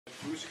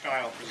Who's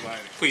Kyle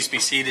presiding? Please be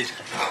seated.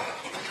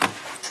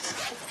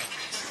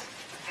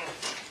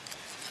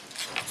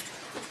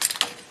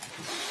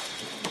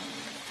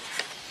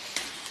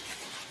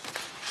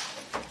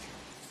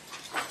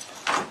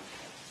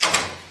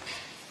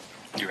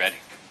 You ready?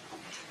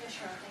 Yes,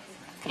 sure. Thank you.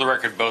 For the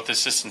record, both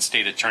assistant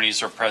state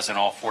attorneys are present,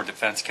 all four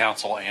defense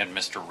counsel and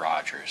Mr.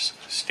 Rodgers.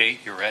 State,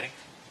 you ready?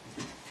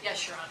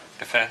 Yes, Your Honor.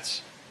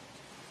 Defense?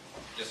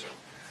 Yes, sir.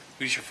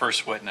 Who's your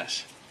first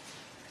witness?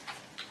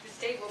 The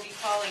state will be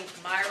calling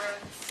Myra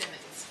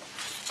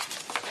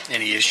Simmons.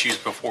 Any issues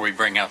before we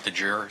bring out the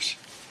jurors?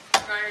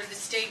 Your Honor, the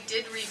state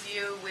did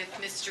review with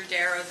Mr.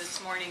 Darrow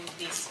this morning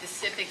the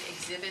specific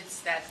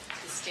exhibits that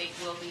the state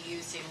will be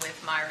using with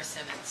Myra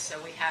Simmons.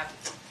 So we have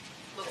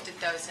looked at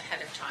those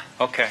ahead of time.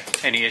 Okay.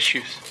 Any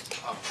issues?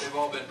 They've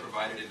all been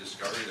provided in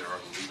discovery. There are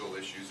legal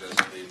issues as to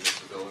the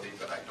admissibility,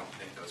 but I don't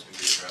think those can be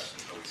addressed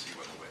until we see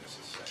what the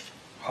witnesses say.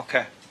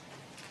 Okay.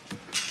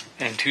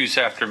 And who's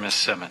after Miss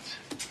Simmons?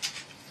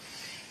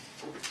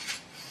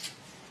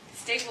 The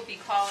state will be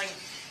calling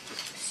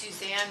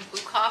Suzanne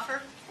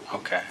Buchhofer.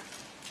 Okay.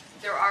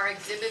 There are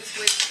exhibits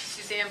with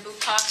Suzanne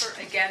Buchhofer.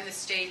 Again, the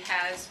state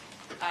has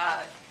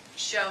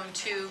shown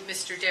to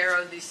Mr.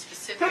 Darrow the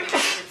specific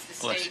exhibits the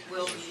state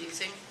will be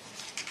using.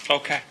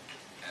 Okay.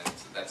 And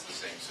that's the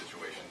same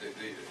situation.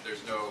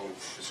 There's no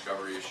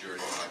discovery issue or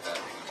anything like that.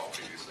 These have all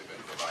previously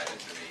been provided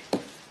to me.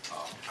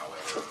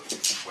 However,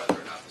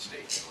 whether or not the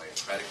state can lay a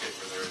predicate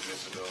for their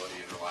admissibility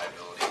and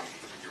reliability, we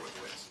need to hear what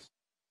the witnesses.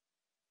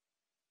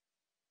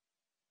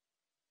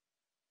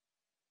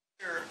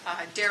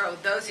 Darrow,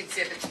 those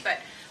exhibits, but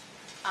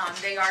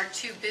they are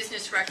two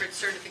business record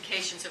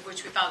certifications of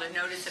which we filed a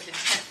notice of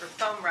intent for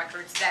phone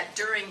records that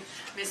during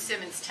Ms.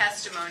 Simmons'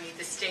 testimony,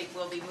 the state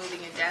will be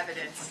moving into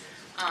evidence.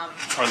 Are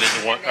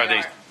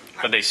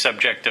they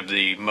subject of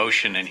the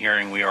motion and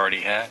hearing we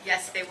already had?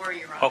 Yes, they were,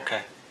 Your Honor.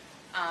 Okay.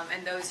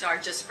 And those are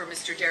just for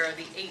Mr. Darrow,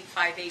 the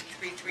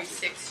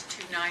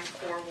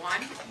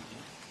 858-336-2941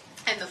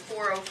 and the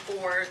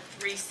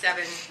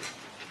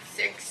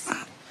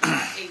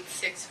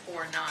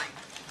 404-376-8649.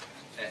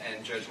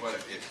 And Judge, what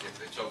if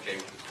it's okay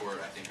with the court,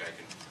 I think I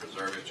can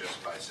preserve it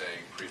just by saying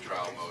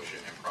pretrial motion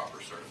and proper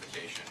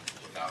certification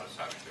without us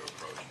having to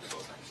approach and slow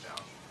things down.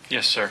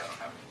 Yes, sir. I don't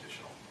have an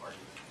additional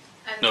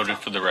argument. Noted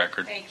for the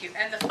record. Thank you.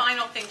 And the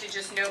final thing to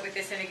just note with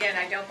this, and again,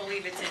 I don't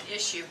believe it's an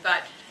issue,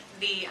 but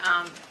the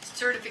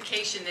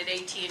certification that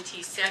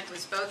AT&T sent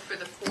was both for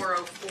the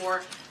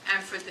 404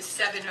 and for the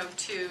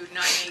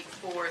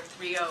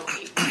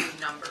 702-984-3082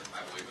 number.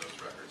 I believe those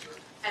records are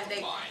And they,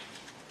 mine.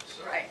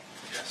 So, right.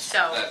 yes,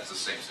 So that's the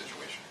same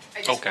situation.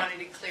 I just Okay.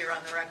 wanted it clear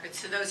on the record.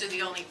 So those are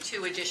the only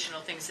two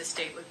additional things the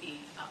state would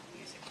be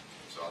using.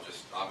 So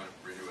I'm going to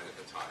renew it at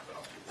the time, but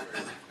I'll keep it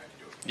very brief. I can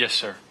do it. Yes,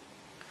 sir.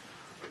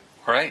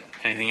 All right.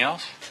 Anything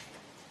else?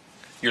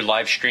 Your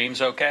live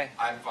stream's okay?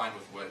 I'm fine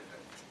with what.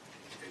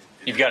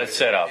 You've got it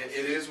set up. It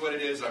is what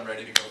it is. I'm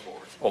ready to go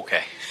forward.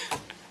 Okay.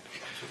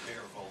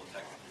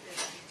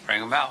 Bring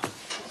them out.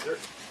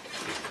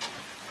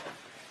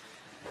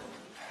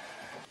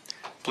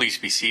 Please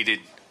be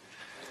seated.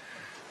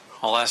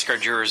 I'll ask our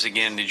jurors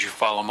again, did you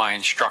follow my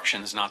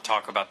instructions, not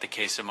talk about the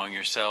case among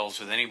yourselves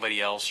with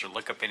anybody else or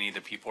look up any of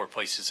the people or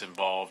places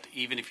involved?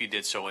 Even if you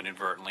did so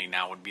inadvertently,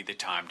 now would be the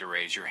time to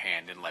raise your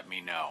hand and let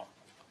me know.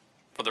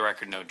 For the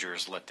record, no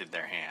jurors lifted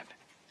their hand.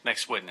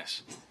 Next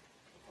witness.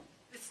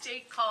 The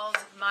state calls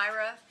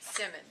Myra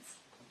Simmons.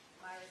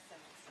 Myra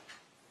Simmons.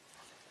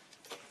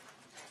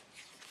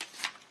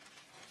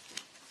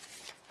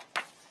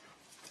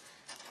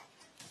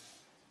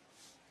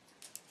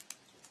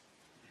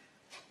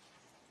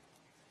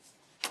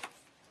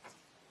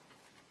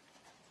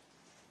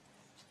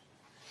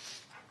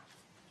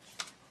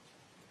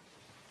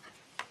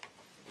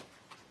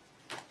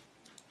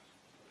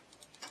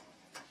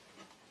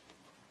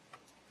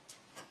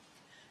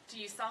 Do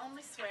you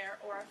solemnly swear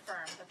or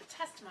affirm that the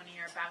testimony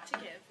you're about to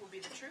give will be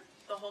the truth,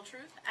 the whole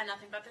truth, and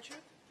nothing but the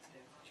truth?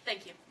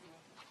 Thank you.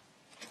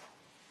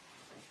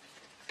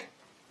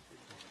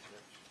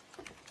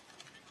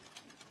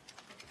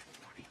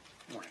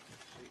 Morning.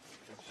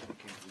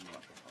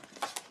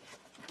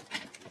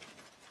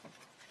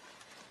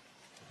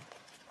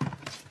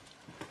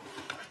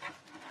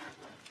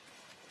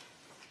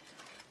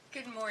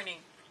 Good morning.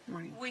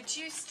 Morning. Would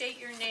you state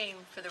your name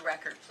for the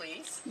record,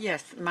 please?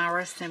 Yes,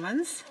 Myra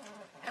Simmons,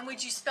 And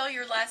would you spell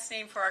your last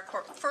name for our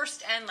court,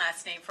 first and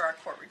last name for our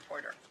court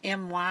reporter?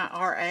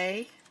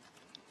 MyraSimmons.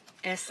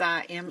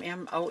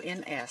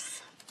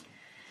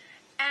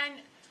 And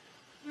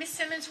Ms.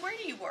 Simmons, where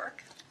do you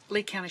work?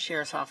 Lee County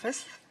Sheriff's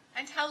Office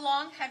And how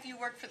long have you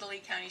worked for the Lee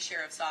County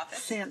Sheriff's Office?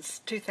 since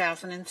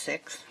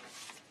 2006.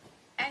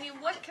 And in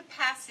what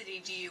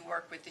capacity do you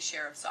work with the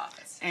Sheriff's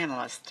Office?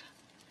 Analyst.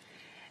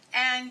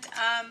 And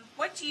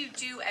what do you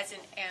do as an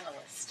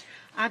analyst?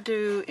 I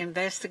do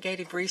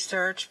investigative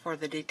research for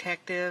the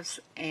detectives,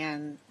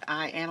 and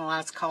I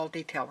analyze call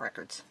detail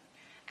records.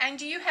 And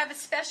do you have a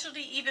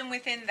specialty even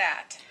within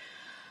that?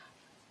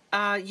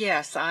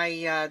 Yes,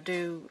 I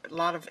do a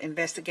lot of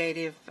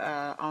investigative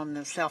on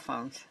the cell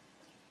phones.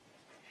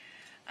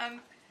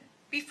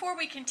 Before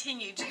we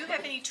continue, do you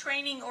have any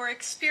training or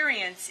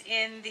experience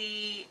in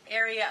the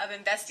area of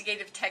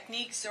investigative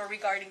techniques or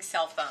regarding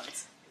cell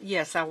phones?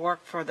 Yes, I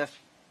worked for the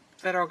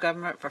federal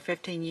government for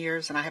 15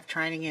 years, and I have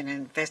training in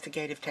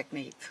investigative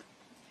techniques.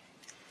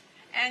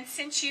 And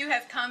since you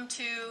have come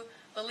to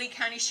the Lee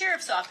County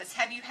Sheriff's Office,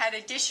 have you had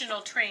additional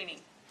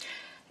training?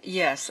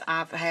 Yes,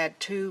 I've had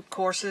 2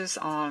 courses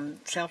on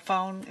cell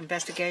phone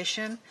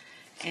investigation,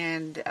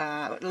 and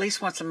at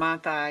least once a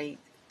month I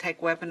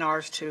take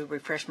webinars to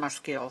refresh my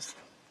skills.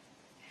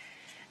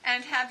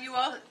 And have you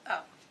all,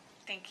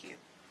 thank you.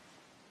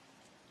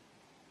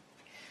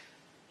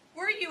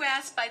 Were you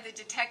asked by the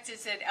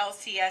detectives at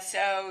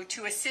LCSO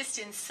to assist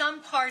in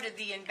some part of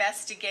the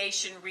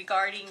investigation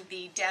regarding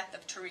the death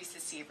of Teresa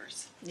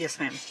Sievers? Yes,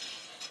 ma'am.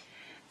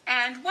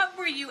 And what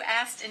were you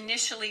asked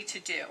initially to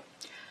do?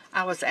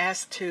 I was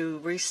asked to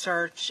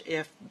research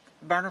if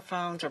burner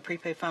phones or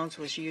prepaid phones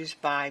was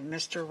used by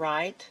Mr.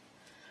 Wright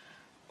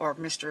or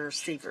Mr.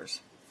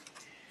 Sievers.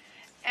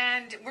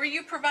 And were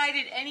you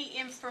provided any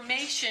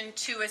information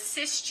to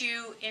assist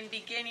you in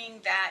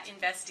beginning that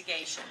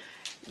investigation?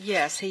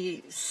 Yes,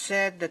 he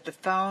said that the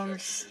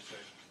phones,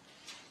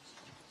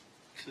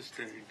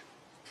 Sustained.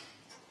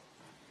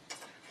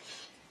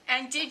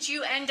 And did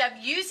you end up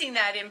using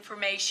that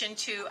information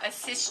to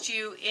assist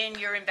you in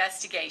your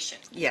investigation?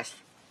 yes,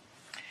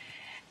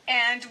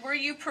 And were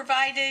you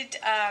provided,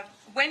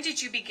 when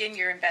did you begin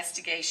your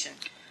investigation?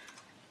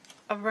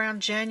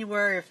 around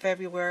January or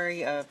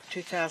February of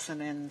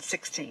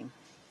 2016.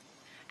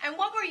 And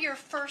what were your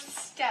first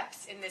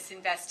steps in this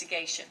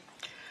investigation?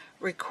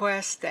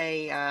 Request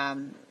a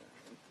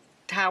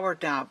tower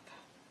dump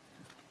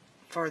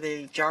for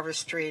the Jarvis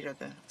Street or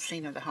the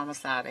scene of the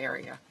homicide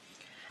area.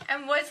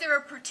 And was there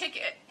a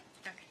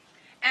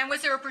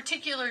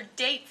particular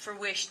date for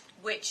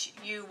which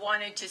you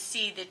wanted to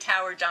see the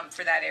tower dump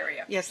for that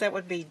area? Yes, that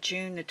would be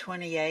June the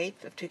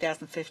 28th of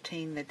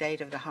 2015, the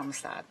date of the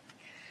homicide.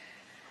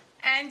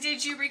 And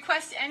did you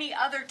request any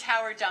other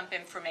tower dump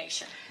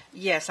information?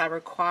 Yes, I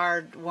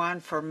required one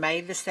for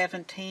May the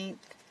 17th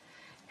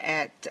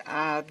at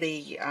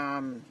the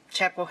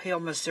Chapel Hill,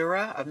 Missouri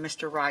of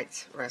Mr.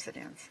 Wright's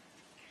residence.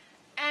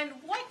 And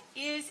what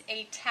is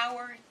a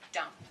tower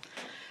dump?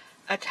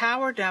 A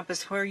tower dump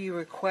is where you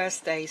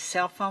request a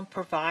cell phone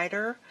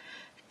provider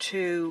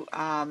to,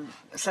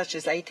 such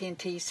as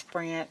AT&T,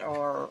 Sprint,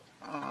 or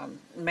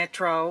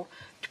Metro,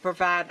 to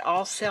provide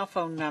all cell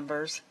phone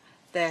numbers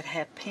that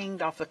have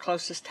pinged off the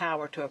closest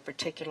tower to a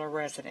particular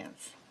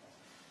residence.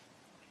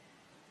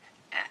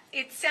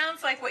 It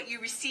sounds like what you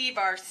receive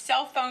are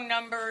cell phone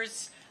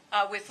numbers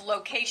with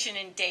location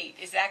and date.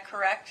 Is that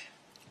correct?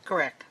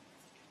 Correct.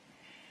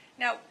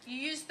 Now, you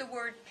used the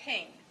word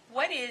ping.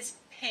 What is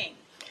ping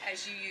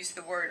as you use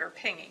the word, or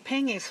pinging?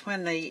 Ping is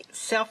when the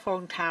cell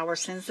phone tower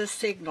sends a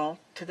signal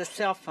to the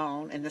cell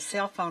phone and the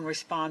cell phone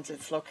responds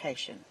its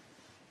location.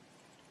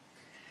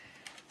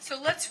 So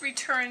let's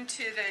return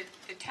to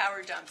the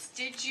tower dumps.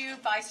 Did you,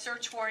 by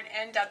search warrant,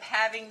 end up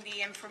having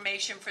the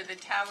information for the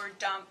tower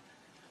dump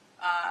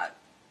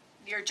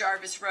near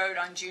Jarvis Road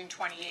on June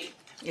 28th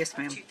Yes,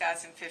 ma'am. of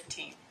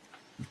 2015?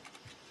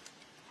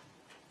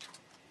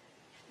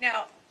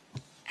 Now,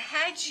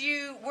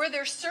 were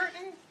there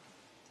certain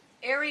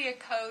area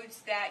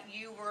codes that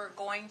you were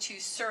going to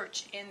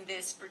search in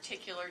this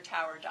particular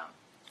tower dump?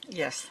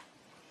 Yes.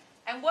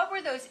 And what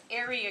were those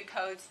area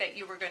codes that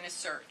you were going to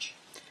search?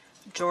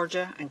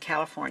 Georgia and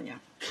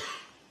California.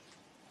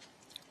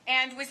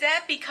 And was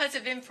that because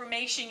of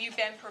information you've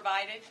been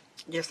provided?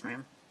 Yes,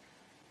 ma'am.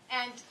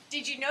 And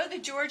did you know the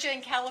Georgia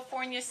and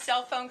California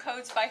cell phone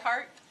codes by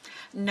heart?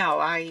 No,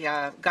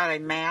 I got a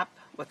map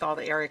with all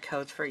the area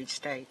codes for each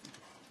state.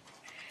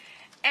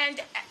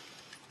 And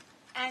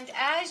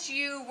as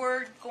you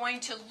were going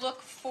to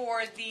look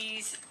for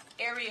these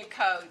area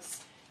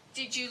codes,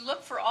 did you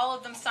look for all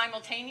of them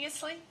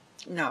simultaneously?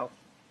 No.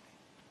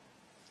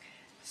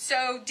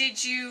 So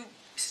did you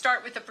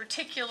start with a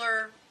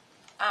particular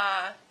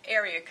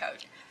area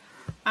code?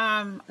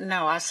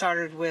 No, I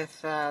started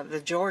with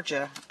the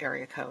Georgia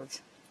area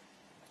codes.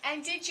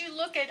 And did you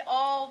look at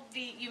all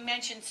you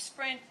mentioned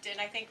Sprint and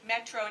I think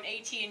Metro and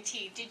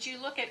AT&T, did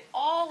you look at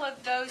all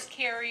of those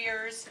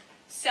carriers'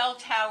 cell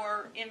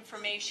tower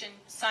information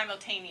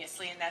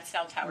simultaneously in that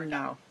cell tower?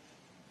 No.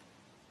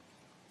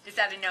 Is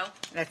that a no?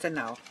 That's a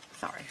no.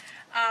 Sorry.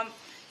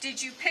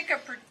 Did you pick a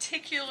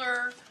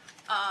particular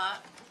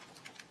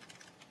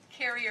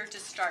carrier to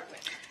start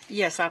with?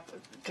 Yes, I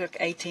took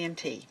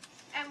AT&T.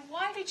 And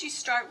why did you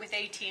start with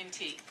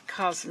AT&T?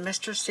 Because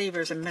Mr.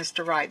 Sievers and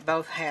Mr. Wright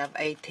both have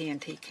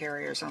AT&T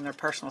carriers on their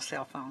personal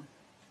cell phone.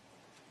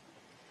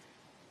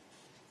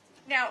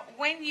 Now,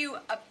 when you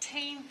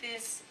obtained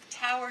this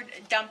tower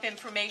dump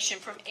information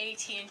from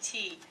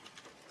AT&T,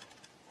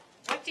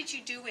 what did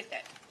you do with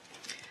it?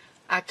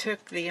 I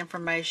took the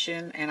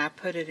information and I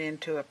put it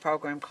into a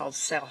program called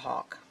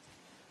CellHawk.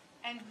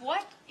 And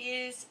what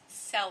is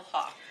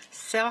CellHawk?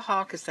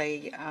 CellHawk is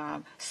a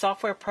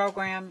software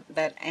program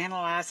that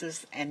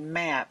analyzes and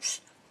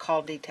maps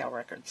call detail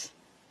records.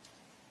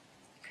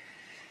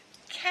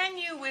 Can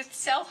you, with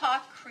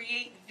CellHawk,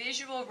 create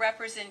visual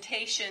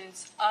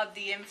representations of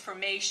the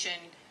information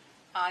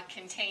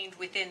contained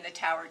within the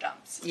tower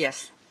dumps?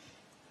 Yes.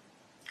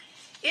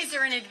 Is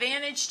there an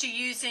advantage to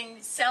using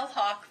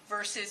CellHawk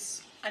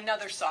versus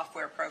another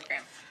software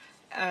program?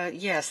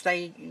 Yes,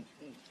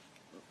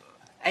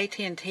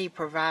 AT&T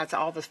provides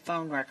all the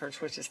phone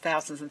records, which is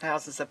thousands and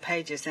thousands of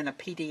pages in a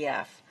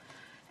PDF,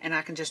 and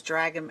I can just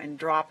drag them and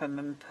drop them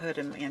and put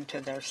them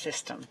into their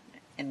system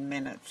in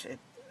minutes. It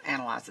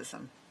analyzes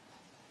them.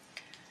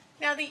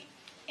 Now, the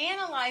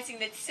analyzing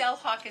that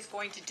CellHawk is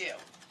going to do,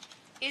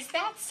 is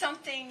that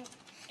something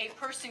a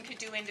person could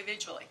do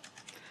individually?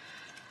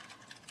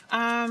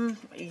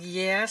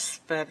 Yes,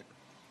 but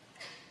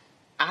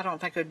I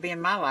don't think it would be in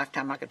my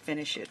lifetime I could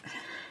finish it.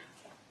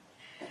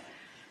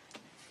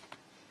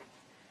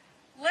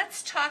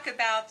 Let's talk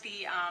about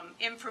the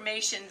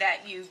information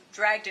that you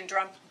dragged and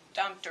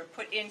dumped or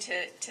put into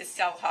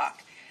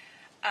CellHawk.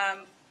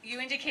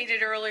 You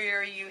indicated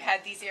earlier you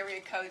had these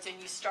area codes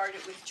and you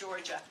started with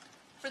Georgia.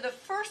 For the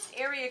first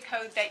area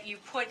code that you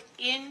put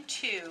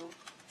into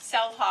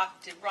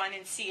CellHawk to run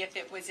and see if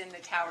it was in the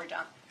tower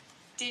dump,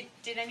 did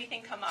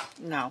anything come up?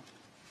 No.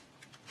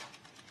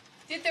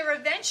 Did there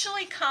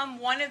eventually come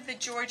one of the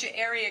Georgia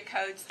area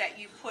codes that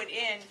you put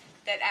in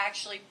that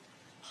actually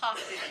popped,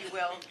 if you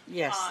will,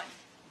 Yes. on?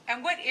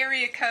 And what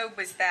area code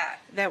was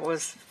that? That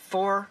was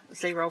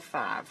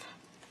 405.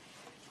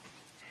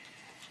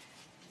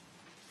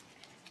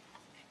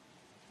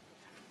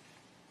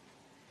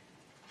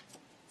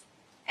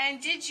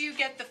 And did you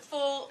get the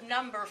full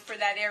number for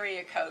that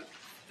area code?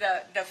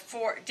 The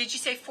four? Did you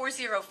say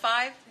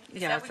 405?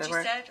 Is Yeah, that what that's you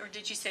right. said, or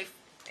did you say?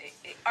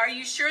 Are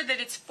you sure that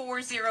it's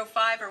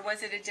 405, or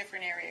was it a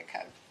different area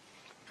code?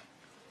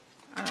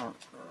 I don't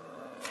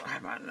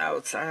have my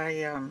notes.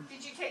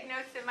 Did you take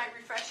notes that might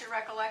refresh your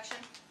recollection?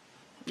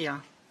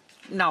 Yeah.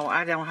 No,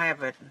 I don't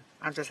have it.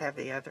 I just have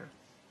the other.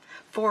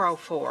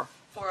 404.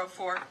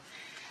 404.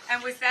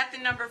 And was that the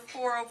number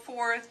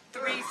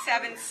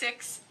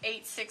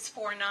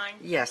 404-376-8649?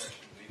 Yes.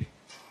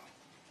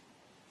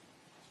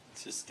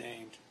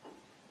 Sustained.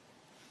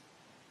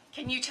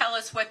 Can you tell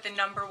us what the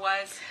number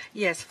was?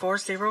 Yes,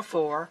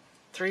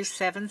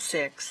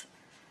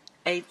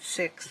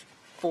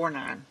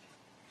 404-376-8649.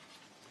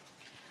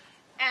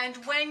 And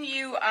when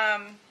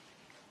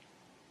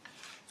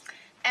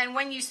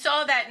you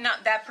saw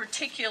that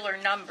particular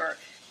number,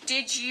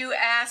 did you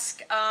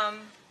ask that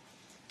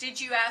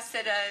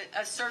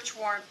a search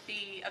warrant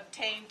be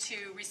obtained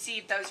to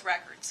receive those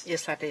records?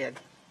 Yes, I did.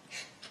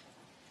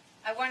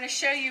 I want to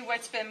show you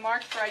what's been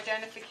marked for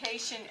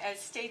identification as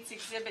State's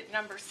Exhibit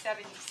number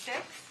 76.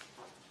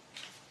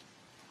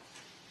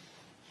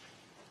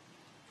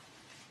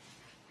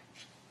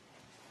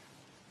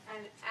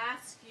 And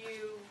ask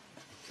you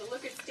to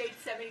look at State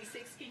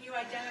 76. Can you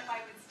identify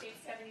what State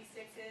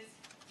 76 is?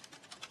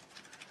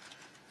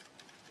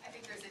 I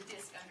think there's a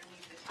disc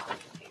underneath the top of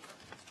the paper.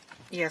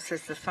 Yes,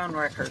 it's the phone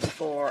records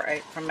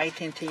from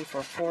AT&T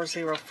for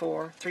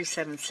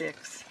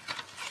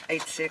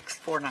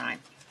 404-376-8649.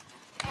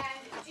 And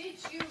did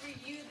you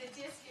review the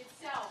disc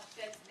itself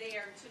that's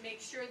there to make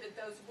sure that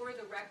those were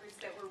the records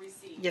that were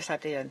received? Yes, I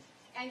did.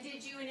 And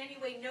did you in any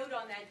way note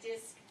on that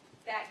disc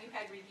that you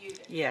had reviewed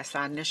it? Yes,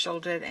 I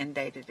initialed it and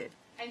dated it.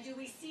 And do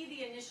we see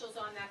the initials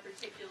on that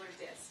particular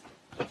disc?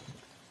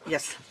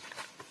 Yes.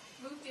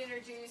 Move to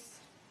introduce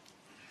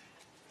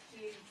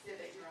the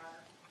exhibit, Your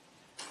Honor.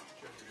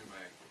 Judge, renew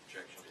my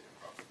objection to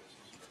improper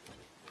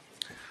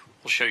business.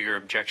 We'll show your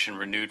objection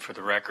renewed for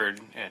the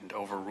record and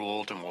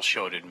overruled, and we'll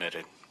show it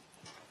admitted.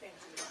 Thank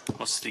you.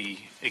 What's the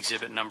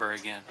exhibit number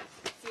again?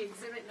 The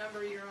exhibit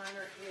number, Your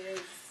Honor,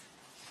 is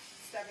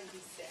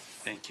 76.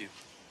 Thank you.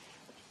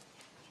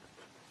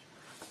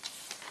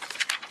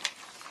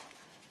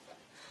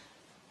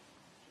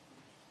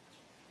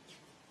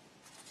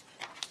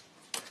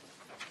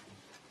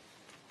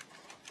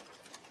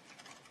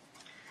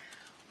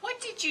 What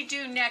did you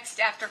do next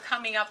after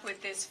coming up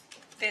with this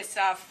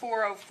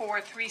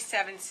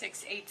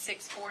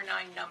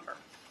 404-376-8649 number?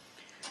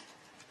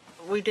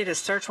 We did a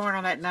search warrant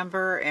on that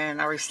number,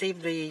 and I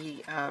received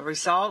the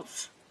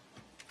results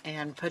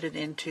and put it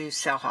into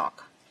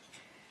CellHawk.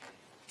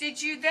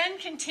 Did you then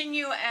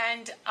continue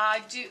and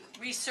do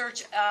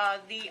research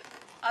the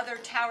other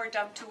tower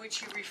dump to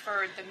which you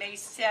referred, the May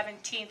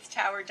 17th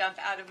tower dump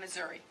out of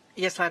Missouri?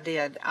 Yes, I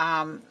did.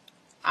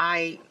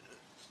 I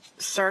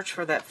searched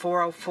for that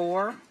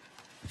 404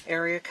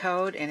 area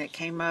code, and it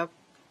came up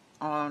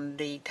on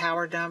the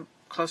tower dump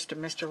close to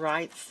Mr.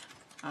 Wright's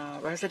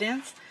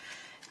residence.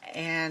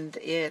 And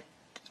it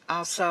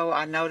also,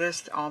 I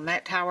noticed on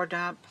that tower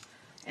dump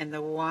and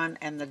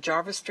the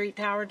Jarvis Street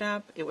tower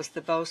dump, it was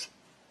the both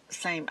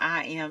same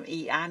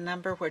IMEI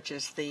number, which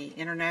is the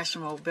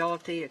International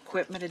Mobility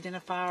Equipment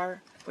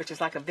Identifier, which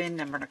is like a VIN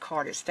number in a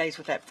card. It stays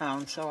with that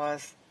phone. So I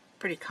was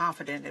pretty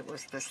confident it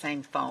was the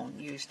same phone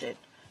used at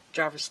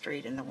Jarvis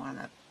Street and the one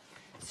up.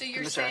 So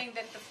you're Missouri. saying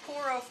that the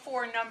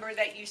 404 number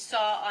that you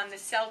saw on the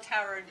cell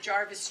tower in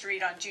Jarvis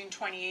Street on June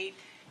 28th,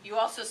 you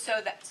also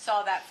saw that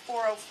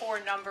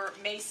 404 number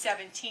May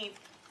 17th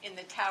in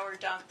the tower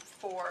dump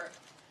for,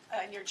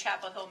 near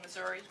Chapel Hill,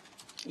 Missouri?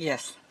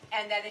 Yes,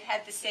 And that it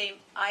had the same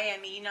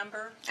IME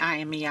number?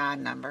 IMEI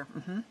number.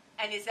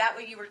 And is that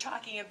what you were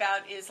talking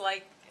about is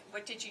like,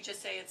 what did you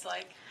just say it's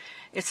like?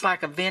 It's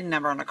like a VIN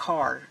number on a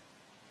car.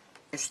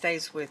 It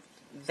stays with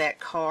that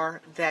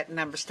car. That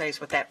number stays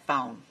with that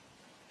phone.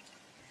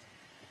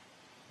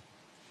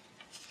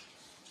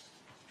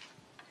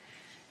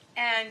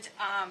 And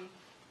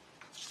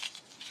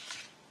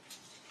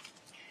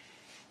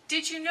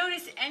did you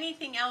notice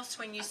anything else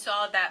when you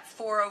saw that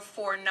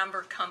 404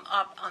 number come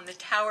up on the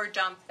tower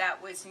dump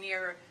that was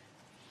near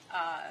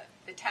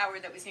the tower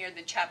that was near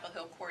the Chapel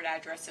Hill Court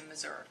address in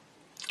Missouri?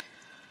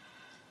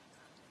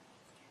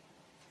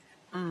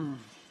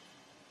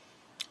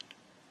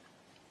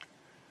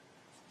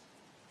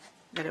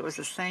 That it was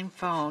the same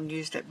phone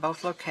used at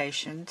both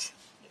locations.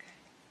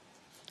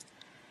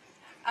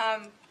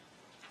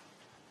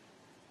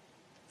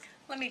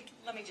 Let me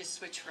just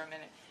switch for a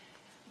minute.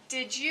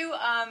 Did you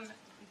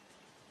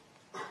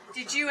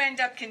end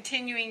up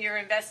continuing your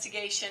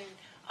investigation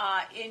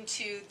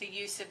into the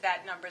use of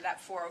that number,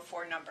 that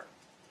 404 number?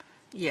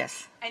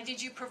 Yes, And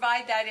did you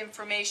provide that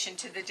information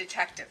to the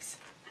detectives?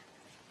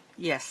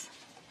 yes.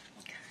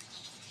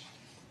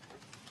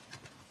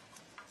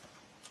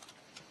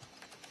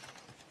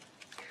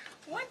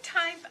 What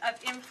type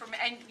of information,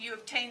 and you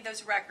obtained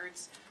those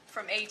records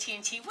from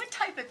AT&T, what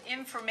type of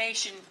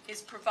information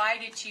is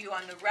provided to you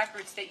on the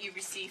records that you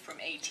receive from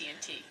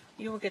AT&T?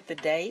 You will get the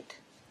date,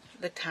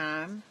 the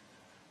time,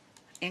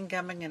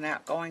 incoming and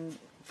outgoing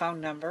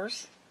phone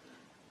numbers,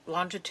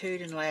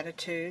 longitude and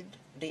latitude,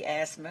 the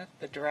azimuth,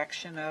 the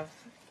direction of,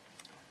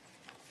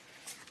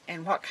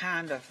 and what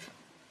kind of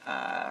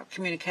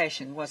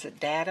communication. Was it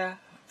data,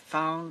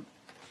 phone,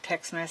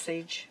 text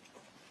message,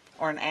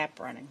 or an app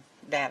running?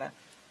 Data.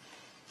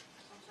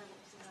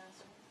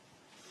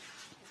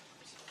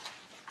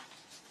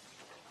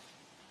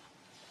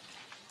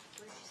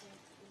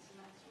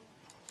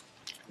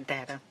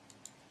 Data.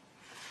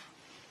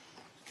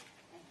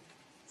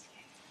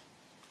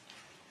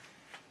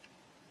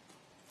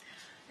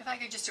 If I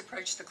could just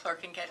approach the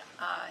clerk and get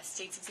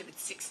State's Exhibit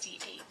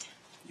 68.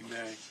 You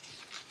may.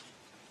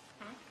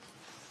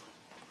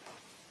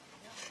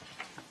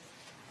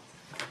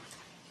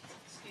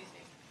 Excuse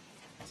me.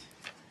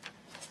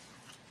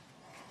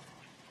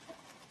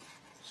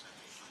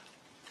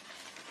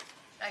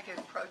 I could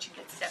approach and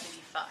get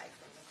 75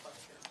 from the clerk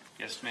here.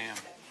 Yes, ma'am.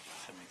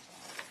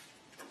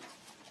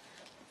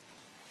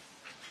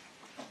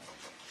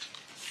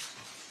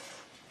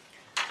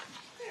 I'm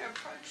going to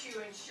approach you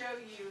and show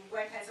you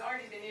what has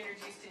already been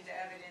introduced into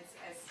evidence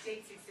as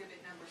State's Exhibit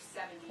number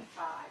 75.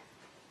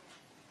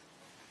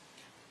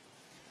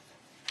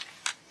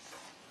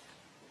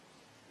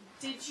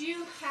 Did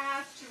you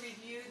have to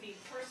review the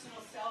personal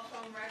cell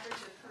phone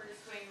records of Curtis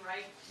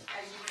Wainwright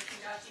as you were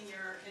conducting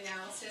your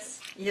analysis?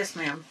 Yes,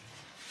 ma'am.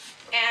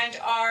 And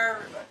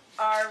are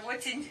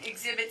what's in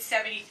Exhibit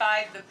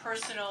 75 the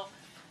personal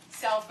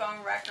cell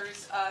phone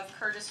records of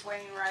Curtis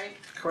Wainwright?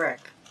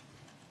 Correct.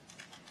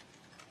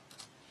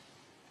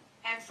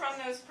 And from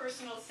those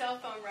personal cell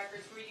phone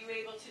records, were you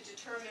able to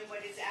determine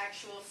what his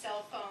actual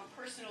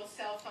personal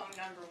cell phone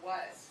number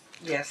was?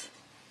 Yes.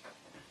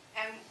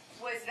 And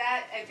was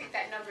that, I think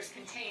that number's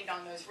contained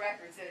on those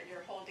records that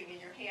you're holding in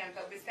your hand,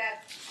 but was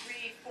that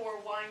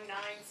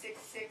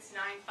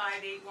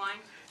 341-966-9581?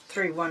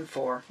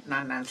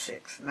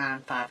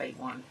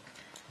 314-996-9581.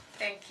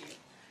 Thank you.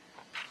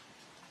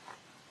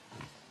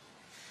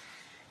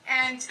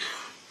 And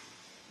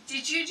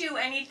did you do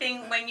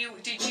anything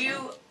did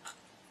you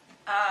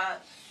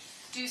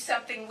do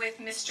something with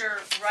Mr.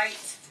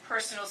 Wright's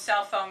personal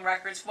cell phone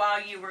records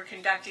while you were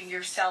conducting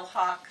your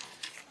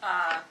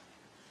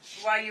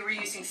while you were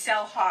using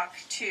CellHawk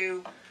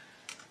to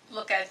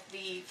look at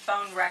the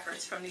phone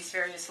records from these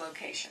various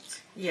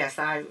locations? Yes,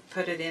 I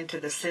put it into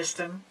the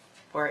system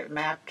where it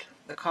mapped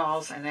the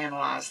calls and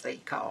analyzed the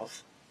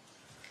calls.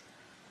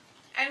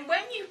 And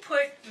when you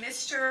put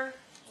Mr.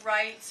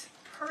 Wright's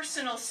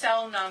personal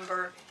cell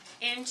number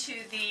into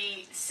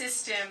the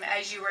system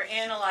as you were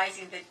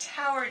analyzing the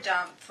tower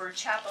dump for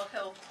Chapel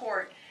Hill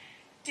Court,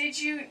 did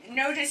you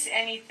notice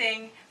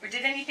anything or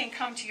did anything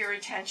come to your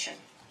attention?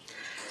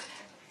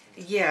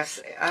 Yes,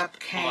 up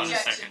Hold on came. a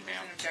second,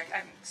 ma'am.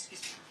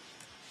 Excuse me.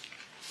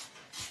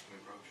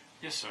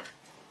 Yes, sir.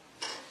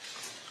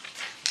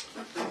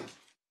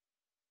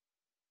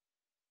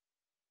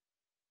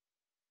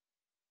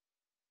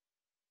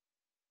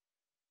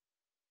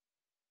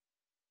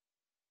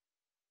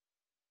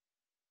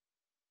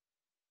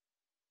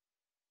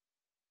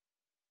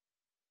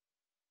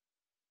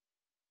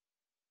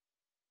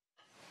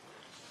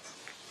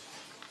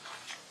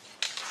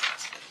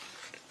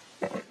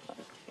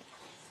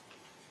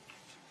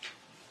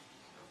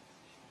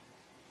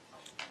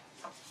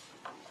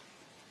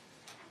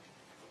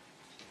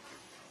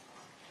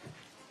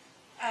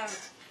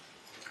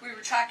 We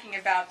were talking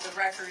about the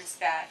records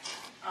that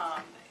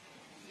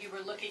you were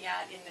looking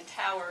at in the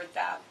tower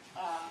that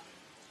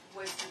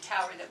was the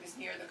tower that was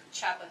near the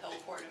Chapel Hill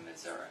Court in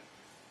Missouri.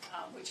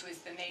 which was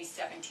the May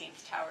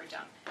 17th tower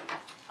dump.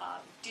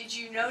 Did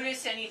you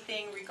notice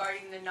anything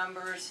regarding the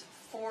numbers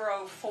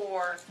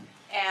 404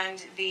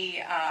 and the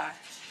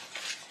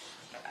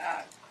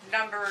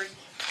number,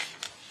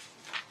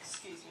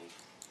 excuse me,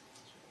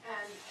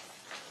 and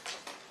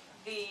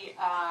the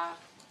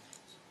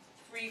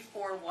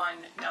 341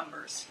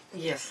 numbers?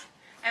 Yes.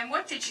 And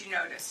what did you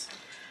notice?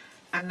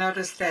 I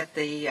noticed that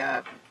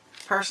the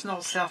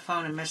personal cell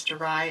phone of Mr.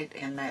 Wright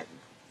and that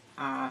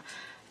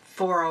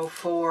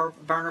 404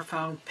 burner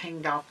phone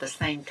pinged off the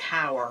same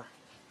tower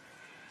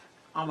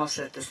almost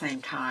at the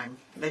same time.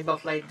 They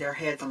both laid their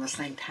heads on the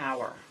same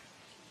tower.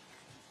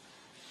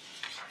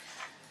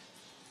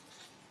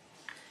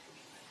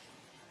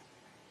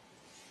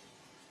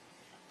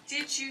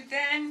 Did you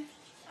then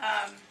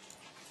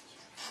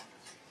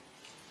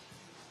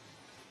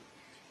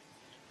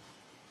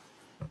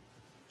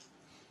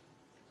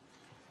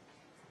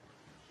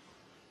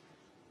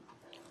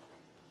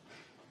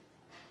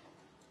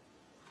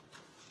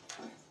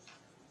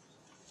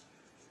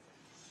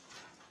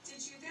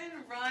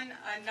run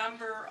a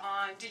number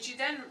on, did you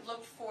then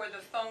look for the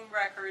phone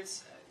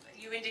records?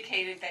 You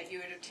indicated that you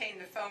had obtained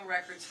the phone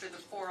records for the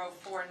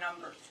 404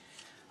 number,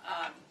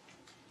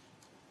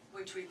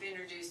 which we've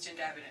introduced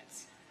into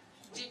evidence.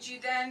 Did you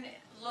then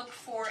look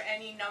for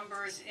any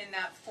numbers in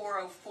that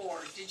 404?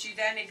 Did you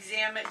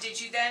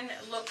then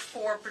look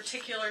for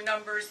particular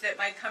numbers that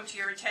might come to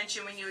your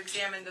attention when you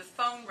examined the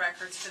phone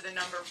records for the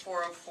number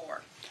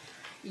 404?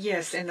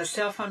 Yes, in the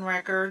cell phone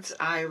records,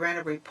 I ran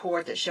a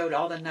report that showed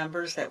all the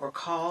numbers that were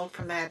called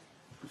from that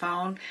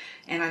phone,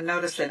 and I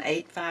noticed an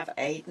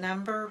 858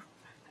 number,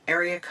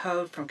 area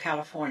code from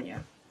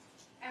California.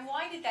 And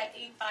why did that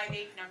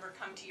 858 number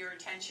come to your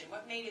attention?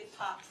 What made it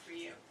pop for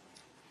you?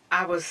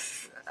 I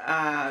was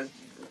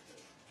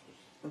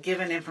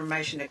given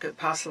information that could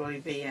possibly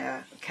be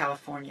a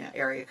California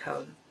area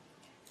code.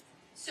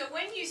 So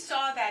when you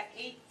saw that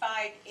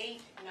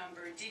 858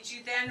 number, did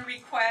you then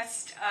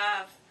request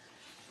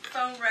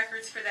phone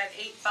records for that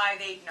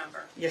 858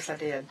 number? Yes, I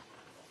did.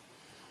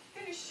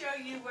 I'm going to show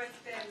you what's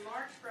been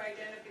marked for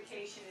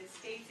identification as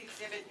State's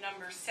Exhibit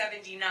number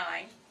 79.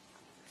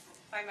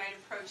 If I might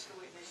approach the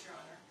witness, Your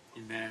Honor.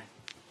 You may.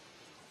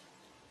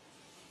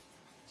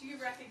 Do you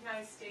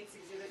recognize State's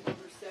Exhibit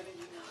number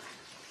 79?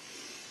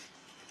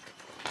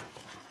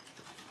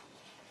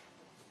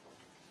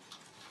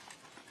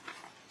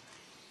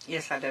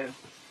 Yes, I do.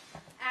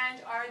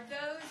 And are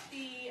those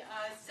the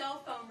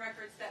cell phone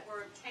records that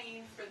were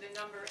obtained for the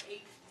number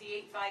the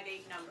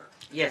 858 number?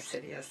 Yes,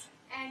 it is.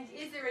 And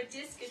is there a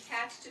disc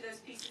attached to those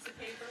pieces of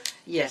paper?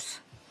 Yes.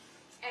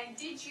 And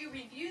did you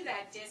review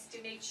that disc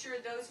to make sure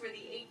those were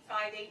the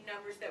 858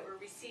 numbers that were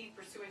received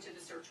pursuant to the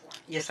search warrant?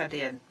 Yes, I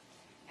did.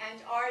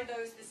 And are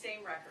those the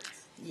same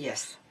records?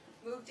 Yes.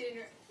 Move to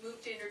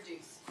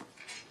introduce.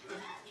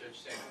 Judge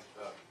Stanton,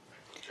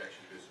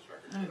 objection to this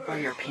record. Borrow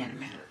your pen a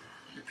minute.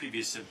 Your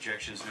previous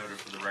objections noted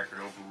for the record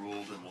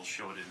overruled, and we'll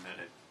show it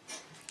admitted.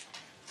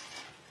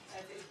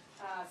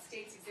 That's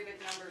State's Exhibit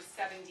number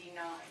 79.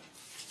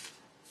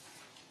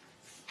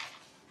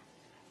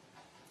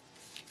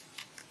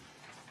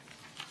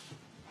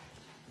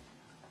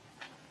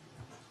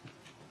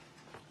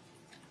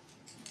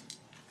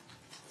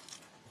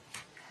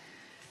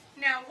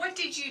 Now, what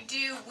did you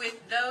do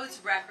with those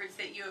records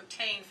that you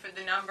obtained for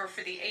the number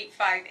for the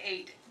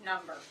 858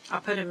 number? I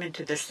put them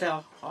into the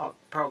cell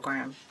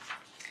program.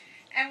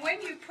 And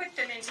when you put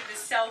them into the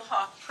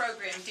CellHawk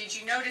program, did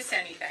you notice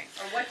anything?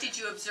 Or what did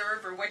you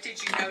observe, or what did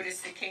you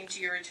notice that came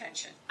to your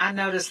attention? I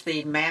noticed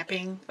the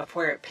mapping of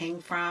where it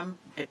pinged from.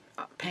 It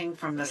pinged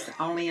from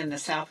only in the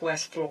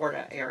Southwest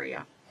Florida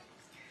area.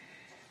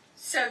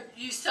 So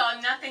you saw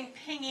nothing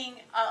pinging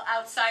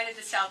outside of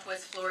the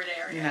Southwest Florida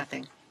area?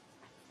 Nothing.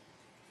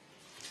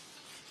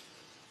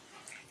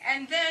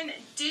 And then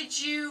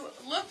did you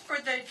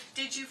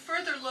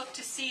further look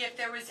to see if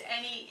there was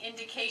any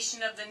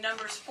indication of the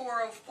numbers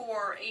 404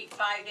 or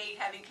 858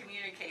 having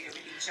communicated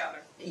with each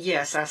other?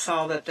 Yes, I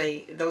saw that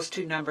those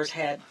two numbers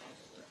had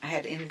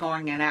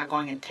ingoing and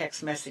outgoing and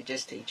text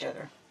messages to each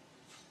other.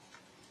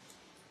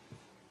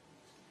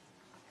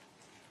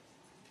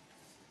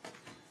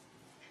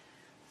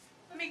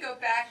 Let me go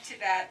back to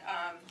that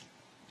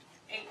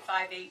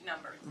 858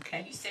 number.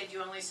 Okay. You said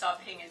you only saw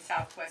ping in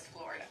Southwest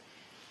Florida.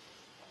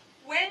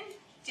 When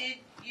did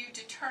you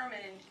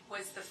determine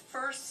was the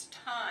first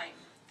time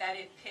that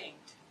it pinged?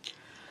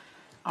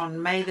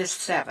 On May the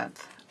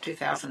 7th,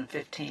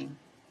 2015.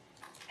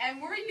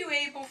 And were you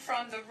able,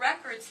 from the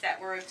records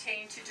that were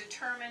obtained, to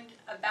determine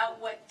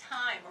about what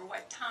time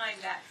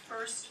that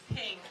first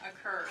ping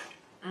occurred?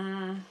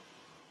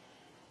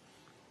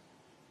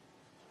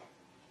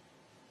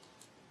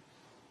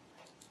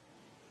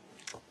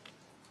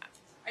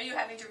 Are you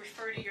having to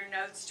refer to your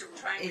notes to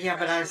try and Yeah,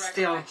 but refresh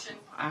your recollection?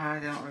 I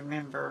don't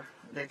remember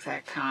the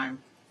exact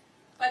time.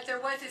 But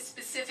there was a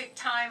specific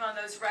time on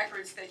those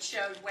records that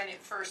showed when it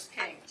first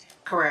pinged.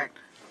 Correct.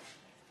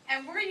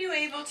 And were you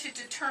able to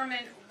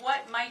determine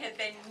what might have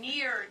been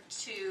near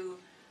to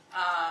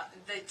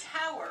the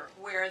tower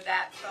where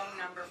that phone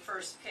number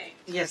first pinged?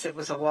 Yes, it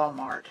was a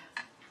Walmart.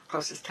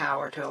 closest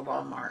tower to a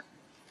Walmart.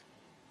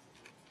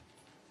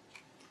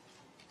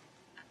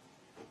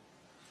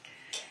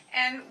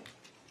 And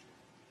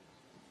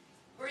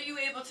were you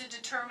able to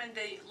determine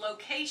the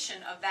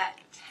location of that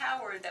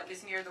tower that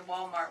was near the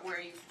Walmart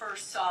where you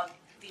first saw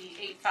the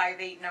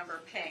 858 number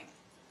ping?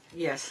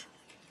 Yes.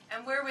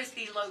 And where was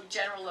the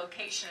general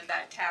location of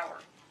that tower?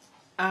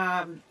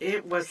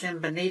 It was in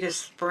Bonita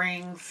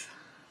Springs.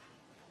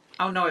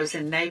 Oh no, it was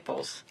in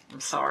Naples. I'm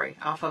sorry,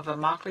 off of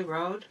Immokalee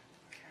Road.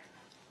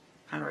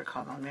 I don't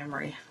recall my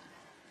memory.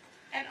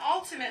 And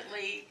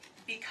ultimately,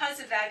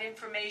 because of that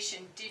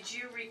information, did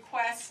you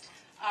request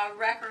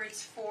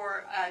records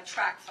for a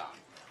track phone?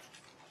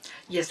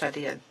 Yes, I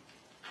did.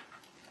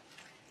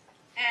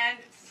 And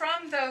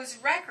from those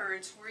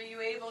records, were you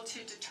able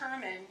to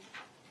determine?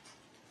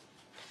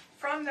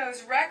 From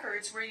those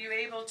records, were you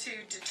able to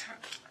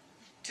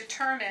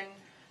determine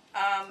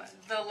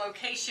the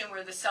location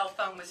where the cell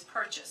phone was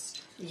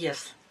purchased?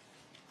 Yes.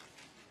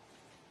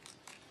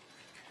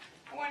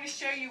 I want to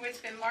show you what's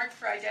been marked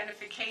for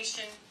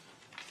identification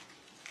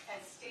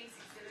as State's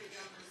Exhibit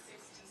number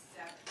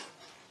 67.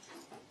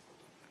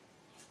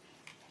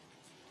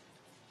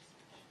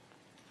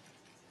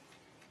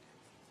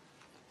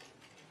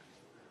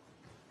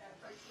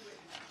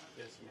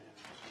 Yes, ma'am.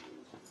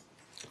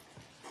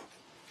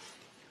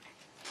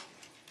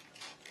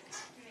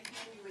 I'm going to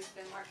hand you what's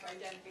been marked for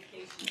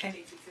identification as Okay.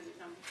 State's Exhibit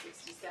number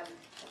 67.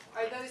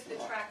 Are those the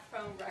track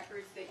phone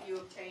records that you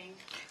obtained?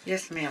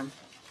 Yes, ma'am.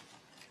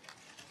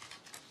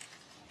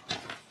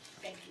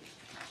 Thank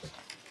you.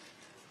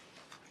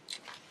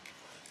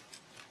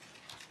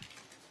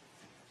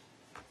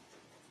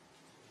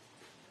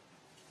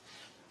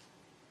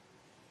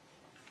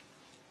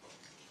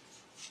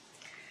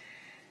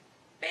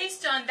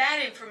 Based on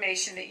that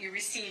information that you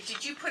received,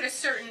 did you put a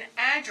certain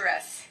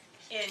address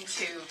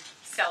into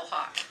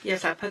CellHawk?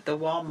 Yes, I put the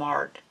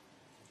Walmart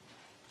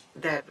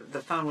that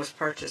the phone was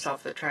purchased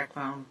off the track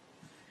phone.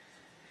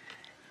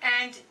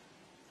 And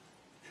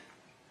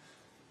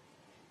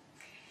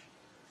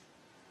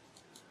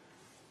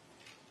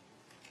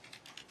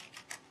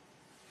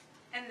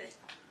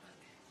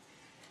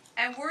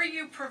were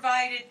you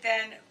provided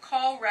then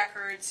call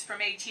records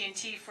from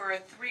AT&T for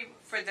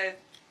the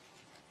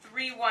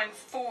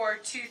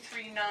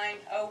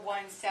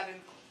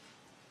 314-239-017?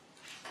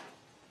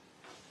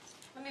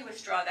 Let me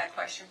withdraw that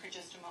question for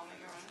just a moment,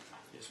 Your Honor.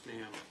 Yes,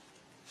 ma'am.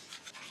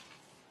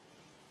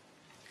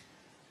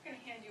 I'm going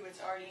to hand you what's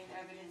already in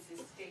evidence as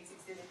State's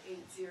Exhibit 80,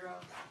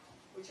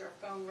 which are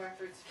phone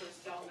records for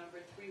cell number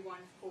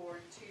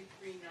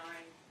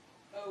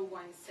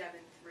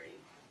 314-239-0173.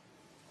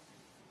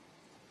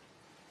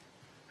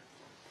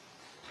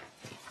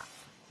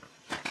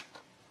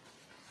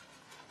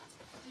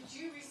 Did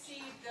you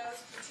receive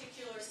those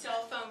particular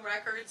cell phone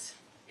records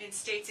in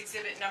State's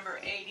Exhibit number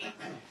 80?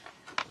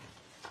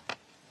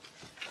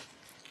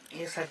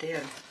 Yes, I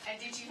did. And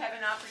did you have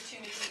an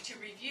opportunity to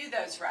review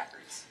those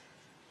records?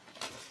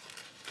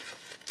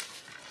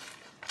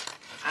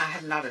 I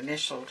have not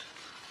initialed.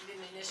 You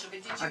didn't initial,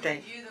 but did you Okay.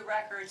 review the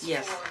records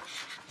Yes. for?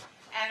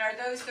 And are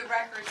those the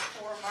records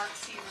for Mark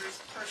Sievers'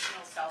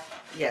 personal cell phone?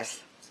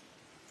 Yes.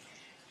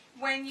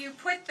 When you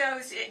put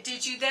those,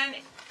 did you then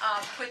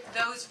put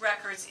those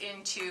records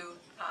into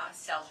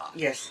CellHawk?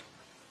 Yes.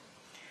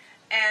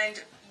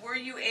 And were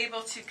you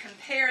able to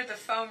compare the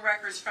phone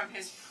records from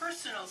his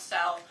personal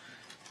cell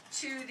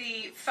to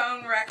the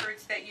phone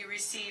records that you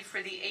received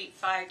for the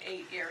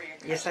 858 area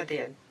code? Yes, I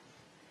did.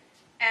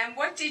 And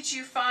what did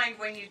you find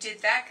when you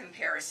did that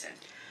comparison?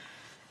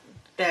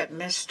 That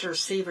Mr.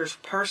 Sievers'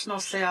 personal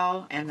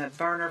cell and the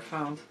burner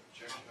phone.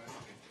 Objection, I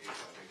don't think the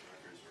 858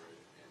 records are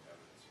in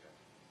evidence yet.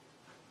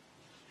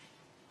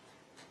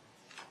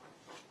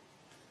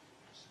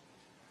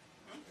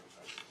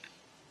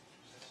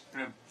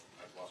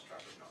 I've lost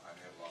track of, no, I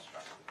may have lost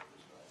track of the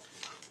numbers, but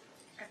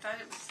I thought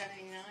it was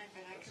 79,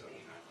 but I could be.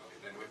 okay,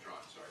 then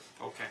withdrawn, sorry.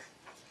 Okay.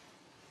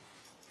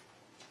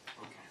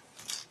 Okay.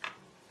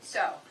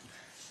 So,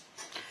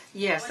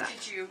 Yes. what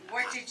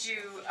did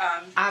you,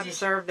 I did-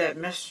 observed that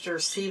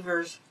Mr.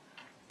 Sievers'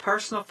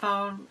 personal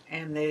phone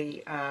and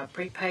the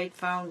prepaid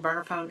phone,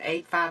 burner phone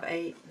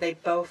 858, they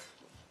both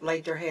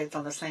laid their heads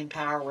on the same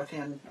tower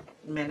within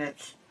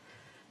minutes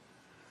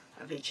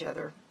of each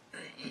other.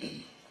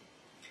 Judge,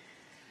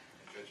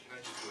 can I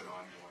just do an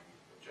ongoing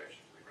objection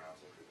to the grounds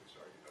that critics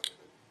argued about it?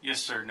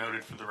 Yes, sir.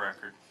 Noted for the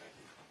record. Thank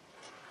you.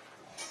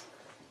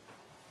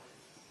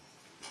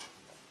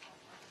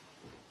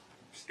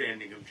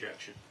 Standing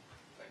objection.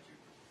 Thank you.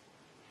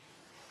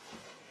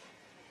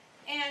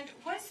 And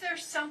was there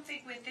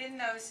something within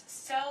those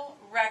cell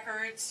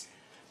records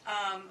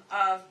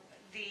of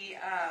the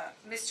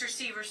Mr.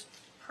 Sievers'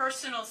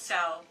 personal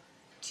cell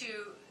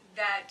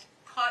that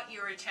caught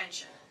your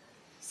attention?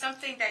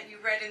 Something that you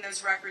read in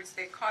those records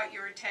that caught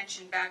your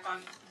attention back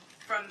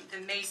from the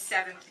May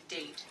 7th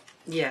date?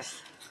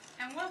 Yes.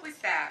 And what was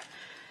that?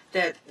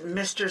 That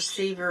Mr.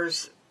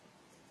 Sievers'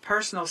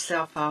 personal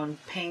cell phone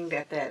pinged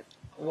at that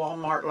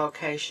Walmart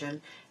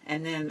location,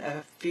 and then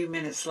a few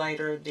minutes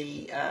later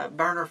the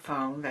burner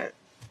phone, that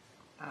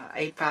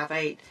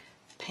 858,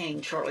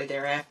 pinged shortly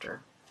thereafter.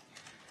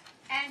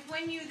 And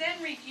when you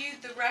then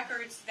reviewed the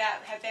records that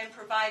have been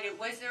provided,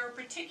 was there a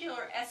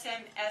particular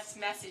SMS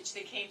message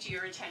that came to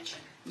your attention?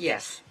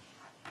 Yes.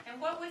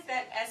 And what was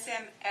that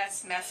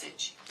SMS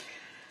message?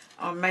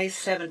 On May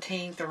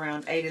 17th,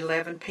 around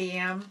 8:11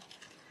 p.m.,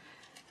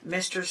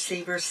 Mr.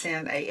 Sievers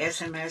sent a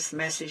SMS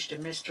message to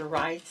Mr.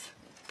 Wright's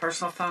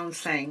personal phone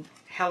saying,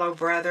 "Hello,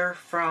 brother,"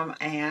 from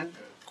Ann.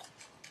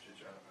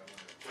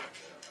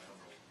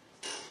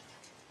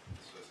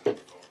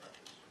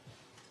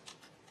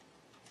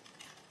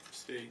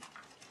 Steve.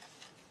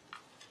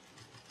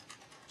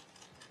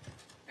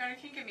 Your Honor,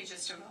 can you give me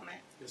just a moment?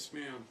 Yes,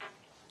 ma'am.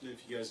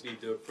 If you guys need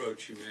to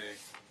approach, you may.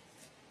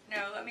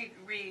 No, let me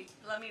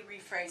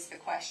rephrase the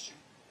question.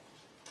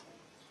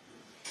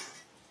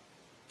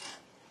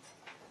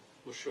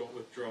 We'll show it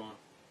withdrawn.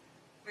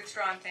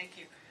 Withdrawn, thank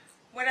you.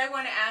 What I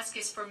want to ask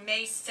is for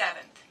May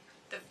 7th,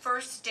 the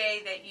first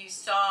day that you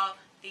saw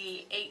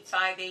the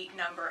 858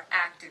 number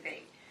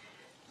activate.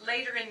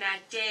 Later in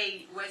that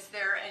day, was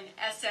there an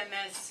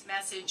SMS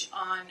message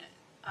on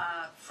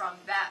from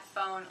that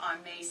phone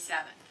on May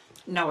 7th?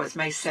 No, it's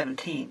May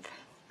 17th.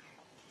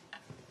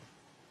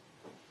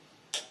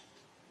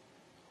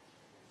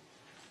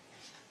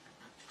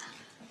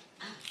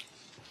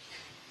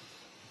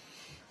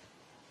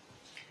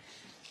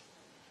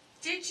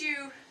 Did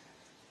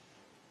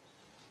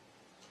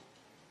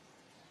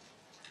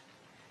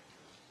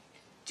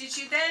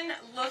you then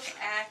look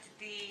at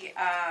the,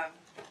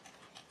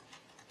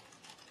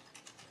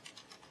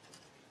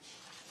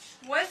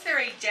 was there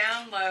a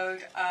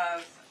download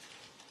of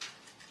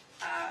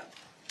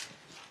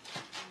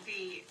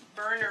the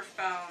burner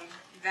phone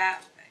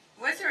that,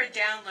 was there a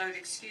download,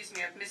 excuse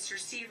me, of Mr.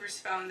 Sievers'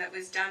 phone that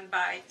was done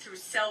through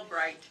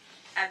Cellbrite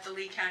at the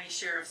Lee County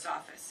Sheriff's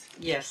Office?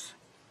 Yes.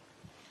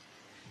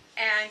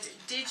 And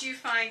did you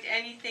find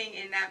anything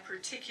in that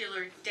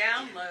particular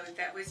download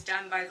that was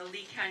done by the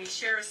Lee County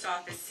Sheriff's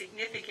Office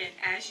significant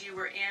as you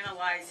were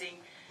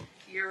analyzing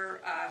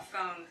your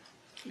phone,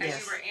 as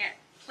Yes. you were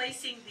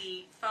placing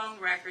the phone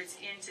records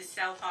into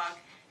Cellhawk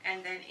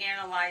and then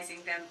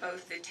analyzing them,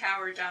 both the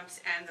tower dumps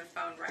and the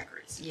phone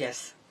records?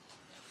 Yes.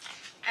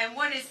 And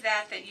what is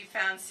that you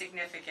found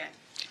significant?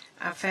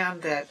 I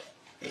found that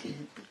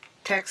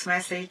text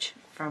message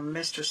from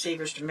Mr.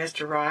 Sievers to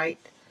Mr. Wright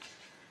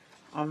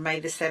on May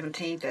the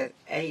 17th at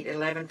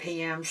 8:11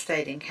 p.m.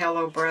 stating,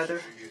 "Hello, brother."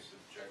 Previous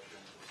objection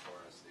as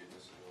far as the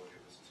admissibility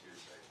of this is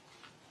hearsay.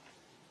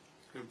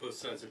 And both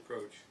sides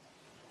approach.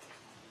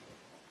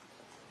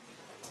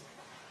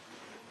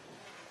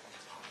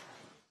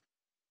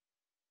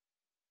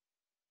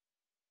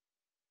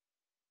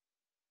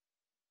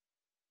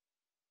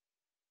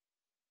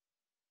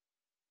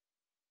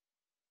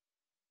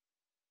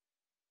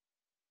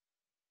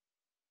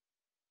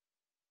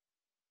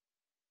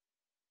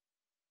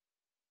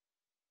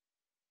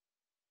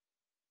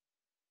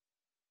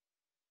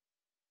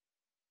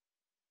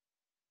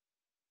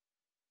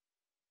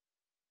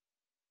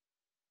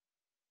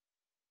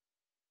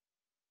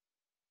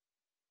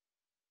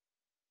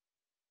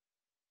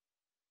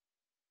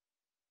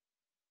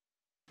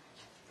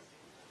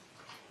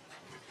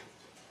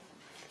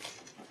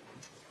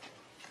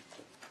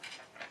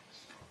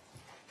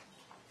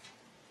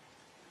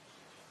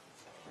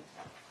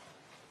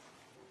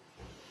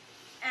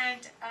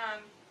 And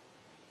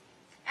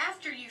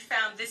after you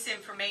found this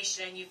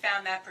information and you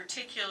found that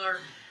particular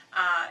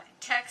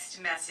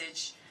text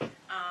message, and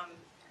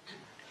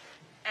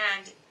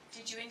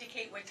did you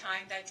indicate what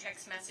time that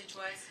text message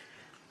was?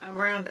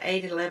 Around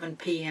 8:11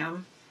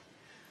 p.m.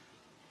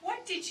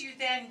 What did you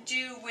then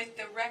do with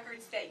the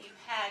records that you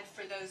had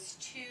for those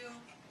two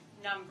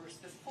numbers,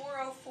 the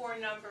 404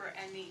 number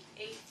and the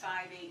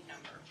 858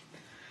 number?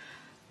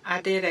 I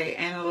did an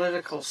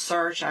analytical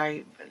search.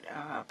 I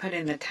put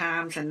in the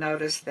times and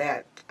noticed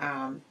that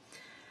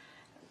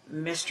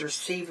Mr.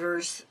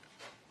 Sievers'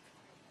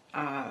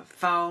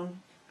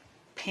 phone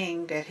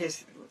pinged at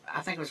his,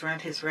 I think it was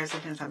around his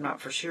residence, I'm not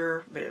for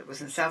sure, but it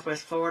was in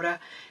Southwest Florida.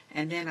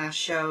 And then I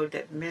showed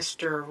that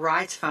Mr.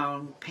 Wright's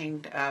phone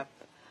pinged up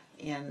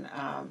in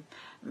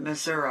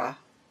Missouri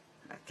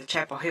at the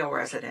Chapel Hill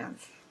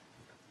residence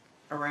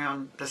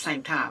around the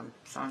same time.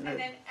 So I knew. And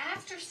then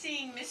after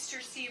seeing Mr.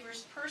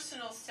 Sievers'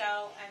 personal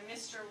cell and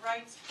Mr.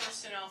 Wright's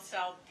personal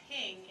cell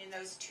ping in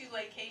those two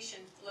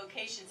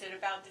locations at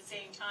about the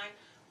same time,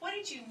 what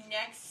did you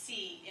next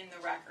see in the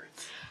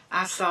records?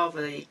 I saw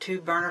the two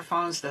burner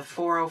phones, the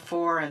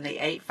 404 and the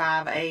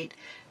 858,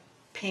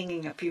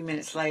 pinging a few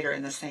minutes later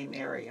in the same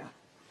area.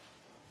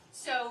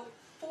 So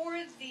for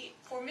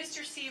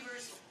Mr.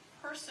 Sievers'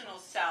 personal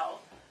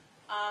cell,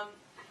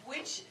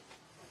 which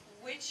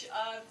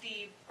of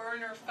the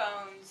burner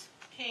phones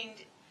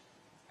pinged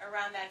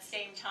around that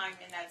same time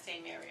in that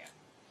same area?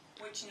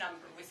 Which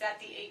number? Was that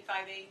the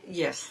 858?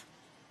 Yes.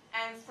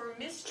 And for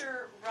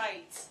Mr.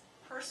 Wright's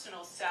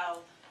personal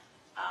cell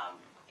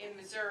in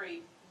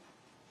Missouri,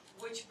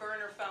 which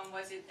burner phone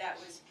was it that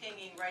was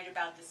pinging right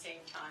about the same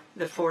time?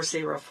 The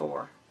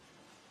 404.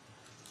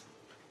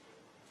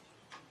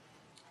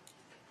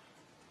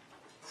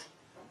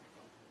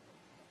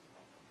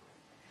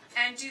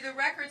 do the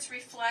records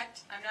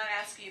reflect, I'm not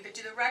asking you, but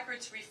do the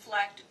records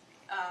reflect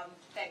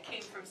that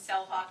came from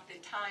Cellhawk, the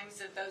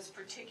times of those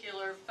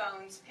particular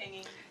phones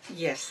pinging?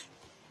 Yes.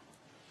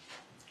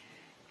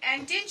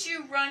 And did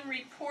you run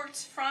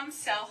reports from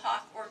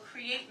Cellhawk or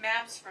create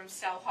maps from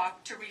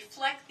Cellhawk to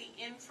reflect the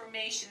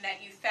information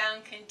that you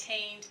found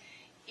contained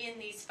in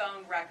these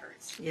phone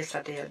records? Yes,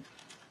 I did.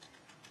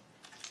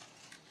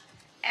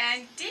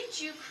 And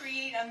did you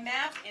create a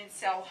map in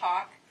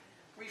Cellhawk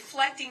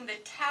reflecting the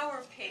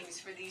tower pings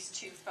for these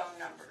two phone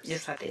numbers?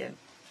 Yes, I did.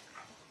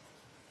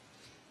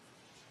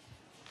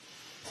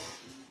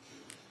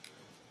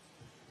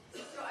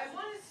 So I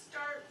want to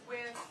start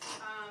with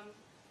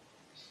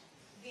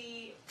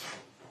the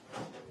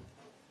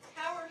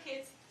tower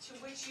hits to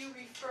which you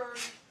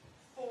referred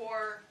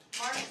for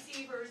Mark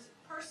Sievers'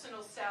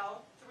 personal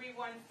cell,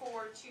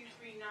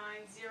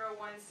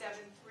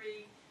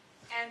 314-239-0173,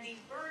 and the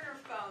burner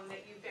phone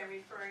that you've been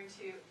referring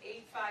to,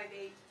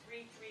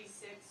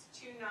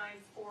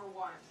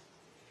 858-336-2941.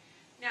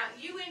 Now,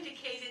 you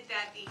indicated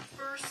that the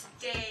first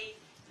day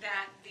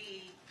that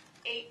the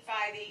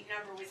 858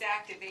 number was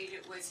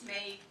activated was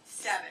May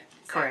 7th.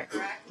 Is Correct. that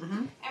correct?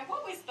 Mm-hmm. And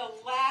what was the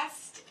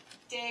last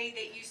day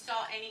that you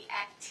saw any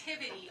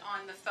activity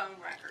on the phone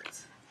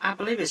records? I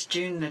believe it's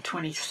June the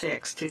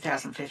 26th,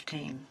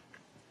 2015.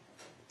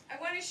 I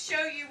want to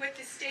show you what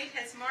the state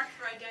has marked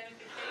for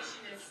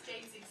identification as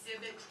State's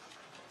Exhibit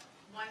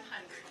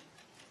 100.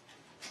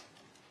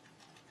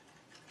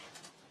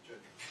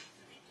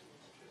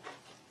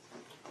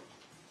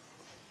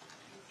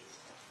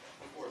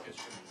 Before it gets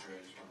to the jury, I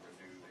just want to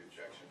renew the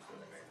objections that I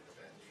made to the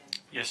bench.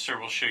 Yes, sir.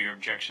 We'll show your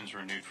objections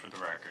renewed for the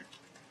record.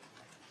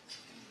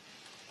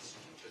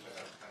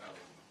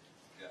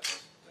 Yeah,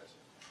 that's it.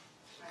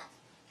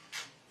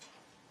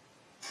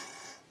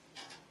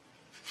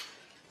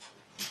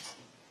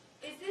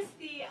 Is this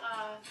the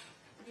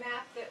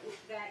map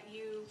that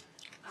you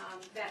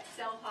that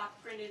Cellhawk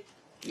printed?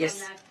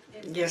 Yes. From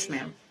that Yes, information?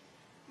 ma'am.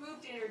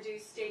 Move to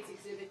introduce State's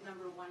Exhibit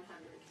number 100.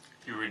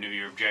 You renew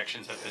your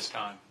objections at this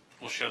time.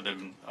 We'll show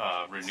them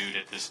renewed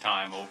at this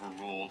time,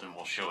 overruled, and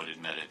we'll show it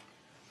admitted.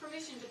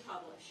 Permission to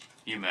publish.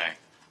 You may.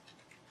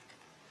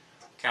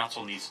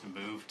 Council needs to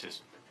move to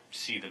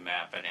see the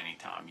map at any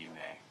time. You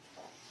may.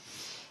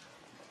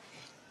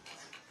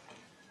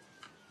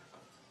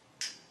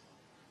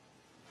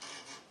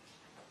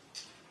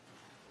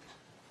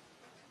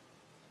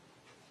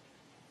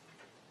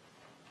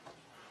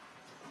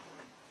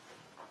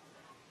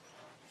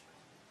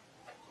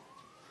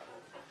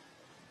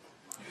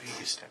 You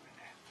can step in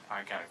there.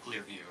 I got a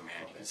clear view,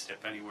 man. You can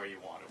step anywhere you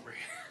want over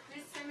here.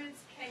 Ms. Simmons,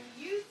 can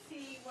you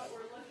see what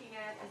we're looking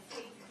at in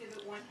State's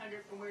Exhibit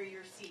 100 from where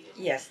you're seated?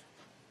 Yes.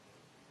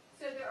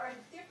 So there are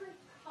different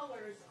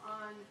colors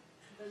on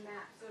the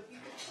map. So if you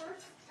could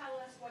first tell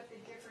us what the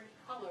different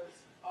colors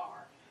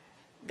are.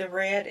 The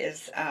red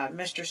is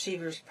Mr.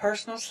 Sievers'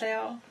 personal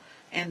cell,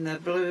 and the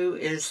blue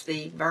is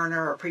the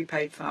burner or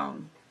prepaid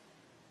phone.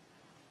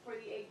 For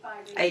the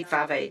 858.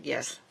 858,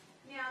 yes.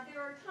 Now,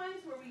 there are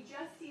times where we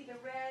just see the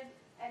red,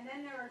 and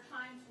then there are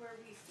times where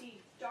we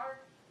see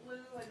dark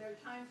blue, and there are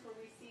times where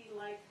we see,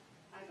 like,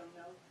 I don't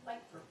know,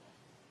 light purple.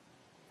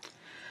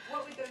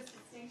 What would those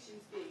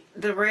distinctions be?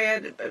 The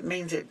red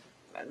means it,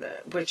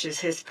 which is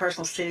his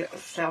personal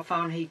cell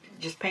phone. He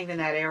just pinged in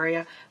that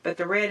area. But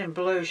the red and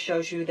blue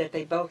shows you that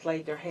they both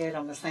laid their head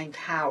on the same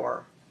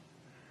tower.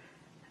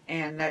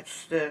 And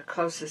that's the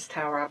closest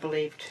tower, I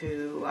believe,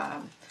 to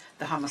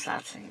the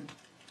homicide scene.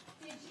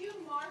 Did you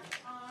mark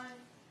on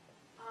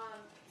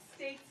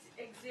State's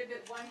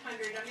Exhibit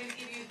 100? I'm going to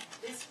give you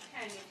this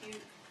pen if you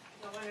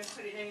don't want to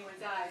put it in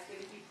anyone's eyes, but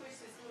if you push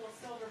this little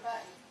silver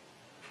button,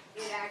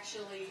 it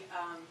actually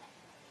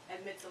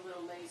emits a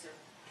little laser.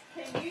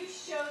 Can you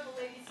show the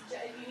ladies,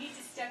 if you need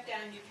to step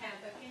down, you can,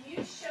 but can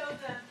you show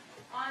them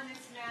on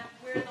this map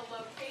where the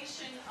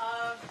location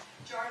of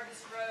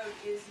Jarvis Road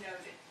is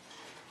noted?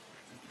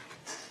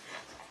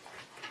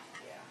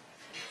 Yeah.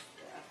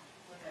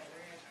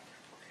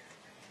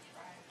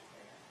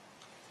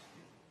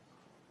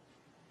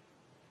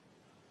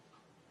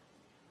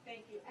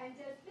 Thank you. And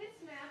does this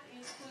map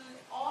include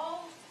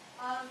all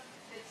of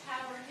the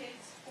tower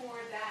hits for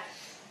that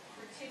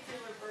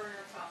particular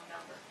burner phone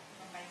number?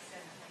 May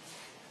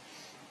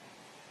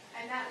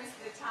 17th. And that was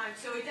the time.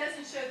 So it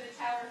doesn't show the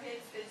tower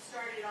hits that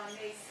started on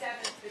May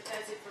 7th, but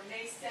does it from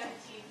May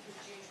 17th to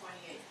June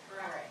 28th,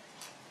 correct?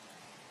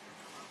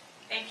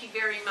 Thank you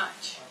very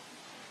much.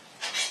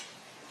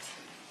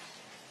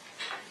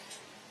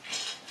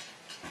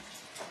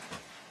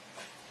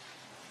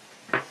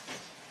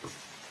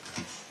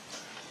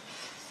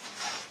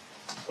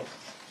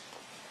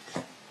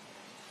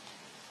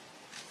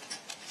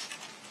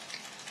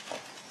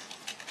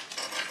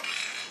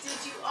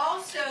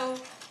 Also,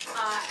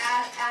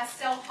 ask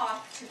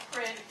Cellhawk to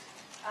print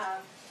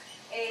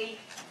a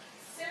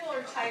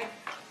similar type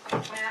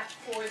map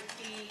for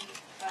the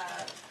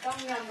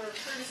phone number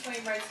Curtis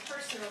Wainwright's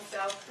personal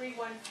cell,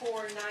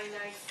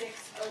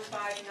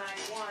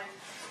 314-996-0591,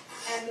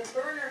 and the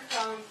burner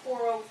phone,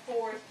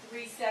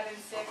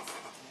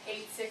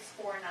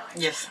 404-376-8649.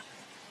 Yes.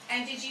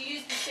 And did you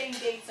use the same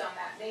dates on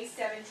that, May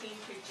 17th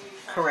through June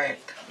 28th?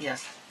 Correct,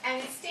 yes.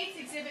 And it states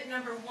exhibit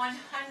number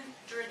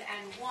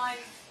 101,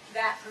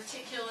 that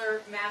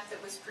particular map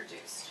that was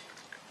produced.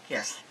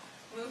 Yes.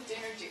 Move to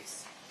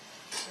introduce.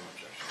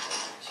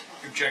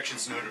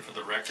 Objections noted for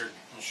the record.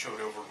 We'll show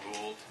it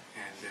overruled,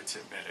 and it's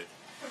admitted.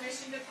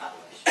 Permission to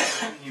publish.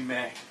 You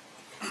may.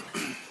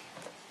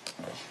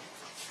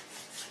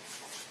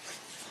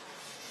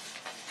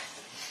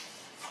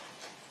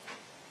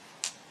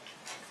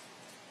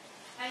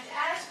 And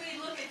as we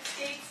look at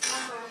states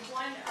number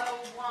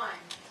 101,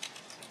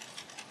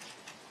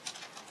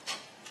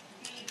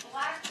 the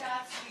black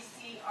dots we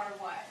see are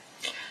what?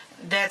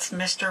 That's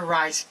Mr.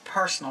 Wright's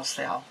personal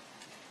cell.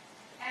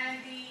 And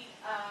the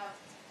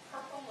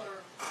purple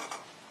or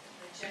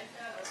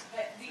magenta, or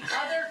the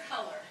other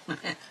color,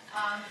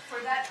 for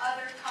that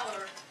other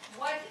color,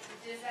 what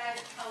does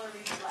that color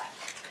reflect?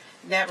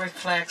 That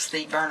reflects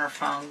the burner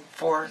phone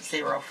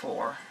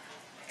 404.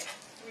 376-8649.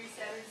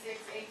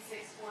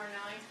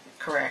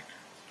 Correct.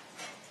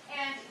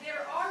 And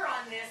there are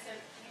on this, and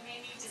you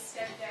may need to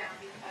step down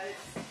because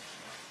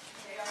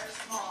they are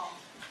small.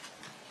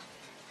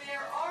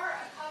 There are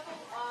a couple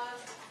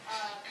of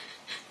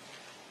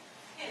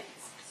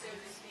pins, so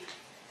to speak,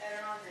 that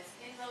are on this.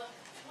 In the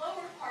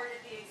lower part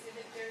of the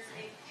exhibit, there's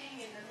a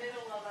ping in the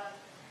middle of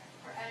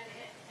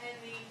and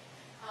the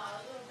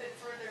a little bit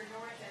further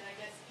north, and I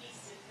guess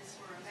east, if this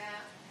were a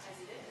map, as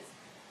it is,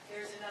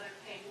 there's another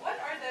ping. What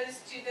are those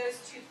two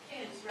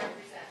pins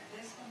represent?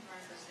 This one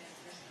represents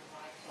Mr.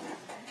 Wright's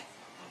residence,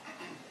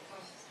 the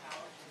closest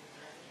tower to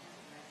the residence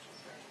of Metro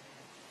Street.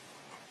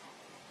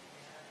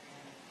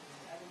 And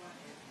the other one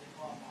is the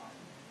Walmart.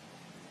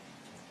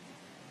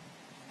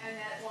 And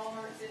that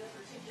Walmart's in a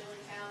particular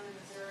town in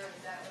Missouri, is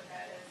that what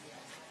that is?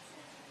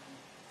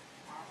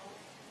 Arnold,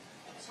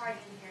 Sorry, I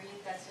didn't hear you.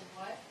 That's in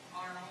what?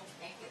 Arnold,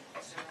 thank you,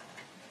 sir.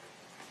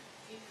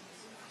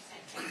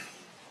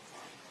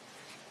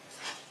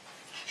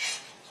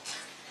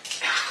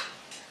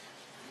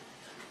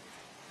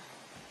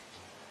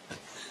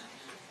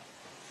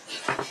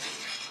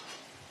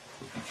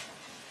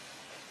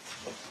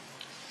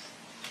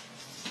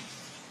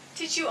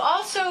 Did you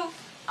also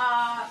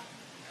have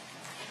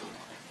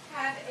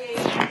a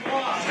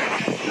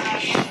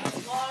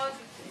log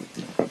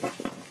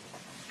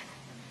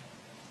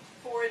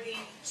for the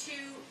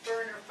two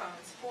burner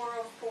phones,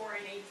 404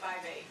 and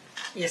 858?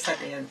 Yes, I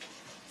did. And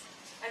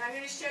I'm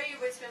going to show you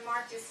what's been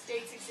marked as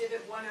States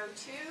Exhibit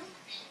 102.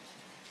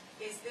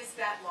 Is this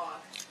that log?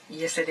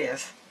 Yes, it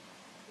is.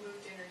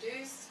 Moved,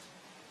 introduced.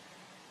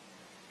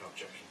 No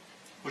objection.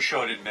 We'll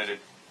show it admitted.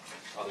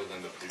 Other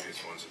than the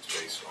previous ones, it's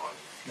based on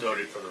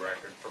Noted for the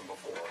record from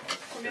before.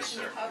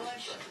 Permission to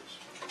publish.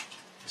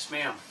 Yes,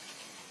 ma'am.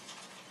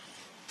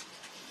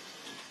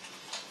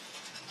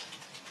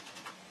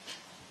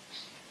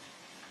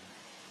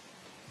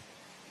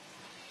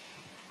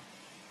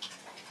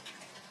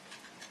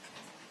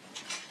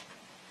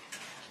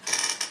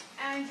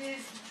 And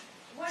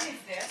what is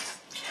this?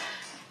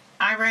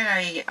 I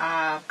ran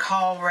a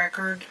call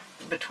record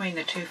between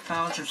the two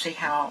phones and see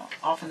how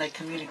often they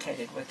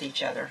communicated with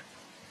each other.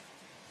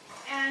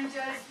 And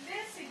does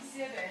this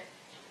exhibit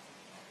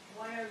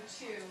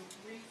 102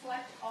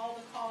 reflect all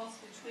the calls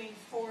between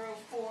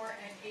 404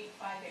 and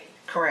 858?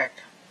 Correct.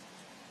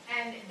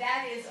 And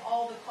that is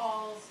all the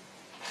calls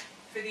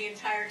for the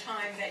entire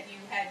time that you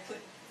had put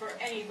for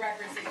any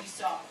records that you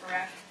saw,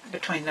 correct?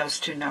 Between those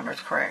two numbers,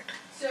 correct.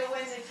 So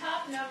when the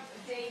top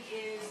date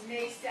is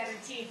May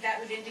 17th, that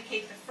would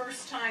indicate the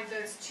first time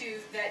that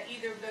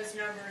either of those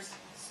numbers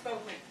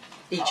spoke with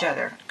Each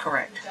other,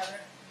 correct. each other.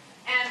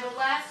 And the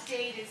last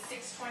date is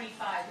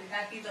 6/25. Would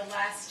that be the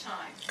last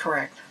time?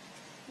 Correct.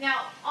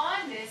 Now,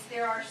 on this,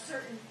 there are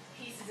certain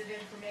pieces of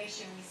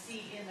information we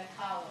see in the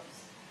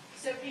columns.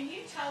 So can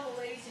you tell the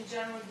ladies and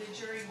gentlemen of the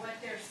jury what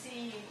they're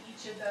seeing in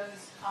each of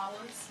those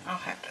columns? I'll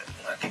have to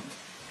look.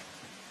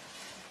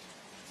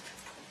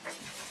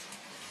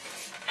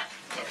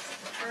 Yes, the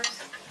first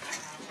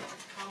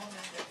column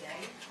is the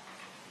date.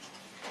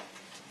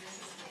 This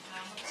is the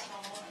time of the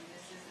call, and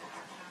this is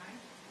our time.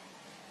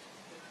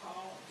 The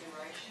call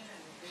duration,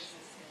 and this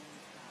is in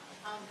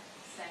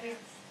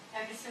seconds.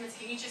 And Ms. Simmons,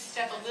 can you just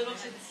step a little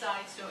to the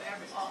side so right,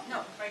 a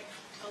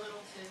little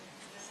to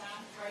the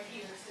side, right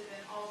here, so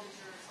that all the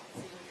jurors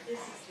can see what you're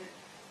This calling. is the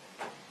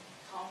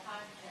call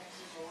time, text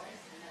or voice,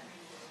 and that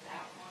means it's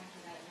outgoing to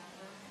that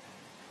number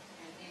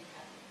and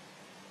incoming.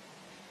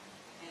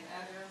 And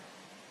other,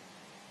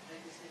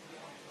 they just give you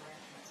all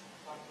directions,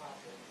 blah, blah, blah,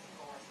 of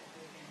course, and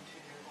put it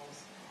into your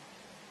voicemail.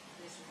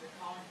 This is the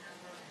calling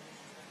number and this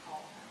is the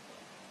call number.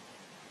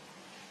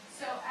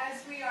 So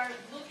as we are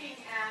looking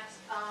at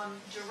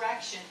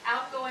direction,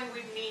 outgoing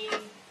would mean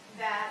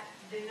that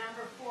the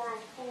number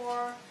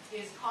 404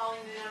 is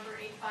calling the number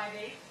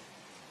 858.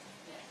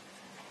 Yes.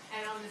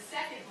 And on the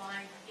second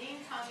line,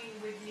 incoming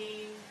would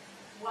mean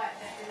what?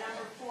 That the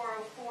number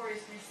 404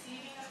 is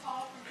receiving a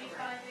call from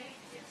 858?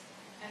 Yes.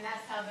 And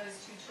that's how those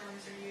two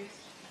terms are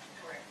used?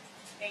 Correct.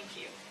 Thank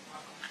you.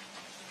 Welcome. 102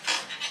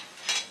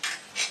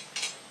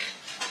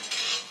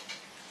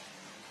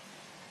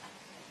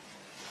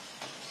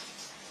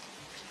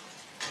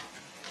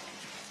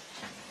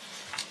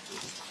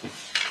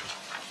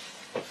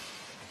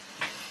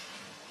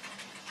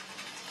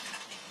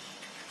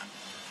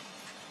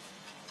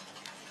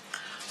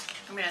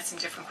 some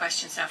different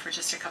questions now for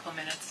just a couple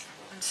minutes.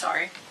 I'm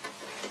sorry.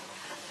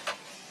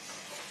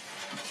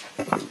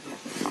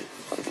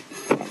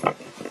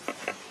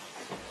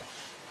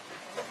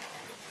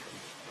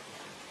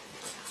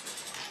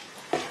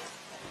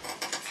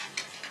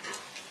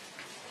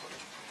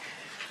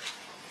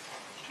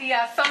 The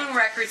phone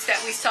records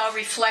that we saw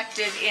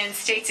reflected in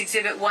State's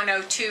Exhibit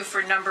 102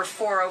 for number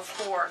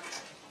 404.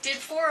 Did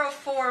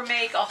 404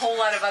 make a whole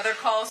lot of other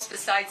calls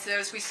besides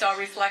those we saw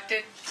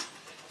reflected?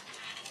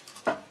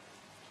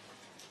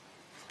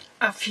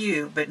 A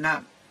few, but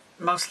not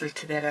mostly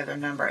to that other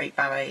number,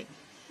 858.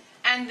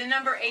 And the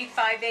number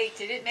 858,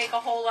 did it make a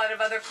whole lot of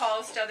other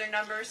calls to other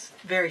numbers?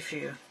 Very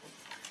few.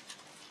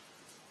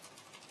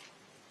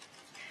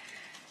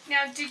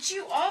 Now, did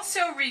you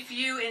also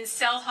review in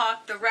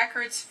CellHawk the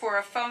records for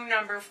a phone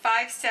number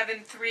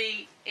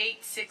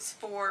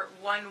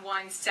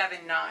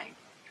 573-864-1179?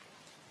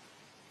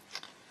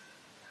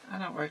 I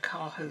don't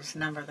recall whose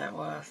number that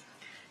was.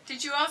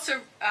 Did you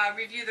also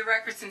review the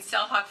records in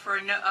CellHawk for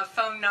a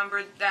phone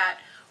number that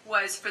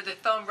was for the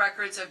phone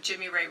records of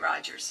Jimmy Ray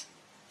Rodgers?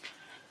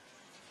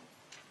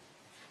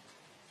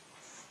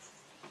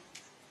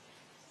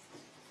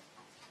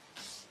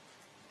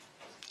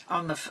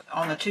 On the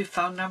two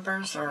phone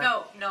numbers, or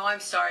No, I'm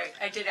sorry.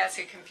 I did ask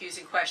a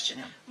confusing question.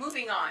 Yeah.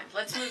 Moving on,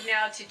 let's move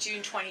now to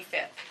June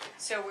 25th.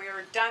 So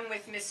we're done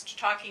with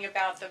talking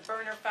about the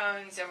burner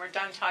phones, and we're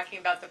done talking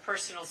about the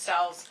personal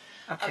cells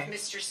Okay. of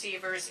Mr.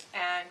 Sievers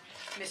and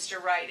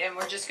Mr. Wright, and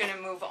we're just going to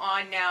move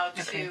on now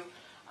to Okay.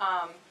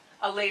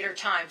 a later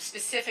time,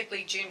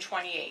 specifically June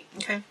 28th.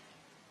 Okay.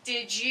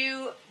 Did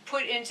you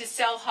put into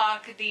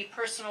CellHawk the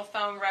personal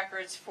phone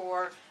records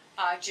for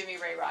Jimmy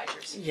Ray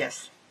Rodgers?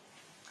 Yes.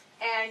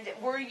 And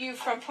were you,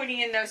 from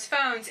putting in those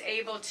phones,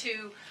 able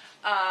to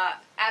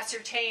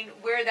ascertain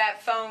where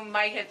that phone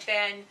might have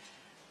been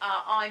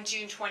on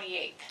June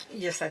 28th?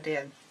 Yes, I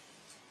did.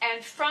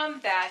 And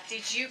from that,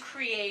 did you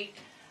create,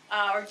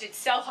 or did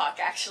CellHawk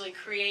actually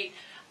create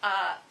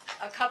a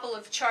couple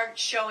of charts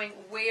showing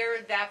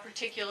where that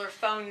particular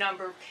phone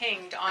number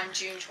pinged on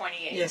June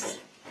 28th? Yes.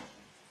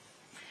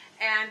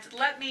 And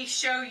let me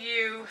show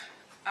you.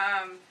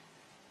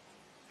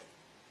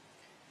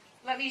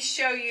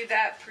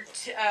 That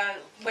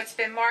what's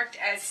been marked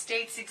as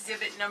State's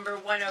Exhibit number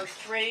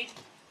 103.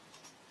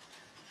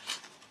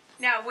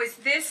 Now, were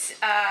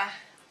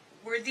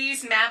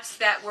these maps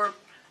that were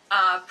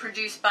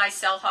produced by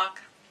CellHawk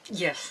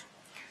Yes.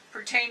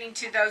 pertaining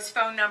to those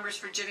phone numbers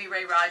for Jimmy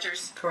Ray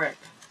Rodgers? Correct.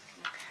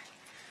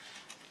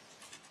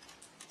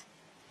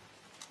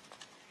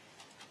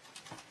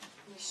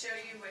 Let me show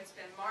you what's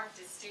been marked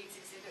as State's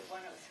Exhibit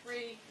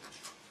 103.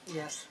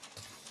 Yes.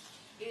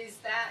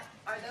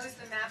 Are those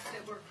the maps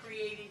that were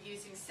created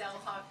using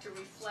CellHawk to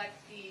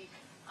reflect the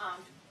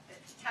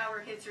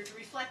tower hits, or to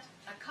reflect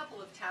a couple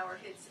of tower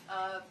hits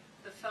of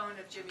the phone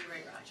of Jimmy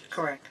Ray Rodgers?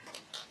 Correct.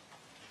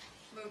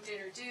 Move to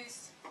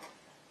introduce.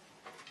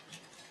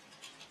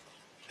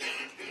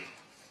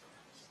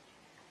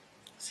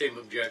 Same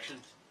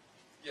objections?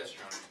 Yes,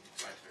 Your Honor.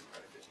 I'd like to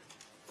credit it.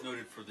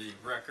 Noted for the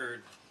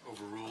record,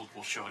 overruled,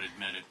 we'll show it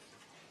admitted.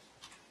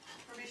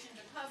 Permission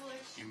to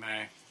publish. You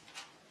may.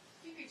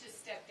 You could just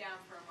step down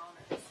for a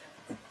moment. Ms.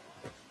 Simmons.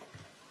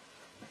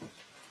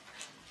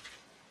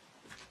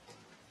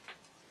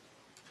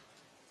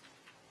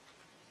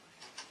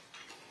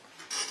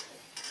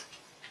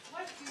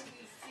 What do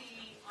we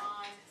see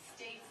on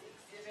State's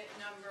Exhibit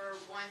number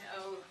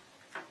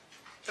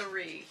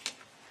 103?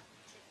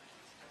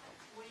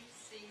 We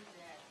see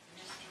that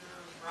Mr.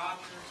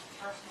 Rodgers'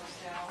 personal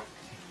cell,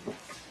 one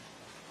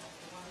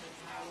of the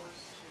towers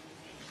to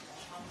the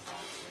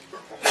homicide.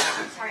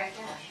 Sorry, I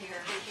can't hear.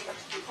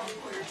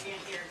 Recorder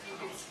can't hear. You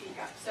can speak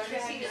up. So I'm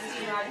going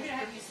to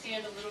have you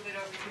stand a little bit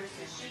over here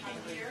so she can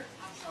hear.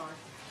 I'm sorry.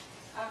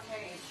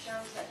 Okay, it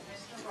shows that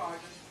Mr.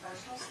 Rodgers'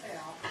 personal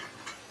cell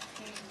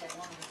pinged at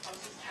one of the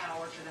closest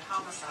towers to the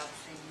homicide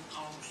scene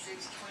on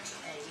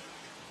 6/28/2017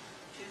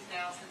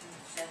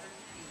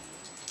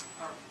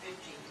 or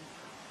 15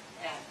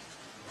 at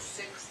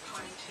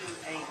 6:22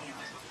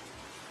 a.m.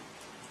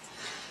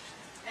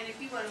 And if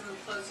you want to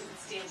move closer and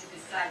stand to the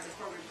side, the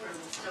court reporter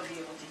will still be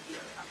able to hear.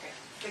 Okay.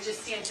 But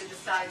just stand to the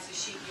side so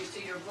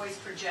your voice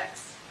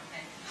projects.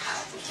 Okay.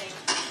 Thank you.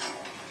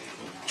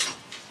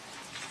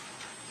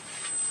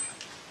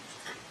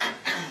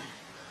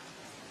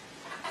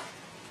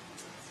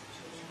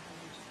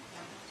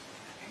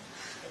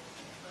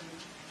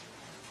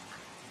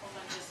 Hold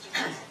on just a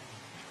minute.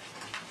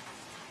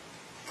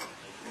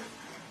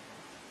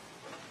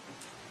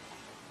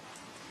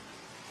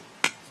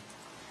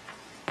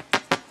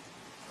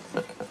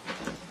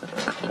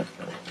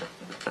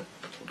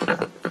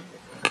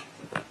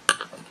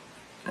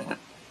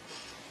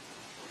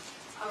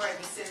 All right,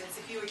 Ms. Simmons,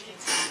 if you would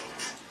continue.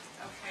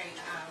 Okay,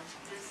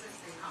 this is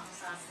the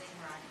homicide scene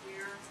right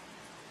here.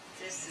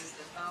 This is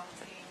the phone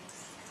pings.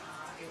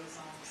 It was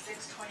on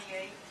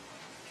 6/28/2015,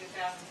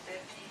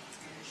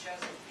 and it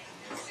shows it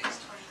pinged at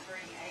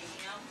 6:23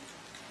 a.m.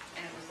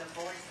 And it was a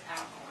voice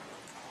outgoing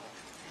call.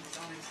 And it's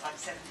only like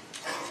 17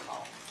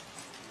 call.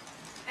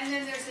 And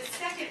then there's a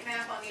second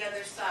map on the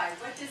other side.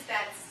 What does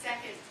that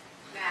second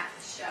map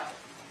show?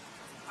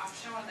 I'm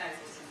showing that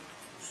as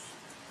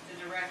the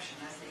direction,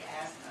 as the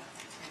azimuth.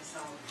 And so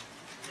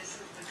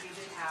this would be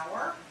the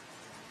tower,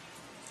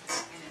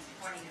 and it's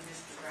pointing in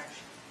this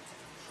direction.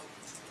 So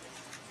it's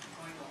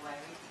going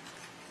away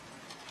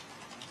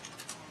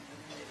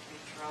on the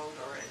Beach Road,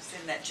 or it's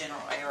in that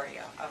general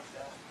area of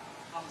the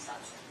homicide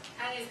center.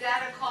 And is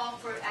that a call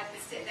for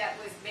that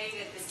was made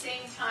at the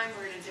same time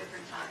or at a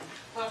different time?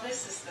 Well,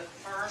 this is the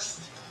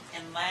first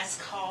and last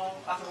call.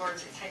 In other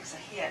words, it takes a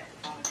hit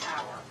on the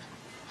tower.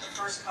 The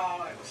first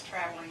call, it was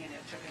traveling and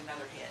it took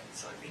another hit,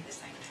 so it'd be the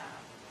same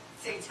time.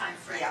 Same time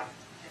frame? Yeah,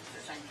 it's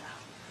the same time.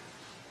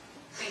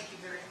 Thank you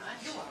very much.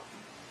 You're welcome.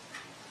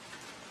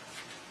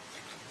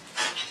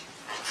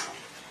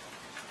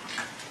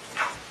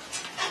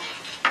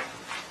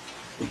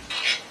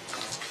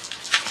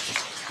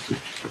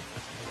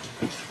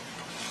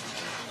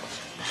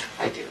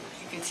 I do. You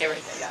can see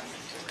everything. Yeah.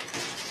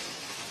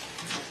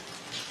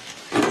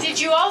 Did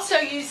you also,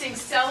 using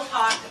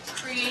CellHawk,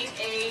 create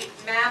a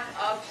map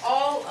of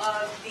all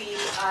of the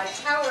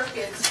tower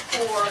hits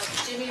for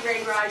Jimmy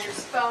Ray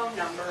Rodgers' phone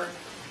number?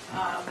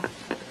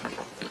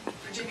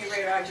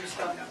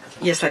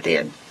 Yes, I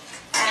did.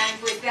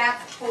 And was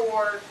that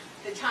for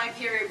the time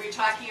period we're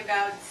talking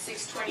about,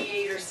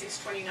 6/28 or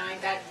 6/29,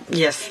 that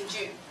Yes. in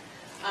June?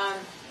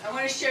 I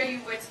want to show you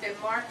what's been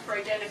marked for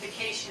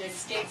identification as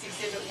State's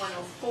Exhibit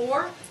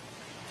 104.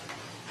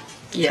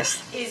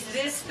 Yes. Is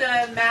this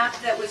the map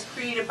that was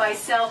created by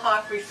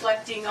CellHawk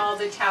reflecting all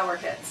the tower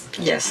hits?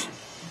 Yes.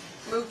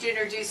 Move to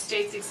introduce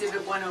State's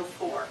Exhibit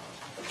 104.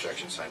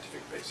 Objection,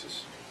 scientific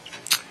basis.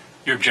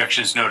 Your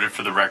objection is noted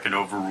for the record,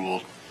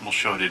 overruled. We'll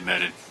show it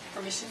admitted.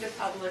 Permission to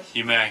publish.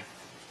 You may.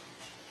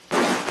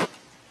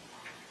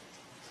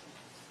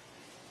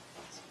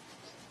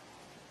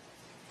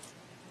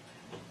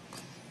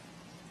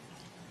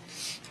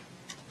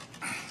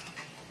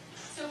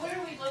 So what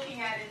are we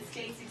looking at in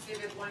State's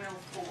Exhibit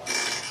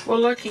 104? We're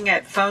looking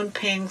at phone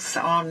pings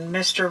on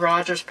Mr.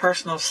 Rodgers'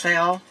 personal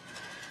cell,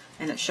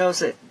 and it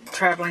shows it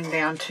traveling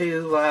down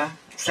to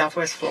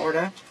Southwest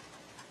Florida.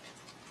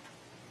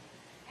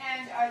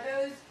 And are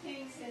those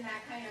pings in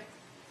that kind of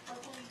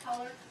purpley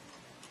color?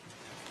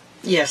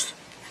 Yes.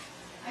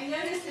 I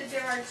noticed that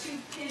there are two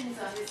pins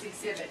on this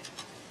exhibit,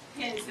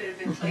 pins that have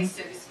been placed,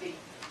 so to speak.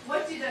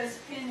 What do those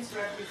pins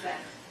represent?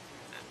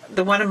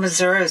 The one in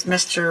Missouri is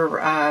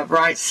Mr.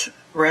 Wright's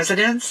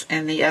residence,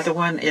 and the other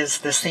one is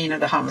the scene of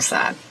the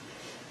homicide.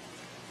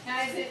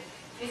 Now, is it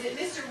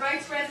Mr.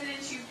 Wright's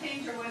residence you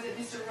pinged, or was it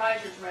Mr.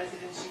 Rodgers'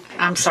 residence you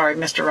pinged? I'm sorry,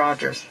 Mr.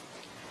 Rodgers.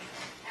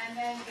 And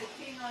then the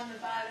ping on the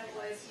bottom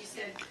was, you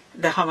said,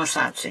 The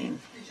homicide scene.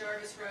 the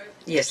Jarvis Road?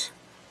 Yes.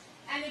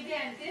 And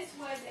again, this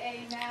was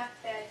a map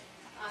that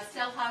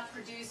CellHawk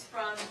produced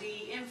from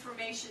the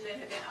information that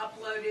had been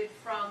uploaded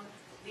from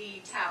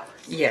the towers.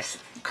 Yes.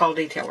 Call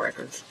detail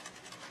records.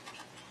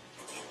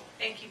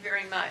 Thank you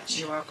very much.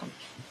 You're welcome.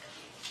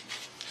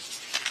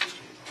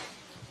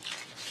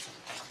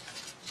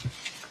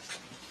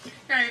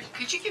 Now,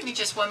 could you give me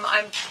just one?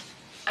 I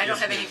don't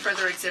have any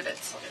further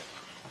exhibits.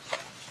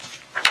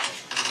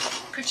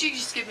 Could you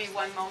just give me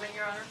one moment,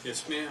 Your Honor?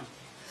 Yes, ma'am.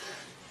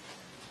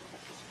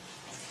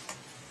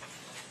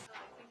 I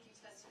think you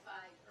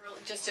testified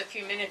just a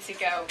few minutes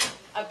ago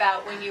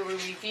about when you were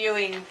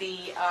reviewing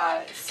the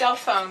cell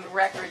phone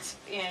records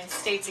in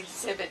State's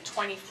Exhibit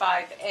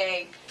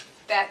 25A,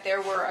 that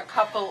there were a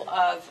couple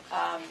of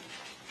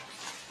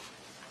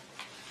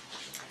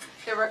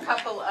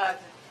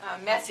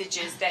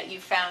messages that you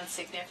found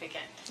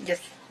significant. Yes,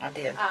 I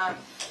did.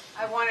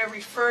 I want to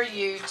refer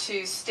you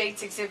to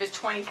State's Exhibit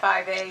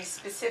 25A,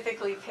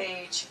 specifically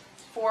page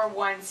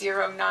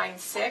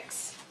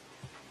 41096,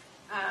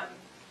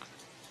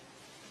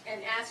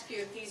 and ask you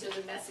if these are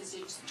the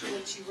messages to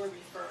which you were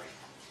referring.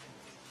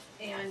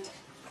 And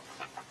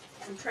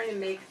I'm trying to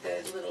make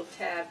the little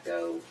tab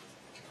go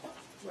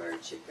where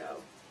it should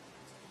go.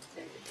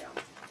 There you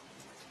go.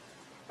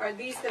 Are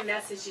these the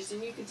messages,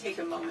 and you can take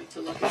a moment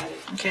to look at it.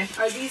 Okay.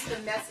 Are these the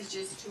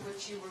messages to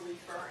which you were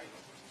referring?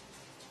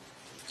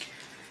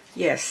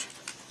 Yes.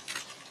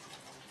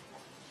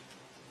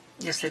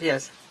 Yes, it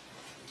is.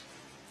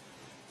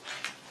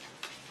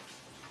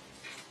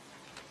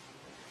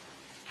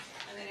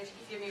 And then if you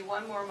could give me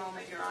one more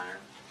moment, Your Honor.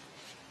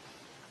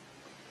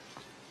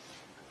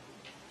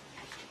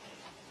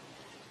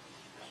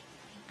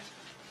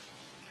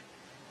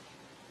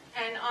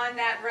 And on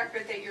that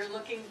record that you're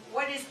looking,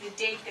 what is the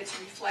date that's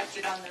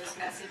reflected on those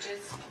messages?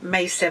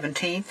 May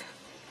 17th.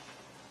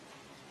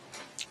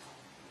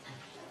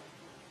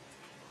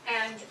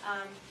 And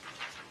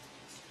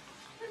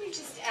let me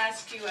just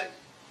ask you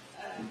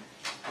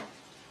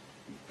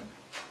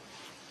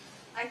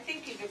I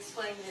think you've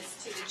explained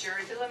this to the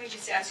jury, but let me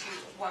just ask you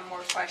one more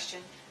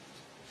question.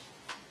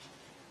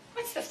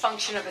 What's the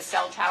function of a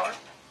cell tower?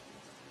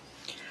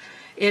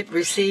 It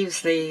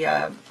receives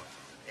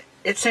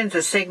it sends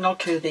a signal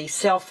to the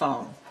cell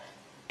phone,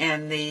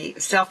 and the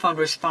cell phone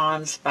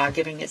responds by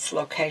giving its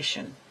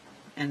location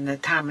and the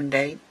time and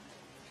date.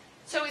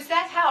 So is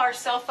that how our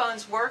cell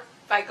phones work,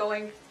 by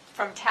going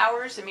from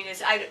towers? I mean,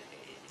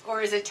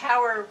 or is a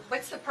tower,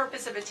 what's the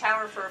purpose of a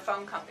tower for a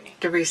phone company?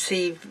 To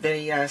receive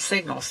the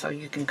signal so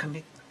you can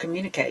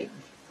communicate.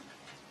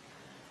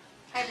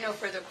 I have no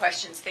further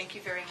questions. Thank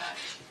you very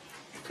much.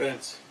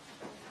 Vince.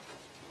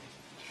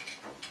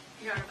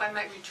 Your Honor, if I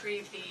might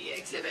retrieve the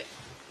exhibit.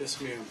 Yes,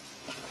 ma'am.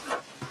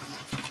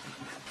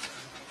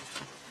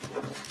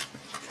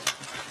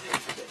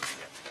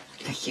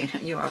 Thank you.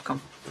 You're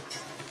welcome.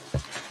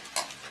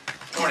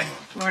 Morning.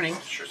 Morning.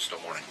 Sure, it's still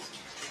morning.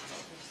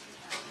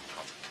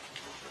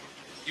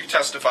 You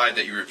testified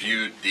that you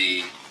reviewed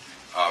the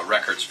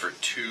records for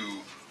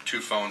two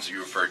phones that you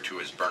referred to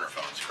as burner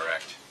phones,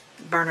 correct?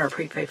 Burner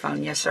prepaid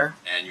phone, yes, sir.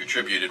 And you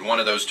attributed one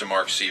of those to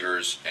Mark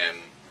Sievers and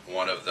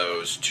one of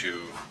those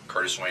to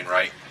Curtis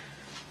Wainwright?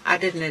 I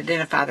didn't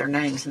identify their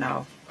names,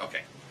 no.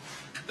 Okay.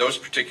 Those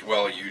particular,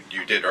 well,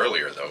 you did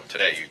earlier, though.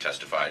 Today you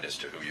testified as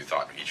to who you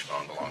thought each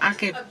phone belonged to. I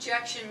could,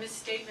 Objection,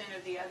 misstatement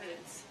of the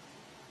evidence.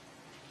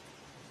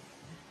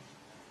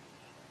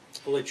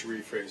 I'll let you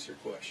rephrase your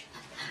question.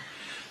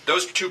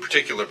 Those two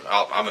particular,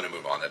 I'm going to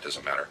move on, that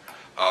doesn't matter.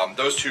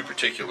 Those two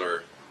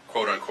particular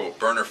quote-unquote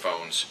burner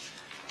phones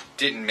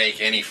didn't make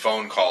any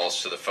phone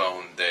calls to the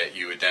phone that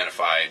you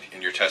identified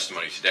in your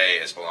testimony today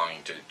as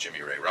belonging to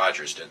Jimmy Ray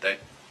Rodgers, did they?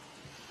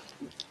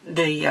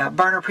 the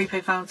burner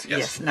prepaid phones?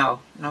 Yes. No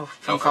No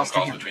phone calls to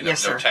him. between them?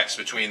 Yes, No sir. text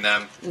between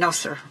them? No,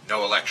 sir.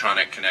 No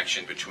electronic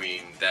connection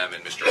between them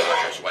and Mr.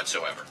 Rodgers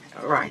whatsoever?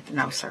 Right,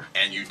 no, sir.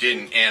 And you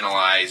didn't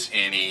analyze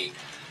any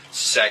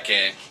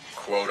second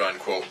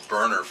quote-unquote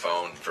burner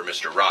phone for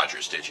Mr.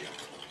 Rodgers, did you?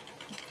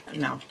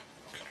 No.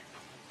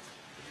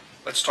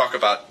 Let's talk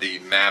about the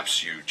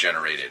maps you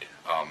generated.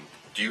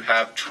 Do you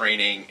have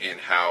training in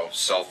how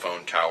cell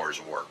phone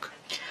towers work?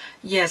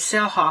 Yes,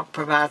 CellHawk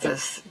provides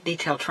us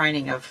detailed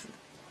training of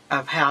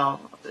how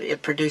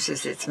it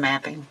produces its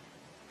mapping.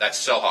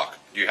 That's CellHawk.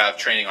 Do you have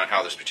training on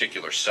how this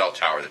particular cell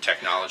tower, the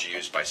technology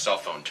used by cell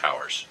phone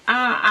towers?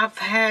 I've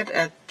had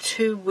a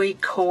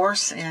 2-week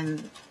course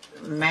in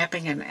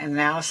mapping and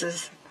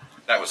analysis.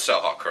 That was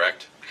CellHawk,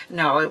 correct?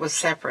 No, it was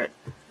separate.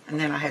 And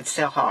then I had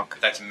CellHawk.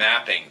 That's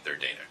mapping their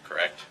data,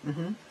 correct?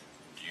 Mm-hmm.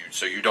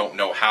 So you don't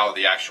know how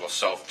the actual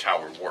cell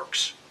tower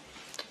works?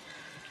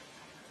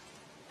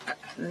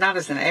 Not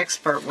as an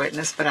expert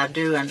witness, but I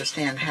do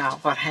understand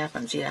what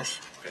happens,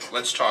 yes. Okay.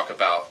 Let's talk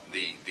about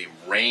the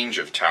range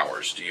of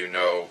towers. Do you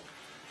know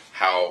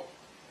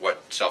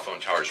what cell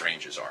phone towers'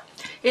 ranges are?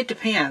 It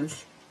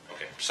depends.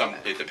 Okay.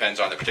 It depends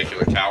on the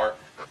particular tower?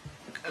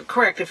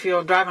 Correct. If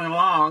you're driving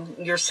along,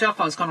 your cell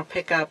phone's going to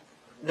pick up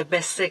the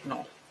best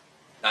signal.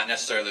 Not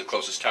necessarily the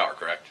closest tower,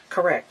 correct?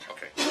 Correct.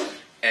 Okay.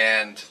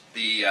 And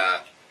the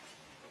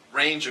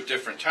range of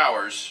different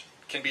towers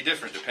can be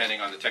different depending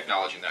on the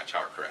technology in that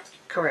tower, correct?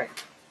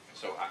 Correct.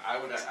 So I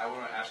want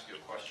to ask you a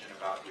question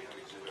about, we have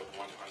Exhibit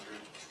 100.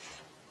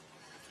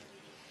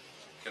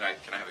 Can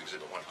I have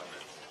Exhibit 100?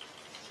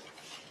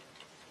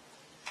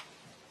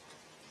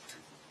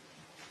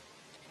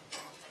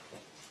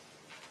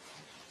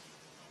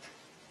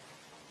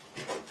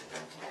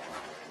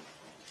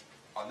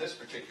 On this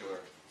particular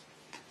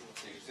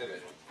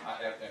exhibit, I'm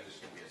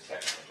just going to be a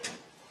second.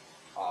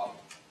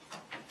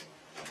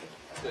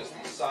 Does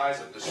the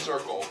size of the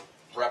circle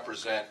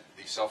represent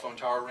the cell phone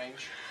tower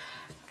range?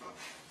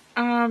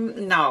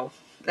 No.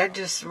 That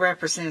just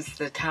represents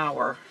the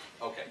tower.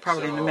 Okay.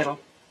 Probably in the middle.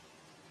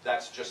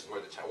 That's just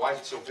where the tower. Why is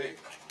it so big?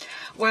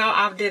 Well,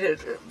 I did it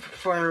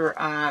for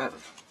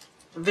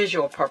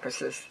visual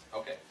purposes.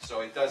 Okay.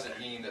 So it doesn't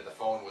mean that the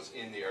phone was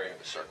in the area of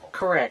the circle.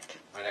 Correct.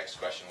 My next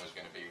question was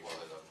going to be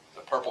whether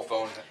the purple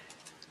phone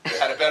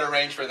had a better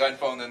range for one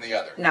phone than the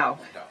other. No.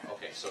 No.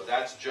 Okay. So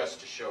that's just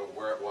to show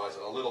where it was.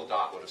 A little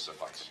dot would have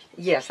sufficed.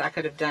 Yes, I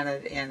could have done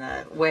it in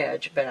a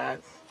wedge,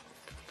 but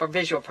for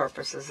visual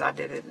purposes, I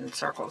did it in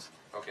circles.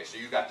 Okay. So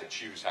you got to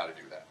choose how to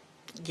do that.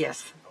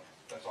 Yes. Okay.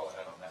 That's all I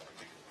had on that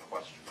particular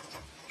question.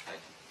 Thank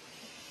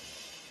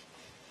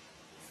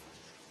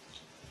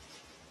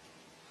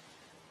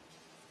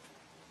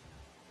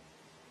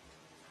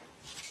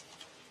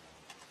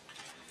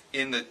you.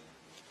 In the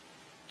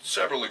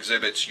several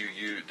exhibits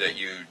that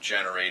you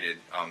generated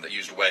that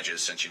used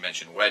wedges, since you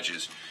mentioned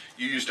wedges,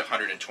 you used a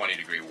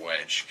 120-degree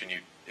wedge. Can you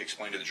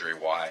explain to the jury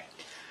why?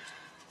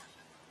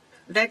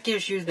 That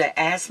gives you the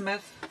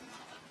azimuth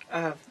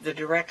of the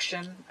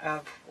direction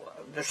of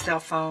the cell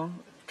phone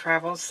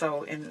travels.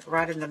 So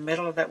right in the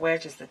middle of that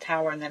wedge is the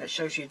tower, and then it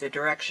shows you the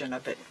direction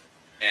of it.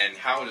 And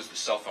how does the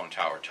cell phone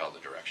tower tell the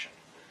direction?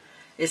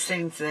 It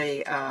seems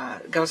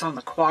goes on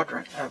the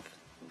quadrant of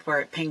where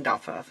it pinged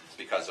off of.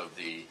 Because of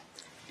each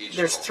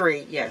There's little-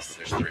 3, yes.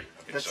 There's 3. Okay,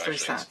 There's so 3 actually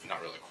sides. it's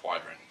not really a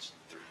quadrant, it's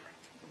 3,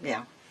 right?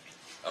 Yeah.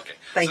 Okay,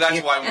 Thank so that's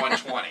you. why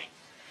 120.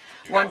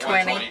 You got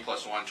 120. 120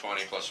 plus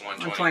 120 plus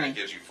 120, 120. that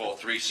gives you full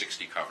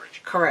 360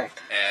 coverage.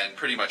 Correct. And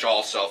pretty much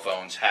all cell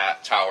phones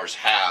towers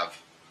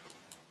have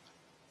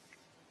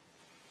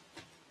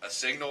a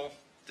signal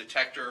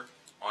detector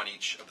on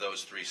each of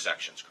those 3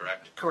 sections,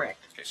 correct? Correct.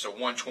 Okay, so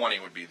 120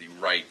 would be the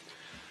right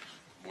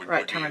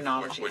Right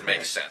terminology, would make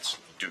correct. sense.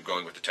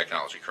 Going with the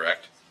technology,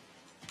 correct?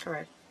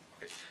 Correct.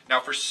 Okay. Now,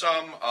 for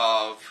some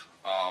of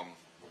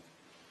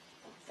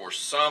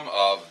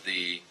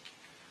the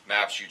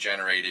maps you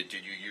generated,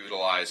 did you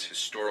utilize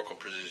historical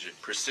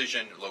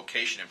precision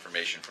location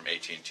information from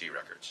AT&T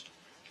records?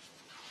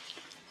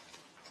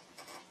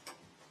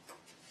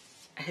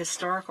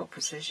 Historical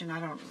precision, I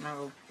don't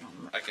know.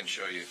 I can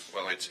show you.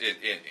 Well,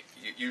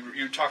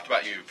 you talked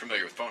about you're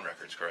familiar with phone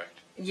records, correct?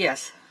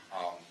 Yes.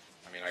 I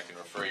mean, I can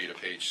refer you to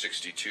page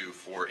 62,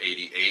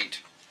 488.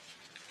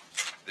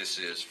 This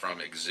is from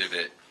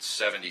Exhibit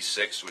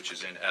 76, which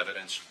is in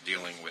evidence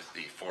dealing with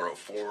the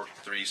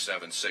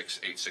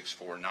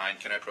 404-376-8649.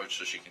 Can I approach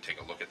so she can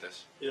take a look at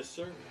this? Yes,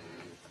 sir.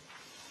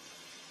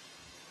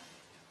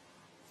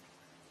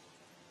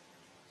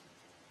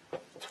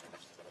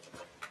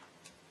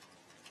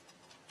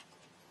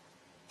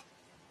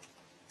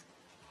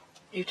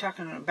 You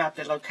talking about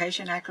the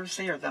location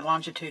accuracy or the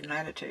longitude and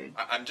latitude?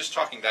 I'm just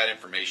talking that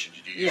information.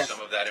 Did you use Yes.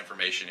 some of that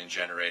information in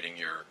generating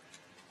your...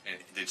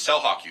 Did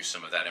Cellhawk use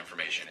some of that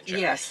information in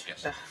generating? Yes.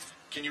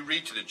 Can you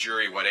read to the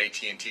jury what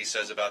AT&T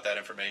says about that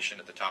information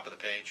at the top of the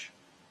page?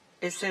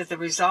 It says the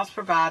results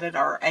provided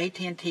are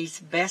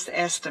AT&T's best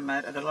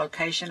estimate of the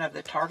location of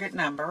the target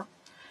number.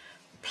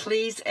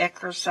 Please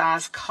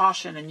exercise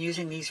caution in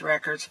using these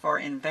records for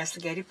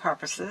investigative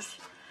purposes,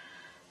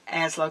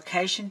 as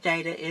location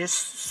data is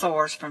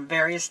sourced from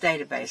various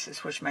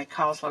databases, which may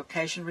cause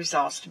location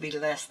results to be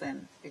less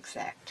than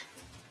exact.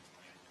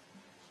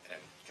 And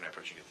can I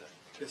approach you get that?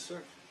 Yes,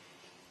 sir.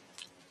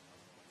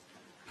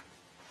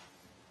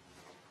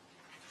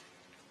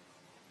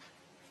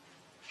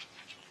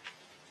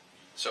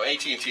 So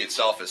AT&T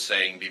itself is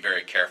saying be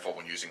very careful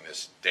when using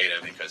this data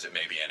because it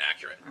may be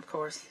inaccurate. Of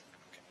course.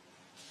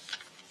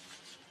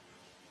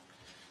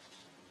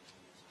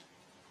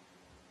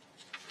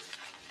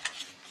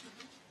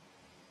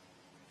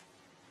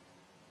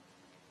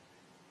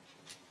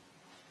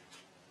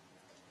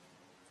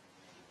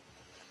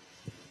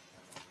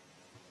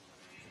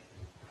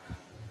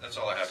 That's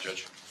all I have,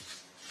 Judge.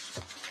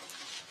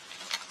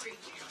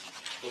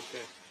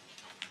 Okay.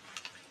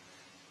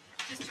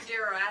 Mr.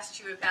 Darrow asked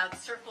you about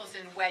circles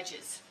and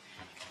wedges.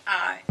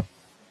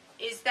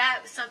 Is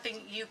that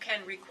something you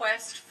can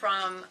request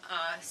from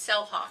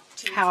Cellhawk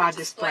to How I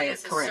display display it,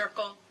 as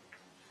correct.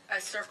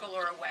 a circle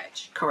or a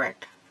wedge?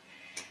 Correct.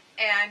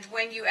 And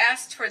when you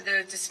asked for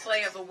the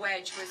display of a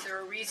wedge, was there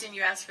a reason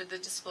you asked for the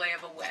display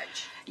of a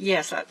wedge?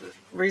 Yes, the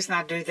reason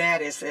I do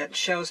that is it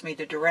shows me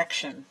the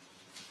direction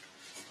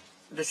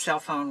the cell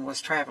phone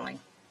was traveling.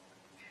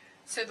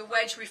 So the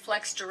wedge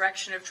reflects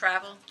direction of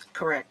travel?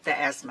 Correct, the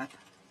azimuth.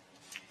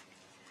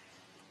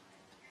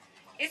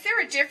 Is there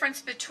a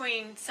difference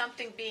between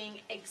something being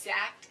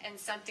exact and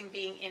something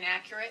being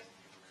inaccurate?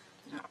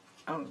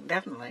 Oh,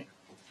 definitely.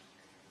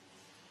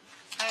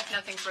 I have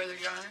nothing further,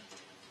 Your Honor.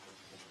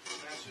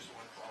 That's just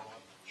one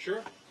follow-up.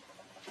 Sure.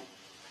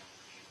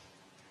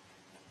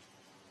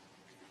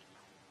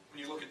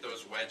 When you look at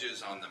those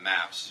wedges on the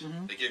maps,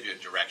 they give you a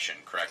direction,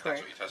 correct?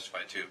 That's what you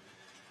testified to.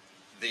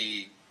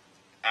 The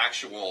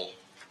actual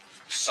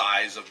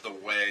size of the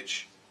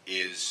wedge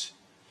is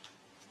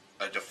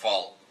a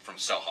default from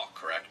Cellhawk,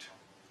 correct?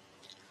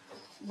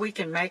 We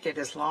can make it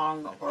as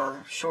long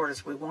or short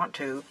as we want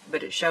to,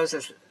 but it shows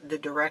us the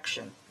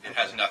direction. It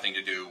has nothing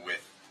to do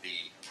with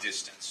the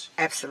distance.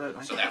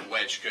 Absolutely. So that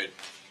wedge could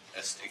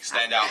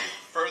extend out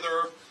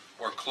further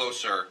or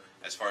closer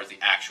as far as the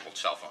actual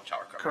cell phone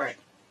tower coverage. Correct.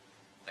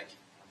 Thank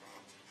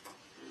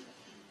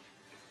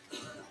you.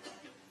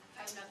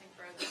 I have nothing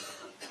further.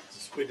 Is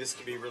this witness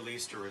to be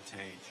released or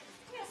retained?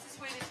 Yes, this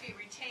witness be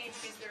retained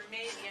because there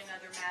may be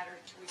another matter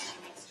to which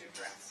he needs to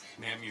address.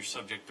 Ma'am, you're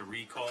subject to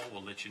recall.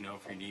 We'll let you know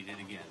if you need it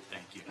again.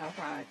 Thank you. All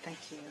right, thank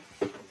you.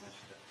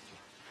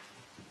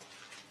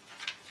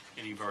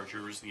 Any of our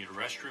jurors need a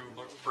restroom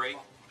break?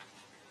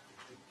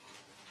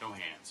 No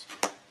hands.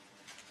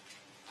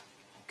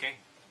 Okay,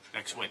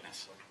 next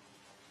witness.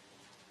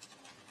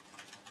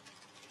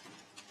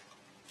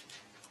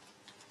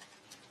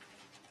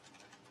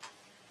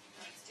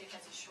 The state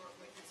has a short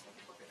witness. I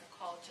think we're going to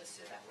call just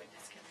so that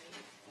witness can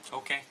leave.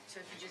 Okay, So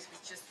if you just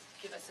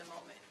give us a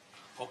moment.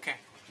 okay.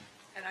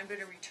 And I'm going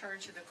to return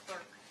to the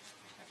clerk,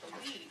 I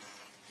believe,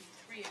 the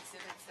 3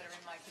 exhibits that are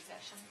in my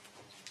possession.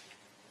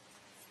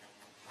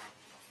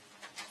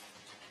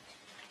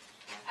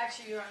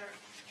 Actually, Your Honor,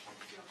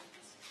 if you don't mind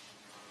this,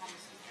 on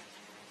this one,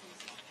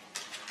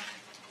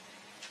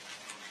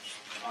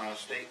 please.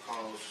 State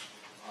calls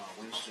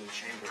Winston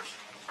Chambers.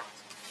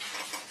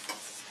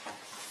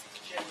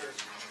 Chambers.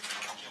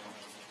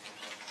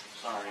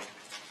 Sorry,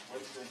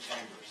 Winston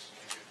Chambers.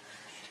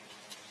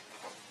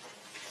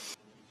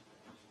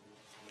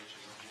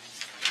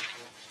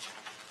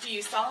 Do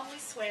you solemnly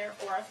swear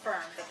or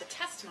affirm that the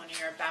testimony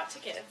you're about to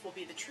give will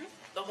be the truth,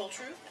 the whole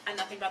truth, and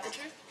nothing but the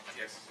truth?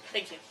 Yes.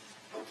 Thank you.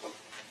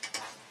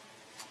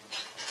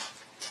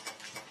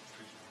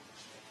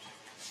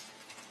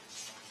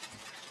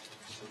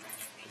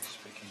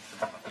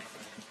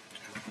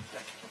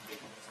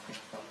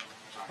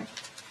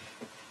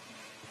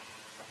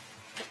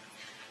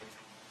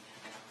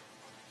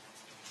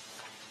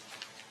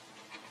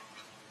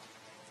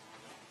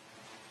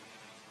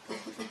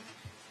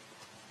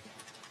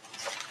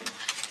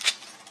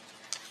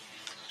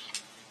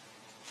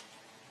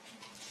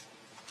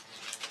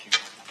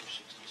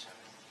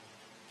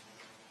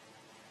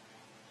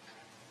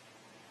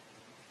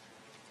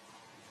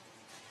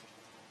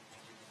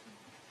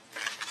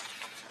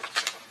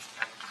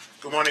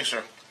 Good morning,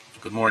 sir.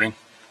 Good morning.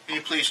 Can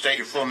you please state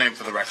your full name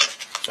for the record?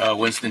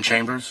 Winston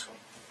Chambers,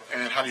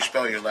 And how do you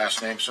spell your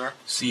last name, sir?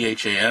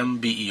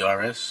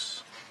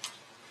 Chambers.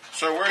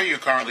 Sir, where are you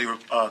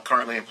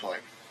currently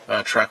employed?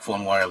 Track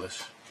Phone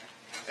Wireless.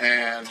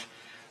 And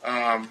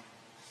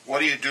what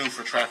do you do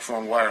for Track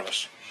Phone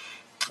Wireless?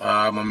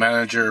 I'm a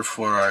manager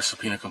for our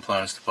subpoena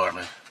compliance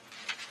department.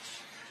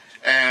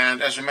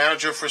 And as a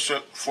manager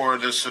for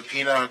the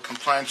subpoena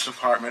compliance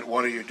department,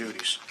 what are your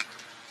duties?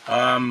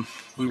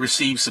 We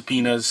receive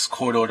subpoenas,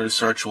 court orders,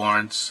 search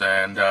warrants,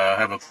 and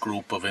have a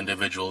group of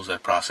individuals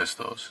that process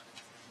those.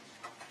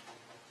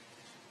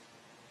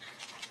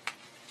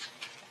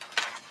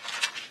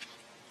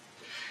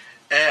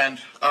 And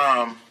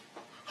how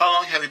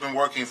long have you been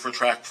working for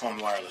Track Phone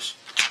Wireless?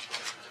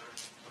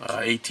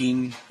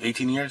 18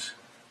 years.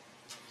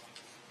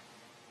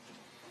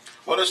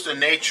 What is the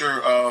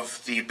nature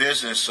of the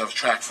business of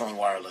Track Phone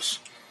Wireless?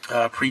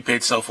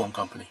 Prepaid cell phone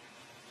company.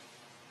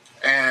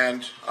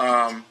 And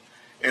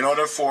in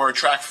order for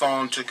Track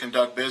Phone to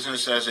conduct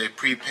business as a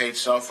prepaid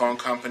cell phone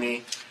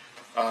company,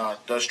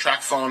 does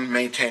Track Phone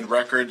maintain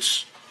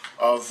records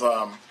of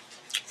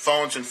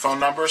phones and phone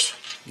numbers?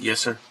 Yes,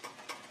 sir.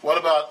 What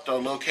about the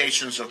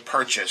locations of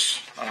purchase?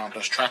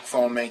 Does Track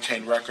Phone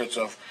maintain records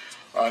of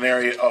an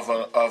area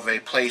of a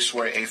place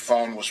where a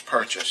phone was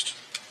purchased?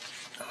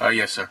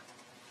 Yes, sir.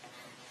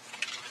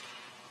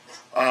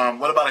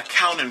 What about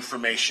account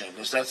information?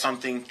 Is that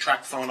something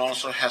Track Phone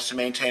also has to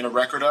maintain a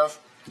record of?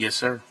 Yes,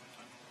 sir.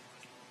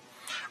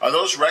 Are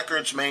those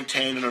records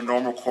maintained in a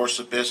normal course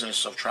of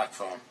business of Track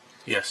Phone?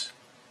 Yes.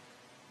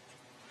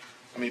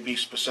 Let me be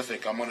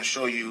specific. I'm going to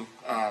show you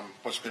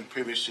what's been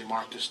previously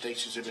marked as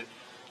State's Exhibit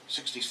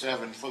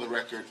 67 for the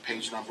record,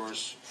 page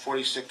numbers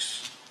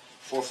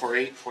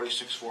 46448,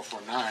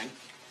 46449,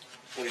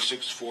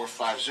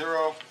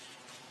 46450,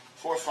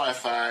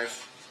 455,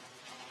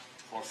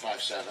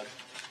 457,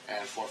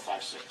 and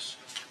 456.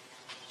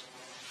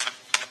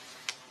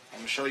 I'm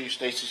going to show you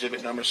State's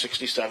Exhibit number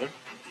 67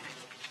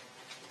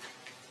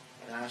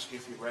 and ask you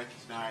if you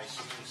recognize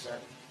 67.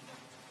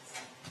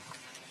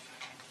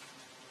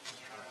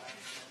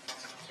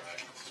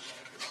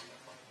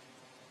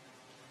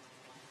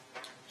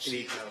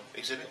 See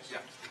exhibit? Yeah.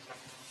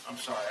 I'm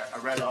sorry, I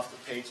read off the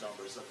page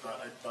numbers. I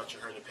thought you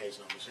heard the page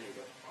numbers. Here you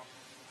go.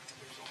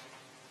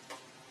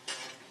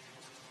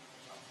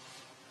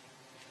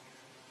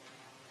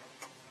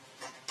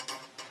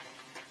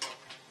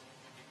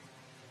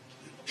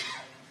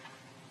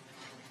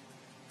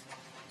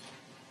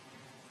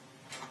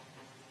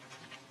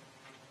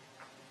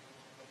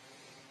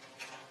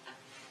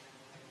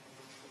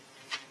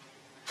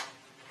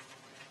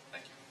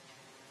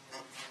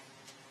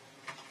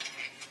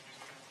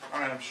 All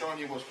right, I'm showing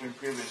you what's been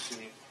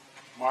previously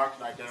marked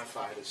and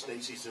identified as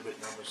State's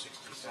Exhibit number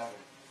 67.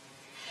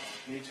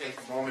 Can you take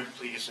a moment,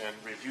 please, and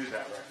review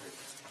that record?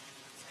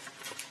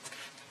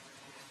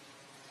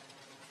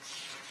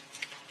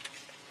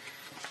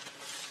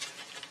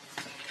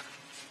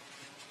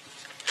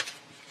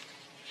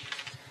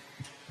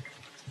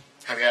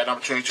 Have you had an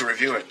opportunity to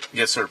review it?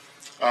 Yes, sir.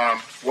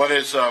 What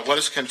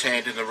is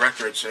contained in the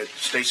records at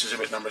State's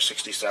Exhibit number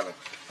 67?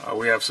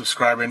 We have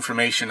subscriber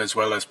information as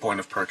well as point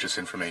of purchase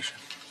information.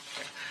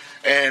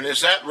 And is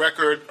that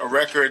record a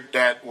record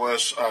that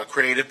was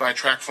created by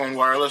Track Phone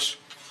Wireless?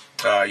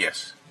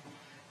 Yes.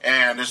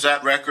 And is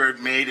that record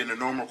made in the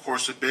normal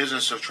course of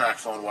business of Track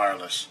Phone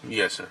Wireless?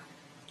 Yes, sir.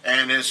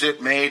 And is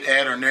it made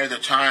at or near the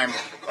time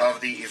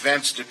of the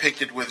events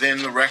depicted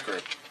within the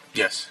record?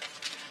 Yes.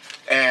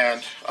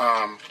 And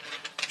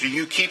do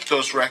you keep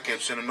those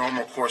records in a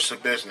normal course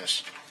of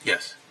business?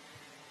 Yes.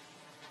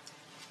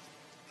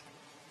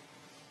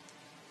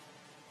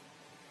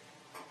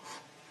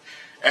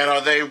 And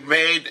are they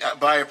made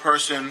by a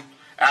person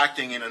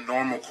acting in a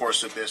normal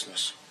course of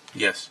business?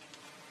 Yes.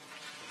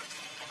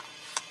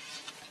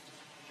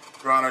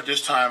 Your Honor, at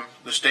this time,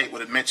 the State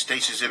would admit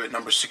State's Exhibit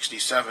number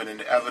 67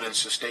 into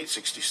evidence of State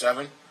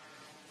 67.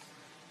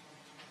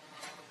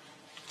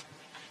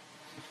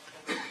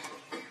 No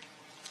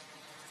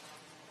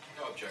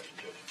objection,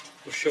 Judge.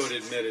 We'll show it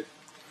admitted.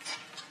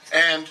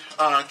 And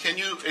can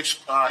you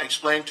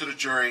explain to the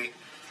jury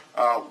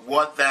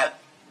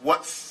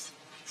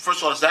first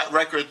of all, is that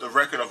record the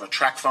record of a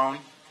Track Phone?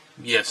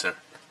 Yes, sir.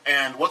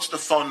 And what's the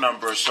phone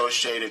number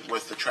associated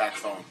with the Track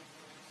Phone?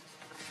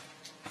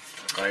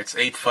 It's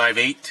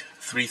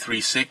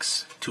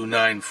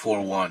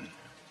 858-336-2941.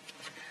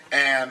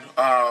 And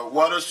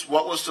what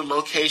was the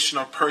location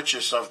of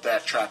purchase of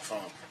that Track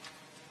Phone?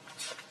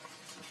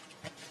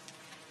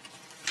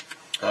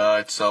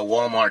 It's a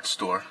Walmart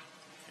store.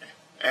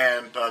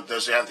 And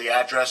does it have the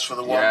address for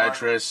the The Walmart?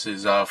 address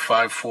is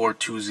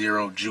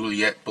 5420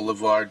 Juliet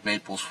Boulevard,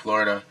 Naples,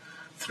 Florida,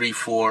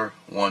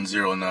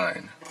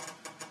 34109.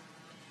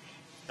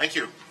 Thank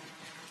you.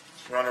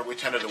 Your Honor, we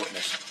tender the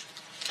witness.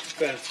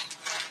 Defense.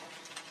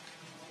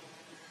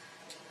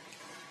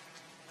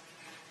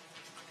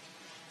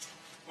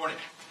 Morning.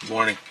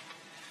 Morning.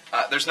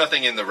 There's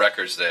nothing in the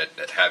records that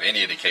have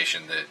any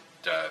indication that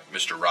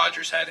Mr.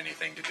 Rodgers had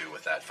anything to do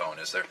with that phone,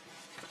 is there?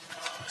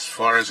 As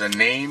far as a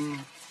name,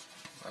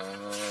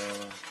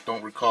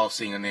 don't recall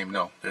seeing a name.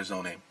 No, there's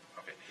no name.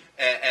 Okay.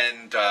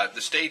 And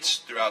the states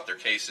throughout their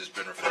case has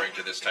been referring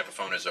to this type of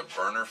phone as a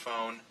burner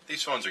phone.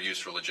 These phones are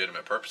used for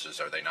legitimate purposes,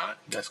 are they not?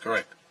 That's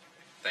correct.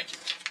 Thank you.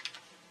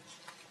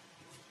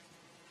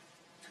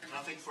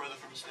 Nothing further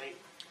from the state.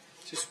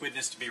 Just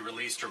witness to be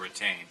released or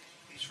retained.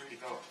 He's free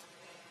to go.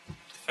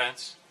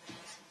 Defense?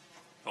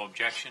 No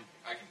objection?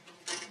 You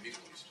can be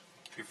released.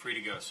 You're free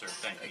to go, sir.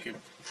 Thank you.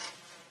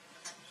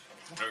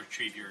 I'll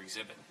retrieve your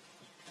exhibit.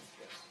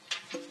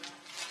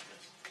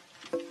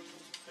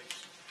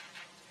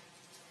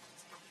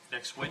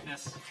 Next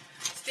witness.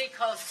 State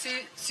calls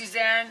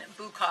Suzanne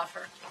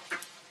Buchhofer.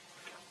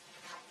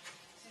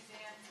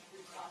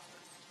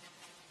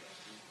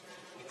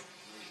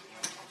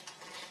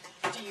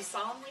 Do you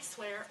solemnly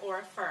swear or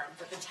affirm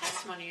that the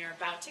testimony you're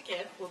about to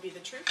give will be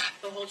the truth,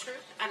 the whole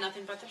truth, and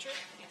nothing but the truth?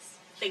 Yes.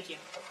 Thank you.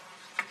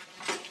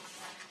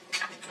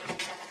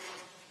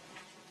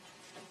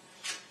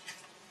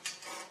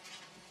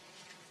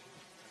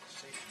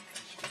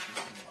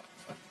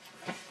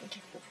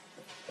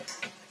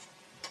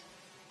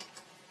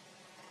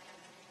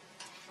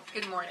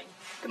 Good morning.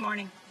 Good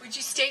morning. Would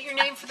you state your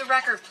name for the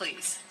record,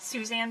 please?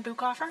 Suzanne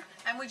Buchhofer?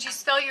 And would you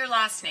spell your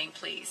last name,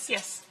 please?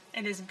 Yes.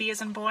 It is B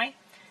as in boy,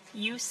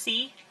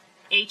 U-C-H-H-O,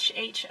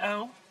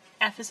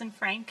 F as in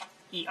Frank,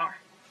 E-R.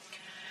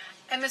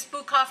 And Ms.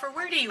 Buchhofer,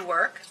 where do you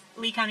work?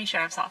 Lee County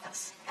Sheriff's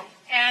Office.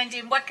 And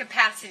in what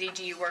capacity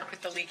do you work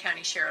with the Lee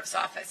County Sheriff's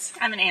Office?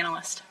 I'm an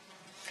analyst.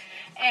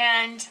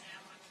 And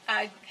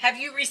have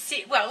you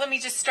received, well, let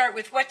me just start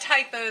with what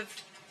type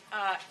of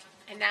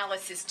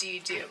analysis do you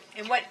do?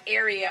 In what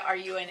area are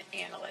you an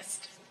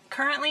analyst?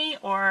 Currently,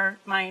 or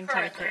my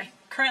entire career?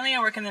 Currently, I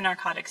work in the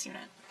narcotics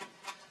unit.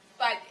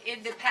 But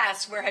in the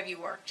past, where have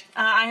you worked?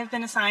 I have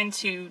been assigned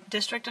to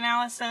district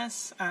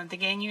analysis, the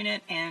gang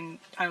unit, and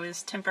I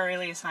was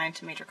temporarily assigned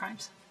to major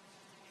crimes.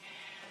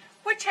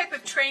 What type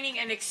of training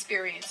and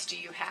experience do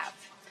you have?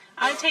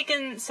 I've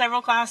taken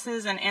several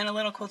classes in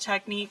analytical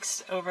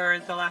techniques over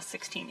the last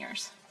 16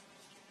 years.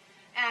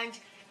 And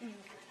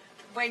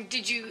when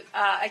did you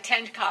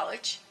attend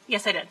college?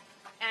 Yes, I did.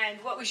 And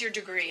what was your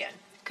degree in?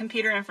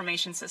 Computer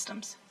information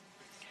systems.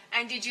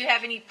 And did you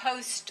have any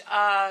post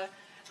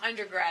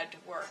undergrad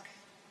work?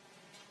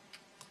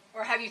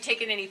 Or have you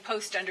taken any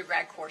post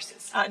undergrad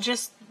courses?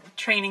 Just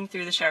training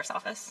through the sheriff's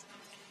office.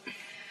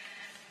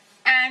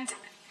 And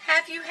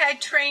have you had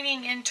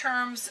training in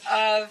terms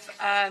of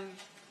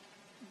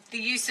the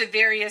use of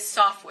various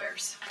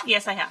softwares?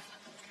 Yes, I have.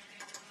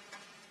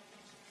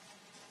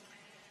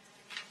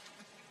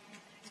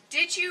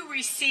 Did you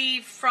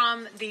receive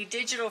from the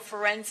digital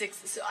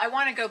forensics, so I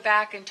want to go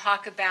back and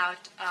talk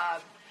about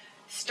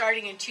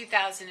starting in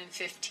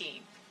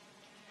 2015.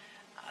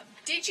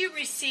 Did you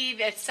receive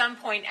at some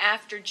point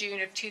after June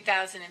of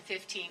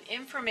 2015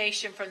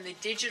 information from the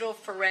digital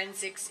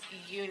forensics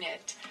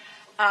unit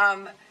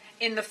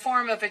in the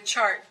form of a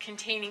chart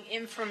containing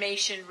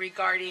information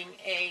regarding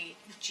a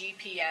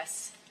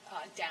GPS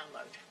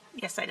download?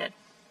 Yes, I did.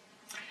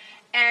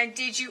 And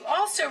did you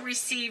also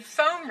receive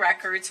phone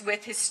records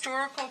with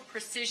historical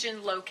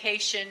precision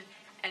location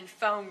and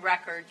phone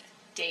record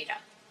data?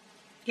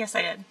 Yes,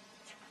 I did.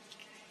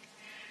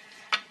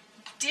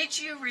 Did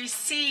you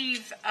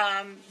receive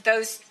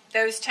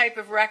those type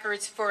of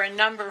records for a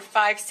number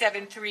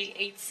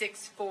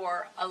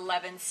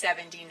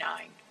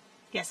 573-864-1179?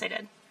 Yes, I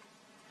did.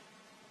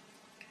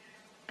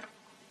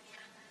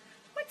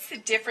 What's the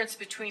difference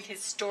between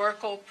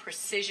historical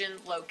precision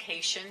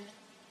location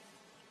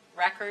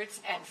records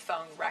and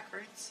phone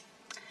records?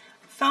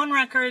 Phone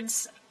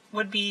records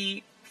would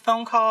be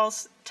phone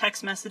calls,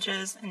 text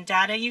messages, and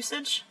data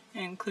usage,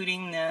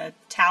 including the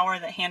tower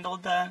that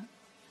handled the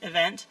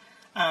event.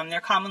 They're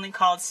commonly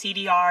called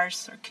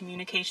CDRs, or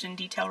communication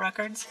detail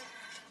records.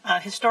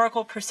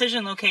 Historical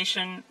precision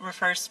location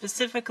refers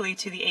specifically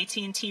to the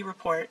AT&T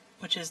report,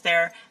 which is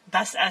their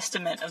best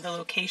estimate of the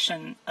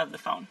location of the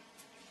phone.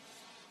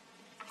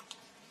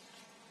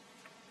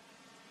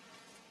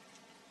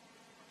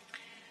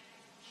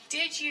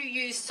 Did you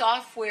use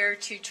software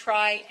to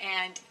try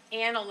and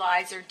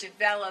analyze or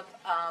develop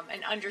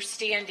an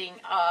understanding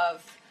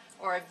of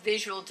or a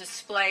visual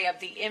display of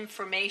the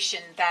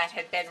information that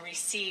had been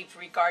received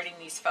regarding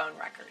these phone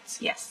records?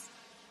 Yes.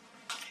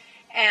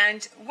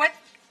 And what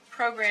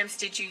programs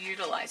did you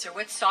utilize, or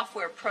what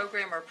software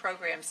program or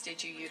programs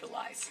did you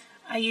utilize?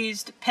 I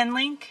used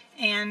PenLink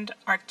and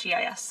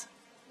ArcGIS.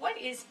 What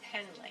is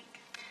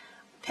PenLink?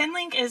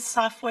 PenLink is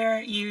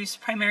software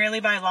used primarily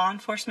by law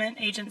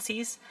enforcement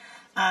agencies.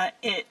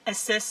 It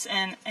assists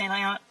in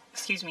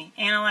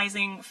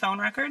analyzing phone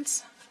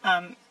records.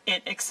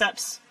 It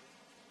accepts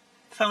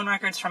phone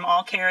records from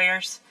all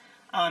carriers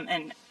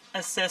and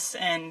assists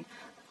in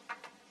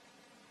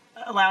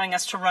allowing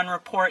us to run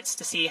reports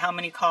to see how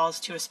many calls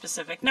to a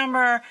specific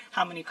number,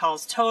 how many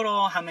calls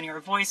total, how many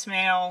are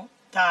voicemail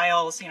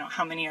dials,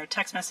 how many are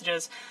text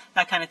messages,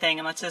 that kind of thing,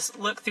 and lets us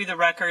look through the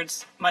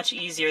records much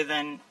easier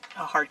than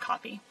a hard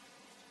copy.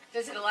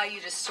 Does it allow you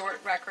to sort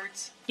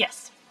records?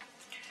 Yes.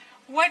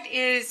 What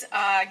is,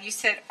 you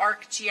said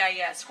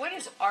ArcGIS. What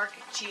is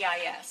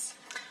ArcGIS?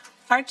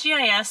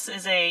 ArcGIS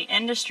is a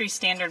industry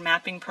standard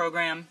mapping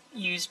program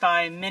used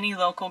by many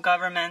local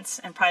governments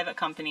and private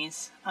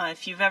companies.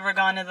 If you've ever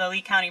gone to the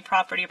Lee County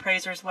Property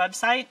Appraiser's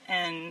website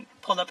and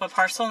pulled up a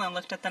parcel and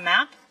looked at the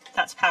map,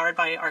 that's powered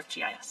by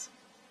ArcGIS.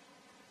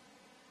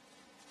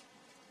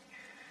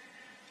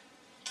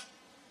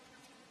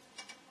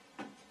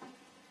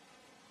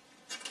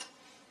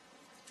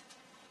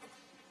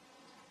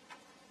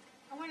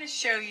 I want to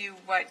show you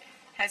what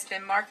has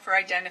been marked for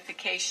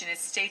identification as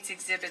States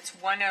Exhibits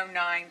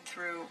 109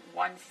 through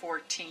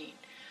 114.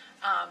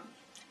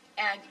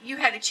 And you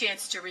had a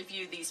chance to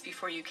review these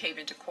before you came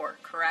into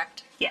court,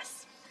 correct?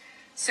 Yes.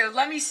 So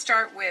let me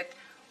start with,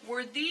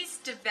 were these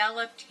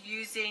developed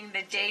using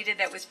the data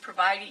that was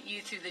provided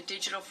you through the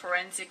Digital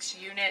Forensics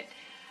Unit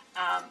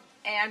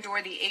and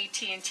or the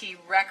AT&T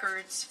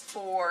records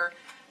for,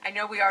 I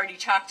know we already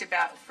talked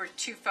about for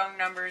two phone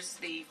numbers,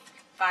 the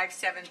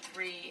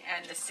 573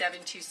 and the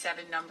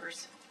 727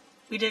 numbers?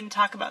 We didn't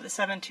talk about the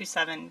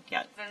 727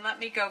 yet. Then let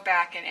me go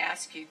back and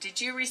ask you,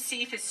 did you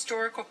receive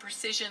historical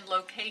precision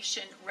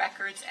location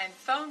records and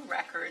phone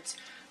records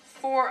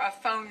for a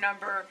phone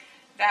number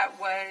that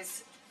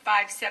was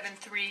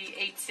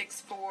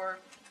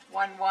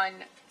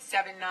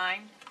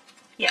 573-864-1179?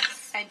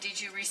 Yes. And did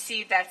you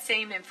receive that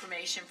same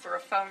information for a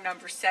phone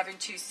number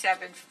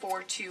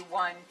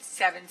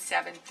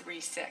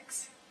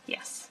 727-421-7736?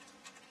 Yes.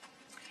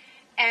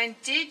 And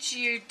did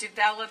you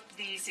develop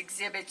these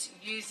exhibits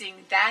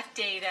using that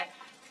data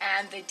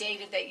and the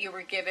data that you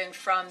were given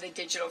from the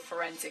Digital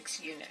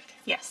Forensics Unit?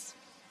 Yes.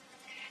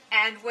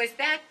 And was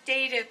that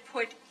data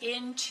put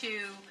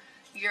into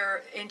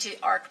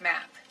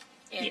ArcMap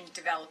in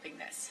developing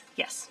this?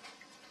 Yes.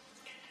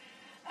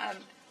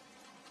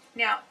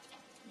 Now,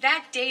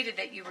 that data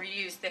that you were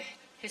used, the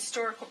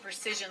historical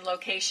precision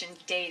location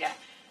data,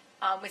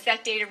 was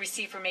that data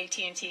received from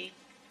AT&T?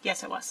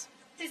 Yes, it was.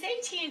 Does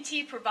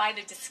AT&T provide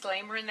a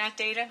disclaimer in that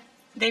data?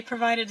 They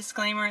provide a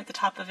disclaimer at the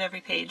top of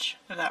every page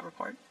of that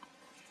report.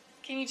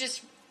 Can you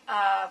just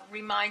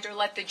remind or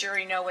let the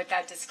jury know what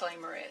that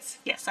disclaimer is?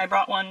 Yes, I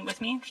brought one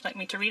with me. Would you like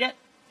me to read it?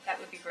 That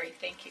would be great.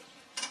 Thank you.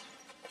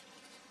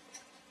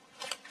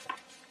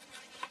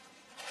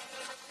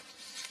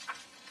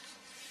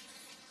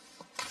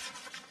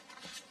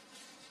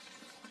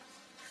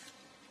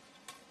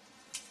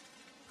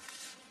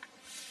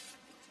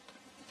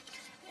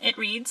 It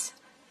reads,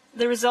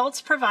 "The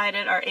results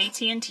provided are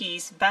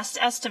AT&T's best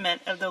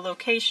estimate of the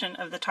location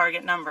of the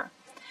target number.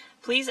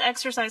 Please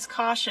exercise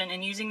caution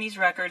in using these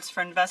records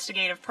for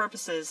investigative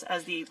purposes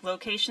as the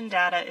location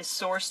data is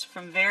sourced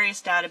from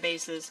various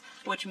databases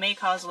which may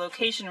cause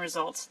location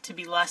results to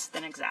be less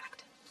than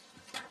exact."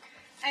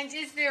 And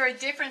is there a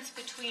difference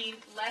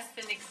between less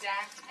than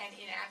exact and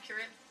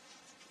inaccurate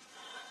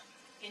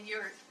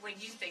when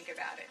you think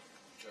about it?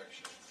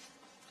 Objection.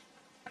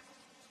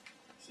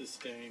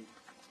 Sustained.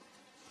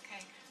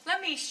 Okay.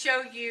 Let me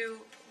show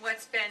you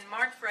what's been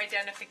marked for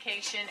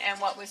identification and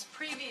what was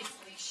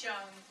previously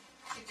shown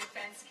to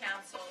defense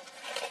counsel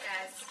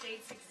as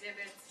states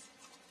exhibits,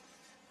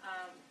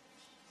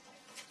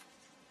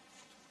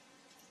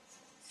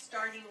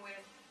 starting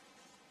with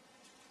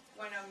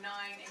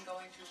 109 and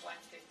going through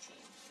 115.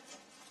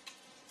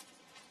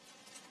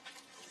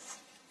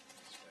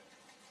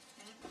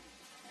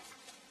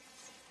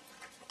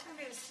 I'm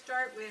going to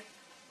start with,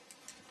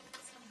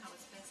 somehow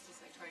as best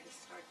as I try to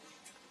start them,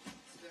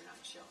 so they're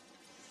not showing.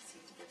 I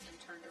seem to get them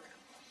turned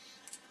around.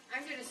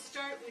 I'm going to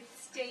start with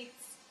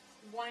states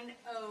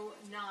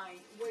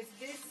 109. Was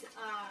this,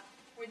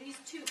 were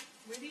these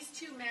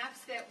two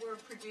maps that were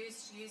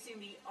produced using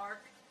the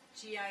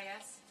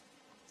ArcGIS?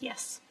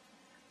 Yes.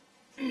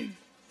 And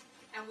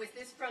was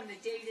this from the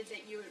data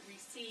that you had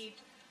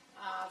received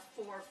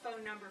for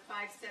phone number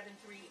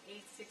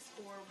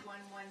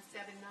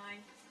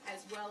 573-864-1179,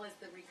 as well as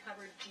the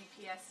recovered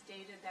GPS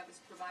data that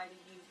was provided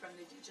you from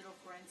the Digital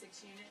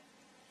Forensics Unit?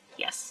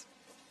 Yes.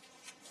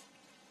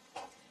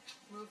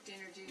 Move to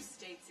introduce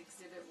States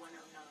Exhibit 109.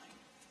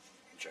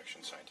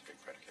 Objection, scientific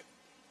predicate.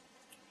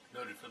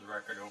 Noted for the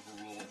record,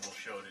 overruled, will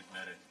show it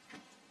admitted. I'm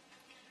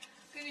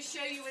going to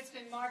show you what's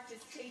been marked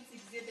as States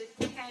Exhibit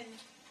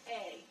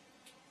 10A.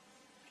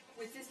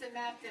 Was this a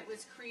map that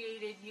was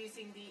created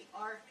using the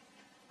ARC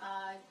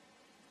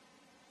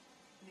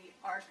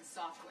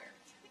software?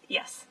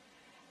 Yes.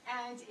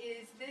 And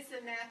is this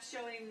a map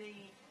showing the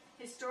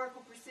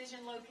historical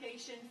precision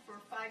location for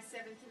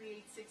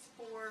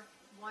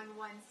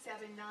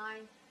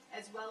 573-864-1179,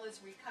 as well as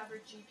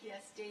recovered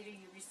GPS data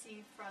you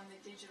received from the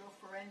Digital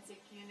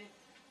Forensic Unit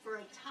for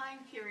a time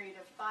period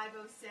of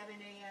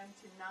 5:07 a.m.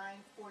 to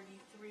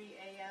 9:43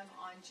 a.m.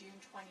 on June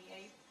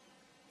 28th?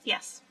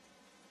 Yes.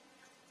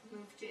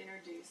 Move to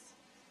introduce.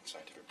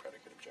 Scientific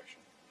predicate.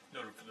 Objection.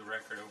 Noted for the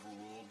record,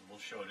 overruled, will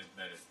show it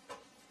admitted.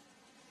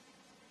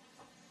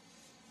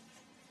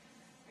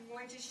 I'm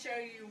going to show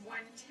you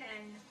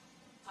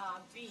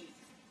 110B.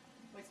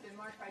 What's been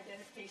marked by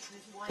identification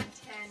is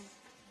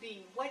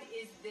 110B. What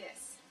is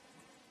this?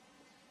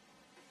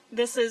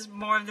 This is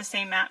more of the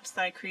same maps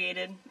that I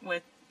created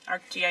with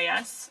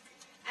ArcGIS.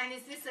 And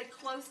is this a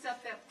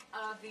close-up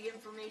of the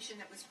information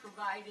that was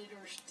provided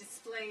or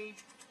displayed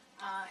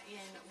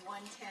in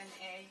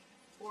 110A?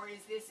 Or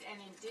is this an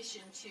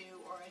addition to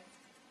or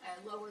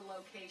a lower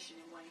location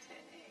in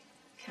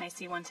 110A? Can I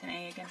see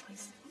 110A again,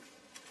 please?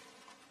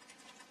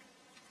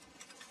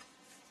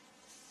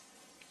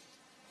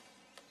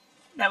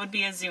 That would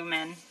be a zoom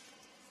in.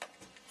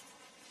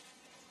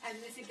 And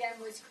this again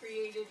was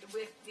created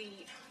with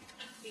the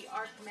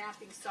ARC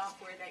mapping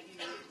software that you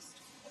used.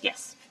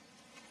 Yes.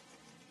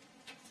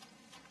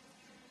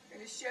 I'm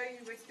going to show you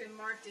what's been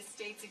marked as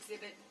States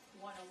Exhibit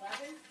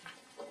 111.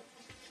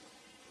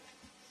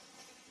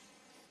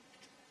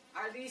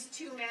 Are these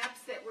two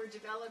maps that were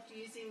developed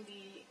using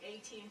the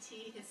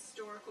AT&T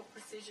historical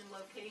precision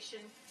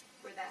location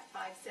for that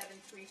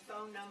 573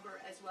 phone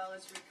number as well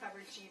as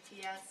recovered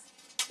GPS,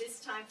 this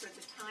time for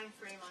the time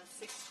frame on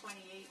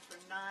 6/28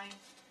 from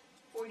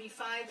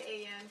 9:45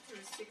 a.m.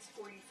 through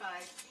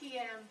 6:45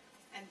 p.m.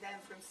 and then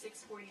from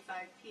 6:45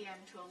 p.m.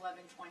 to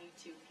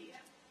 11:22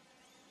 p.m.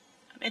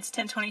 It's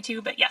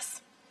 1022, but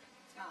yes.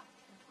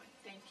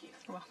 Thank you.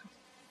 You're welcome.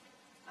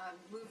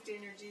 Move to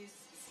introduce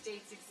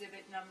States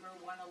Exhibit number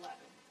 111.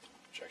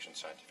 Objection,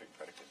 scientific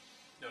predicate.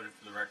 Noted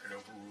for the record,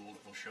 overruled.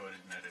 We'll show it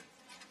admitted.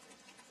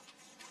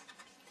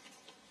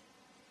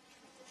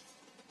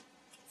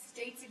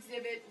 States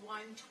Exhibit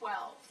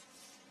 112.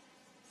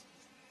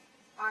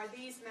 Are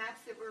these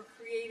maps that were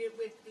created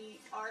with the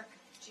ARC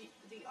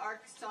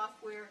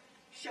software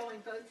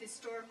showing both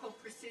historical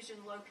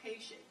precision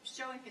location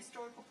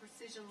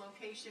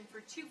for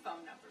two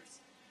phone numbers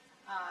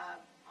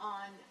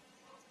on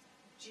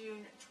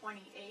June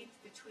 28th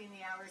between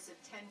the hours of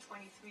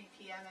 10:23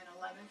 p.m. and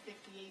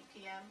 11:58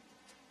 p.m.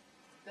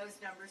 Those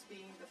numbers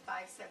being the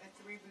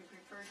 573 we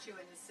referred to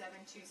and the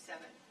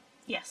 727.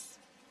 Yes.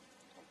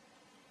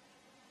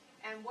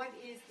 And what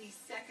is the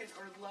second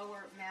or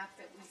lower map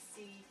that we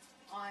see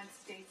on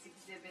States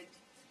Exhibit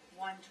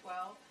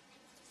 112?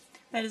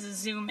 That is a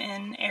zoom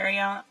in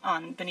area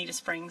on Bonita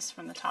Springs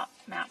from the top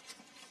map.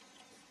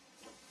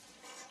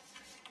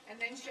 And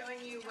then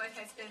showing you what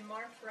has been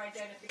marked for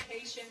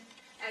identification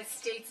as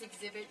States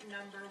Exhibit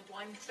number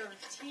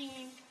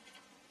 113.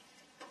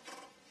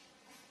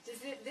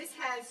 This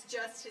has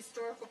just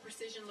historical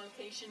precision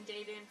location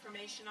data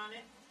information on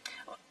it?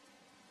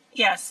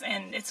 Yes,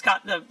 and it's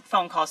got the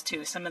phone calls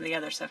too. Some of the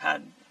others have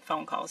had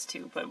phone calls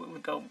too, but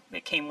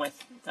it came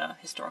with the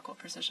historical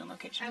precision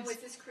locations. And was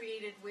this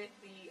created with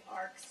the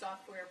ARC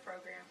software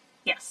program?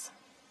 Yes.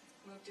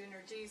 Move to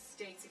introduce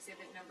States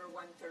Exhibit number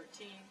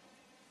 113.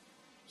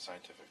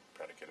 Scientific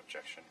predicate.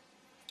 Objection.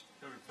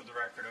 Noted for the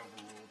record,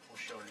 overruled. We'll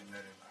show it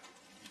admitted.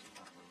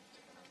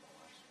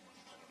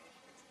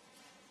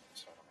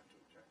 So I don't have to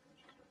object when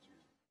she starts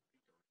using it.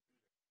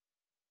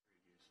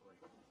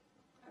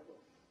 I will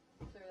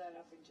clear that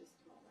up in just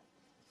a moment.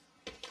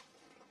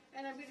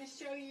 And I'm going to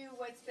show you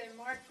what's been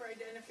marked for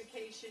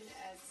identification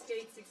as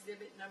States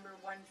Exhibit number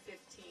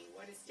 115.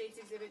 What is States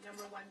Exhibit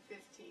number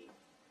 115?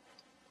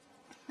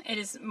 It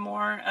is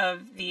more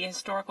of the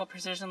historical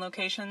precision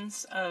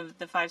locations of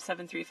the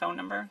 573 phone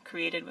number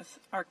created with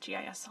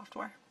ArcGIS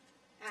software.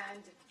 And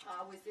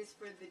was this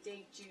for the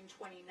date June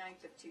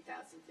 29th of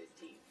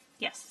 2015?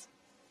 Yes.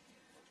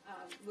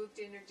 Move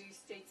to introduce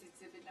States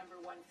Exhibit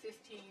number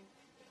 115.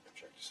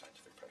 Object to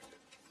scientific predicate.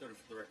 Noted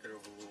for the record,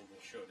 overruled.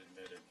 We'll show it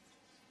admitted.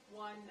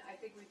 I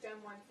think we've done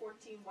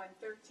 114,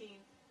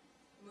 113.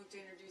 Move to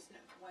introduce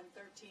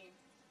 113.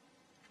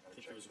 I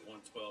think it was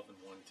 112 and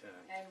 110.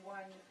 And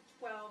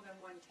 112 and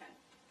 110.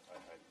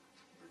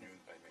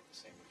 I make the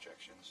same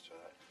objections to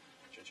that.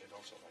 Judge, I'd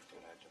also like to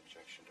add an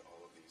objection to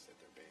all of these that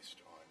they're based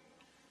on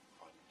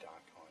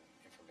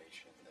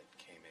information that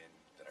came in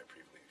that I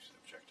previously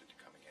objected to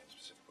coming in,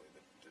 specifically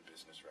the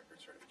business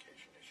record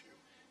certification issue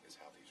is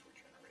how these were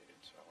generated.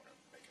 So I want to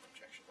make an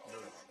objection to all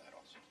of them on that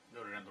also.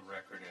 Noted on the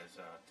record as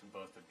to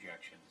both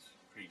objections,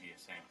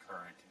 previous and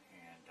current,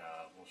 and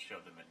we'll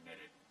show them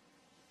admitted.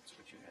 That's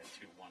what you had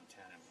to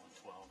 110 and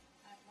 112.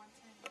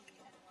 110 and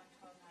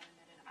 112 not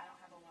admitted. I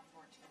don't have a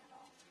 114 at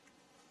all.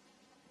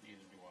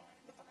 Neither do I.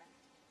 Okay.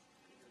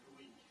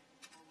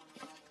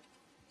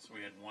 So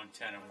we had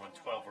 110 and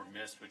 112 were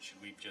missed, which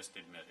we've just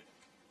admitted.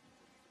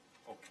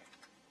 Okay.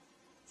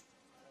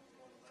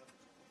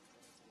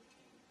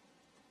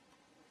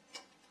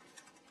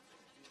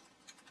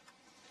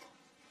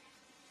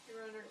 Your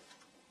Honor,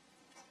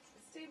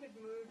 the state would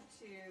move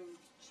to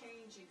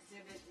change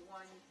Exhibit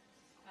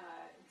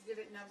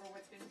number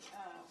what's been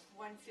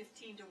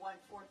 115 to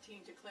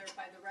 114 to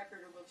clarify the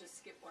record, or we'll just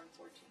skip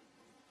 114.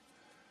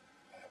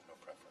 I have no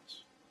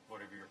preference.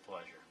 Whatever your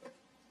pleasure.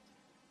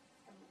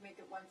 And make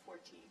it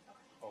 114.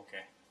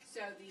 Okay.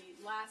 So the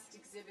last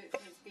exhibit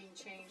is being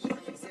changed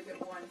from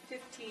Exhibit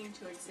 115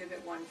 to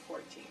Exhibit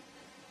 114.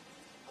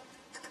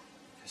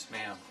 Yes,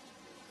 ma'am.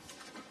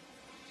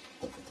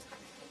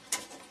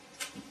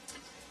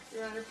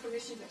 Your Honor,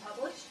 permission to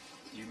publish?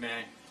 You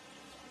may.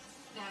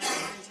 Now I'm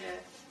going to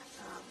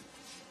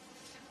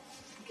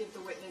give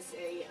the witness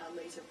a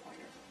laser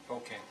pointer.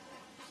 Okay.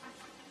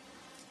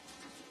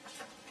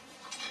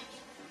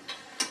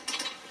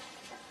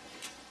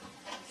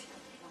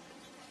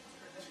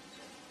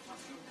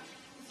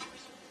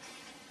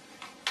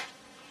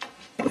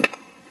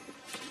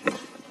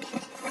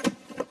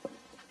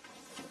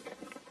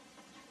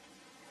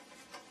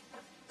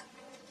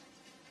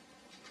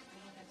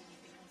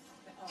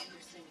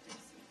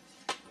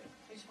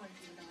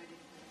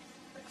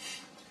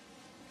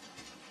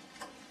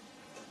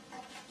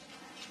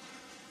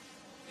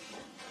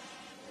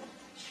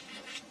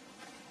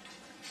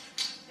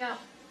 Now,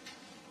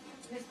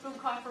 Ms.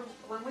 Buchhofer,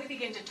 when we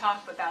begin to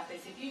talk about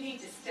this, if you need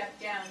to step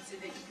down so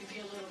that you can be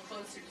a little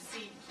closer to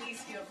see,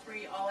 please feel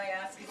free. All I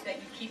ask is that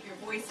you keep your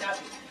voice up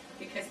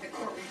because the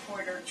court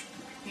reporter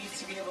needs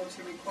to be able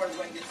to record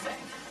what you're saying.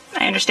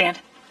 I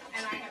understand.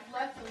 And I have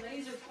left the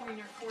laser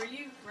pointer for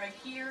you right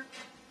here.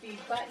 The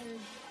button,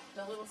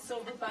 the little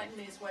silver button,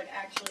 is what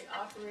actually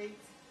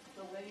operates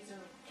the laser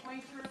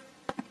pointer.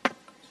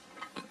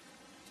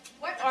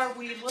 What are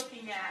we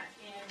looking at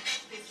in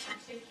this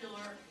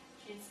particular,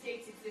 in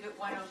States Exhibit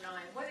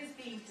 109? What is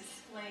being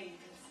displayed in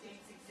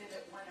States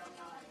Exhibit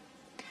 109?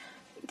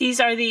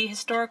 These are the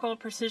historical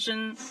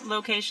precision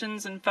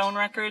locations and phone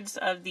records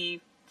of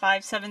the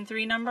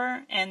 573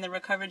 number and the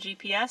recovered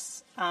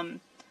GPS. I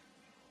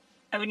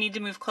would need to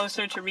move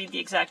closer to read the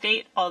exact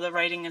date. All the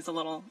writing is a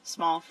little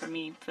small for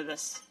me for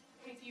this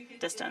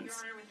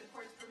distance. Your Honor, with the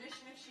court's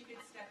permission, if she could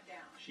step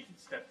down. She can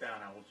step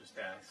down. I will just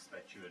ask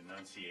that you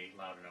enunciate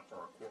loud enough for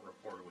our court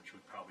reporter, which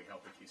would probably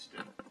help if you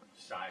stood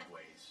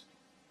sideways.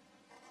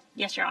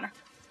 Yes, Your Honor.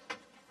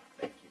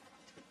 Thank you.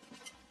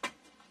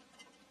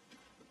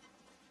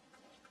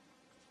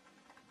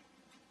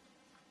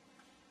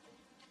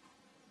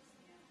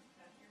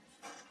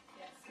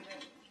 Yes,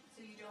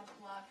 so you don't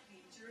block the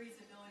jury's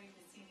ability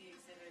to see the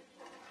exhibit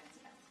or the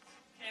defense.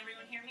 Can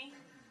everyone hear me?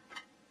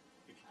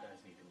 If you guys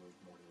need to move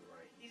more to the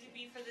right. These would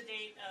be for the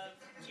date of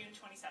June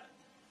 27th.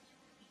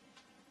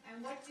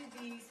 And what do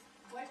these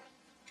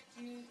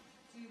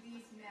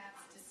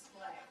maps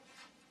display?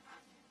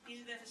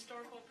 These are the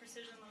historical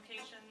precision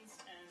locations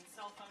and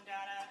cell phone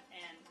data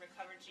and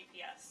recovered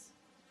GPS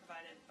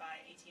provided by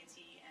AT&T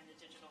and the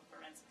Digital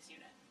Forensics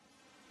Unit.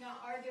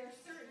 Now, are there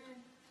certain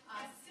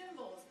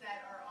symbols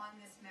that are on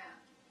this map?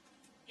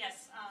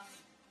 Yes, on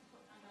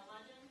the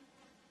legend,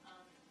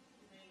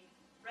 the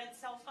red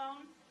cell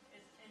phone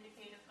is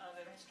indicative of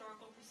a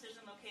historical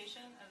precision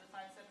location of the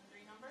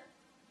 573 number.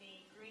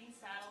 The green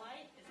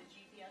satellite is a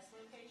GPS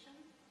location,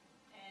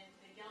 and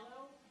the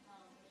yellow,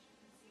 which you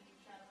can see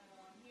shadowing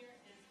along here,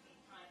 is the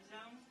time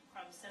zone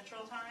from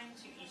Central Time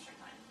to Eastern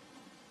Time.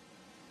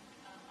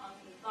 On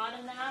the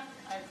bottom map,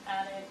 I've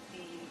added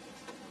the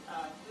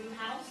blue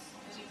house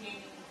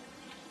indicating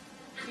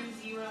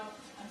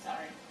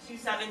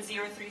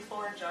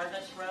 27034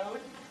 Jarvis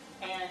Road,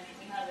 and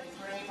we have a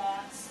gray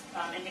box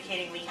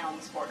indicating Lee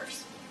County's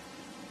borders.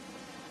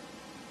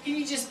 Can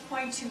you just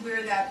point to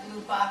where that blue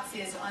box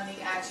is on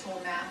the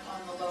actual map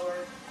on the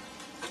lower?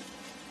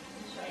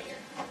 It's right here.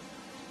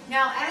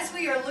 Now, as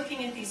we are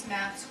looking at these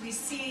maps, we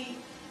see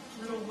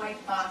little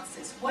white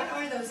boxes. What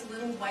are those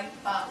little white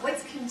boxes?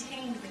 What's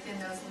contained within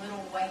those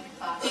little white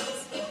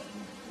boxes?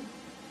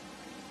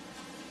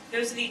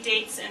 Those are the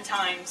dates and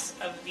times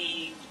of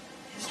the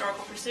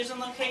historical precision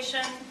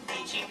location,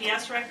 the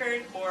GPS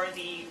record, or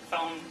the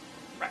phone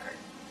record.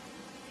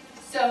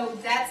 So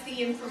that's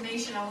the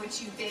information on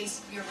which you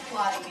based your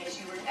plotting as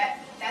you were,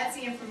 that's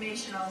the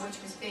information on which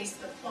was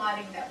based the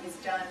plotting that was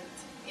done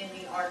in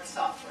the ARC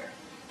software.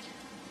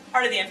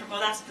 Part of the info, well,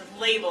 that's the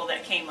label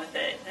that came with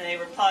it, and they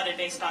were plotted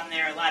based on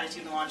their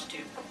latitude and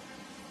longitude.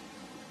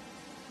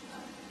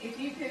 If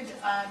you could,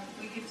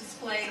 we could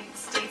display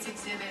States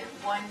Exhibit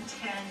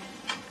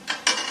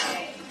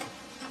 110A.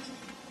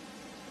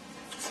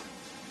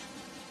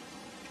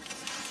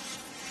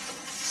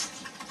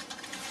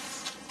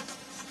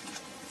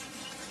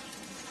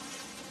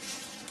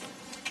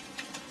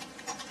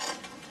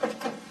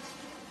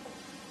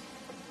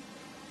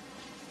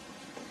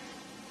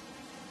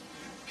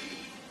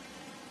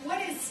 What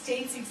is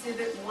States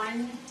Exhibit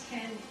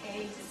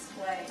 110A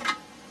display?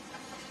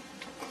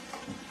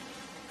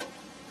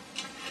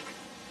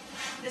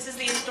 This is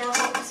the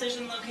historical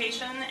precision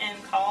location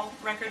and call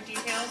record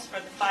details for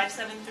the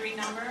 573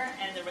 number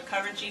and the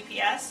recovered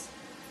GPS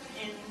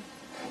in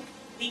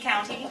Lee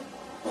County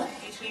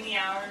between the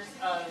hours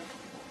of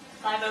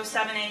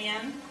 5:07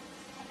 a.m.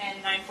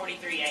 and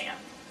 9:43 a.m.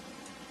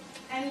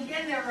 And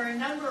again, there are a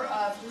number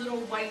of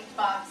little white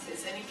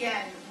boxes. And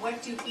again,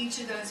 what do each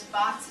of those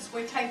boxes,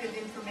 what type of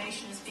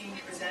information is being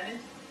presented?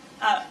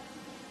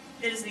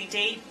 It is the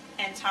date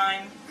and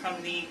time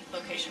from the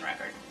location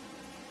record.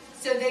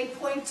 So they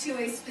point to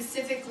a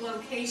specific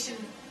location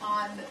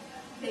on,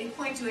 they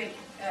point to a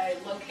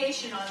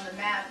location on the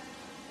map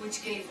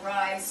which gave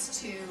rise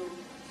to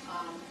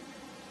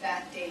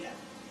that data.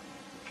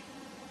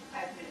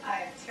 I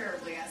have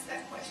terribly asked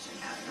that question,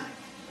 haven't I?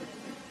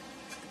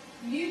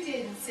 You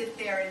didn't sit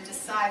there and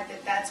decide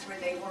that that's where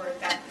they were at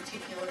that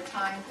particular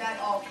time. That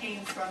all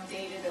came from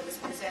data that was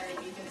presented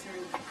either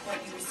through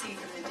what you received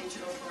from the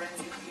Digital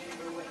Forensic Unit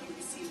or what you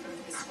received from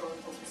the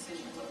Historical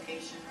Precision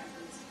Location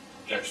records.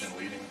 Objection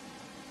leading.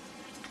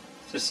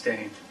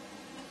 Sustained.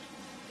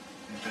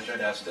 Judge,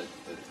 I'd ask that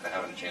I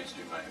have a chance to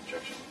do my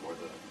objection before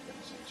the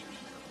witness answers.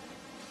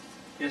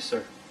 Yes,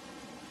 sir.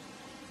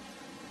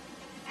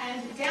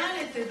 And down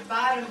at the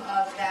bottom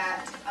of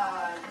that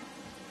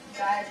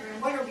diagram,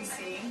 what are we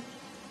seeing?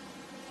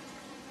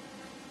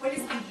 What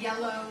is the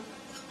yellow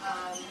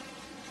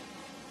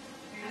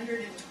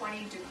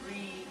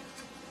 320-degree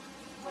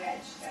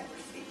wedge that we're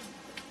seeing?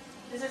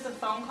 This is a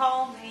phone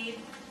call made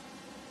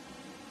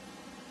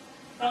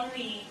From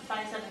the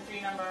 573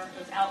 number, it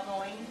was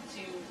outgoing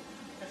to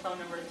the phone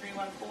number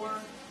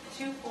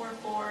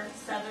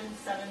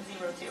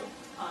 314-244-7702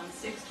 on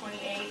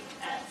 6/28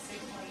 at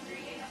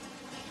 6:23 a.m.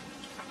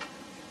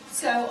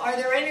 So are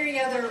there any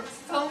other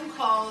phone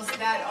calls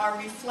that are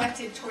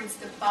reflected towards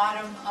the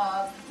bottom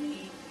of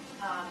the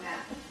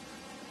map?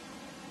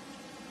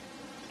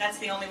 That's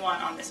the only one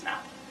on this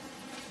map.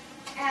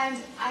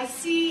 And I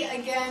see,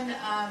 again,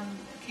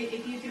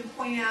 if you can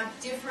point out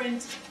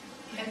different,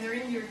 and they're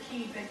in your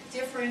key, but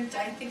different,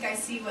 I think I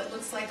see what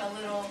looks like a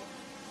little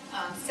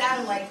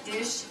satellite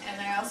dish,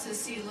 and I also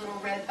see little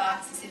red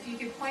boxes. If you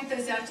could point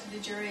those out to the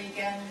jury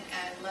again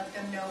and let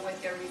them know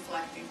what they're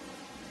reflecting.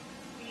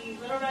 The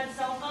little red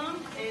cell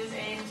phone is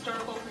a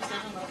historical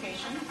precision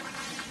location.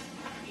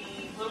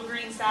 The little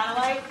green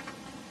satellite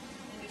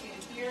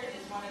indicated here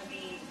is one of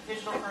the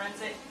digital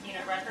forensic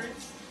unit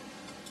records.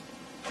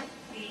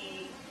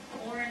 The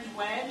orange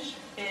wedge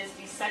is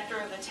the sector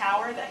of the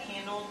tower that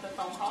handled the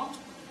phone call.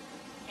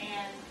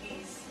 And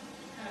these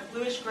kind of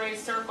bluish-gray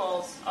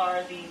circles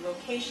are the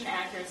location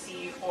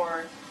accuracy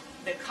or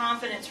the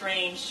confidence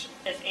range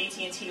if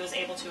AT&T was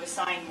able to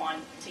assign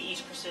one to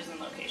each precision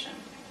location.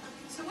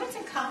 So what's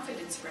a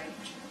confidence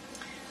range?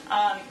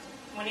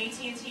 When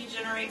AT&T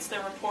generates the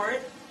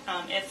report,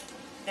 if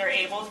they're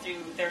able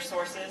through their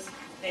sources,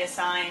 they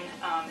assign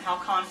how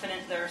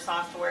confident their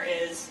software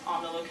is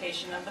on the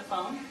location of the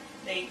phone.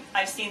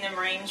 I've seen them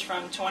range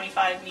from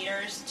 25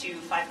 meters to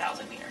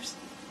 5,000 meters.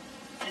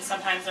 And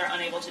sometimes they're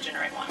unable to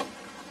generate one.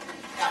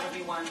 That would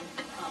be one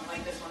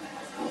like this one that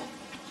has that.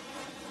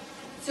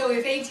 So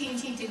if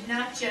AT&T did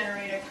not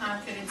generate a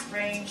confidence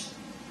range,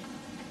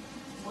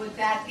 would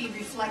that be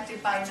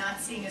reflected by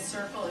not seeing a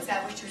circle? Is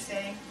that what you're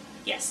saying?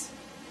 Yes.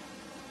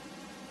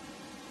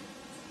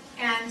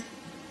 And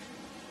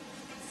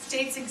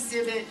State's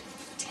Exhibit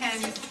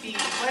 10B,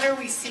 what are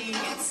we seeing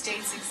in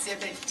State's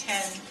Exhibit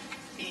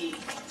 10B?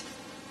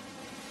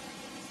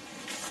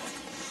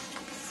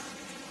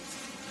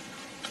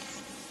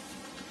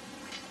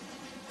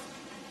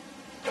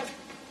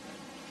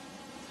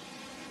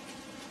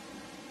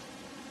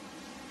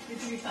 If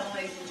you tell the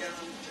ladies and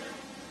gentlemen,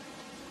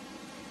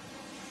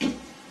 sure.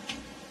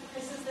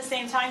 This is the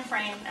same time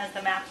frame as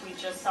the map we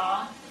just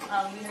saw.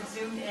 We have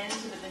zoomed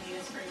into the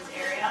Bonita Springs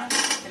area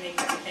to make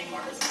everything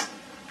more visible.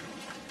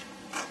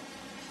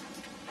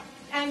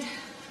 And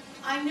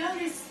I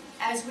notice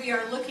as we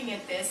are looking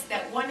at this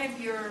that one of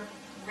your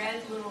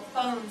red little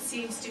phones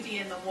seems to be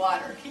in the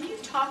water. Can you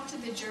talk to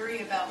the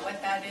jury about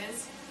what that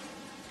is?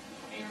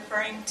 Are you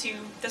referring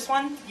to this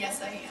one?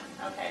 Yes, I am.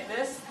 Okay,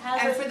 this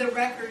has And for the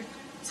record,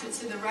 so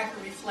the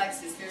record reflects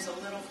this, there's a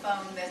little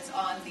phone that's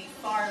on the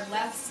far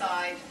left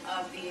side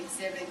of the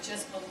exhibit,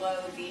 just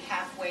below the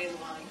halfway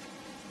line.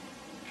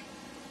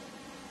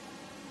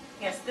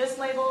 Yes, this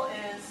label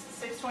is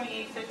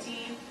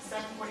 62815,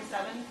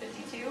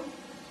 74752.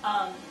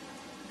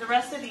 The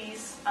rest of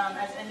these,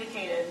 as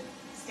indicated,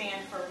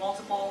 stand for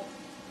multiple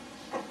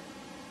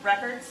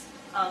records.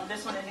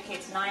 This one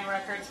indicates 9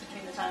 records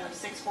between the time of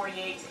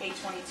 6:48 to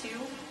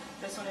 8:22.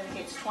 This one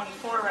indicates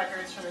 24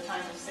 records from the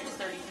time of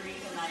 6:33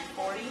 to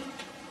 9:40.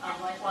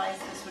 Likewise,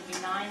 this would be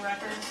 9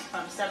 records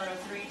from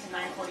 7:03 to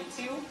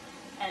 9:42,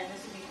 and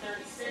this would be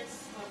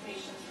 36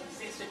 locations from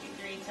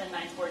 6:53 to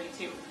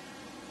 9:42.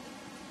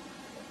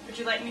 Would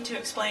you like me to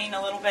explain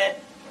a little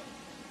bit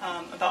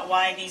about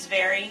why these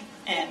vary?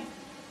 And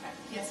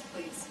Yes,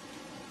 please.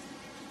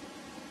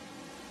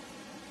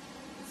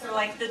 so,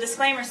 like the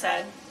disclaimer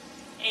said,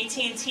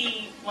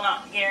 AT&T will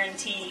not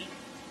guarantee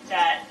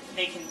that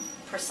they can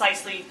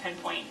precisely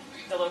pinpoint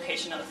the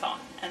location of the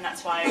phone. And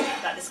that's why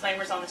that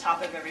disclaimer is on the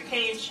top of every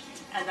page,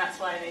 and that's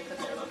why they put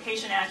their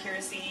location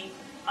accuracy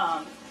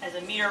as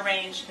a meter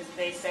range, because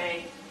they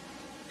say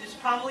it's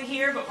probably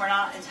here, but we're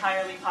not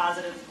entirely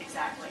positive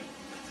exactly.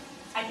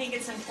 I think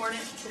it's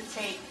important to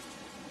take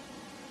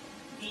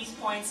these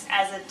points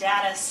as a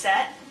data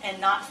set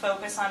and not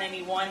focus on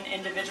any one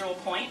individual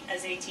point.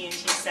 As AT&T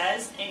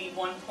says, any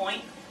one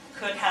point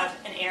could have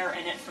an error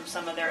in it from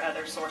some of their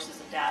other sources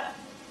of data.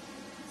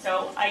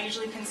 So I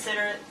usually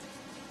consider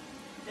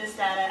this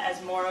data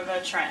as more of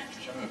a trend.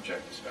 I'm going to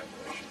object to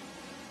speculation.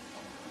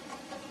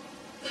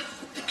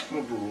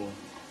 Overruled.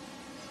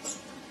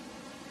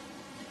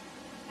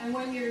 And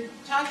when you're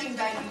talking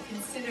about you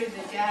consider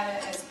the data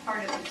as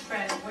part of the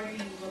trend, what are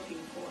you looking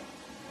for?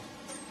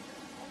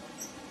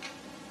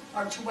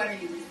 Or to what are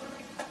you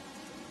referring?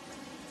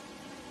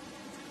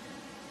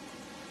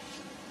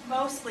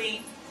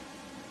 Mostly,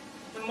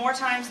 the more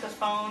times the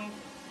phone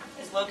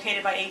is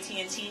located by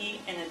AT&T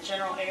in a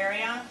general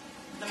area,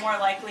 the more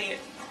likely it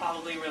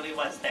probably really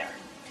was there.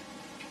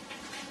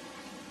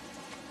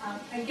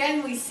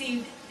 Again, we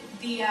see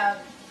the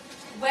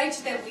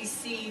wedge that we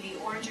see, the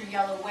orange or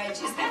yellow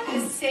wedge. Is that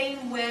the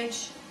same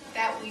wedge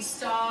that we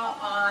saw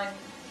on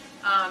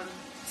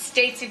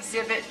State's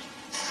Exhibit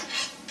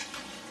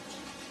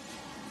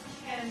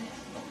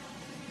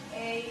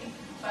 10A,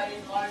 but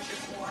in larger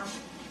form?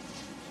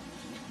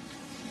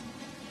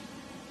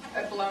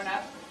 But blown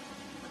up?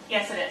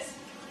 Yes, it is.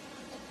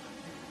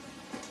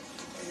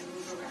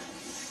 Move around.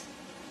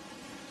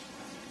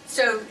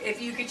 So if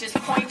you could just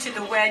point to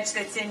the wedge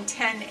that's in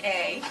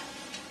 10A,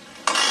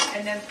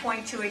 and then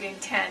point to it in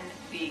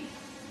 10B.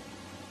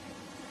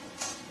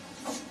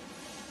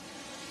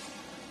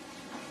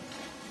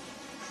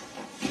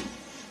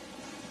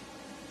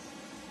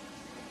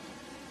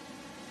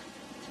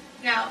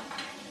 Now,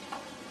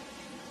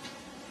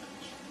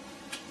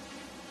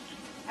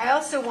 I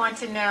also want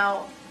to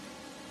know,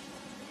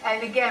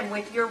 and again,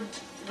 with your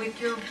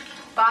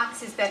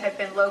boxes that have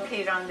been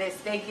located on this,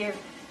 they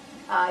give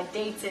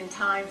dates and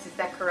times, is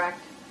that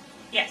correct?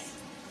 Yes.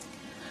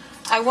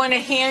 I want to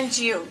hand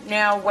you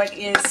now what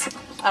is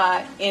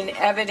in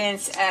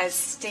evidence as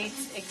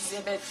State's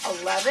Exhibit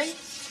 11. Let me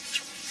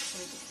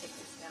just take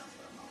this down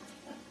for a moment.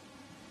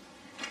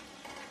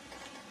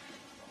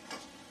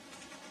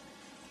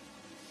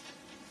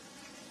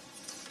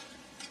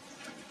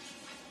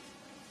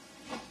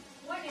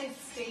 What is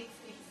State's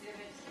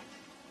Exhibit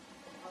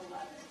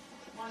 11?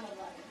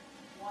 111.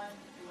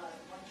 111.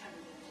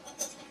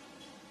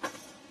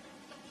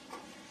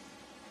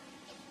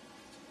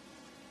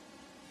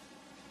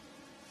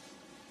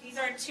 These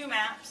are two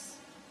maps.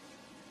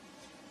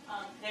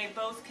 They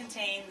both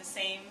contain the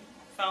same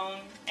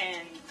phone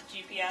and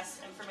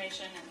GPS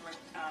information and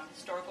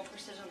historical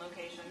precision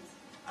locations.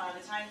 The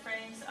time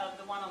frames of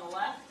the one on the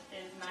left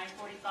is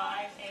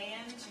 9:45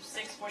 a.m. to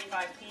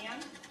 6:45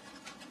 p.m.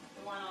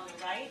 The one on the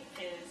right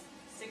is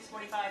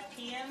 6:45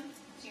 p.m.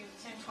 to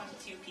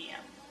 10:22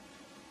 p.m.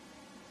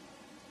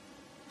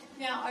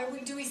 Now,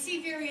 do we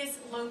see various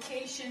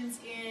locations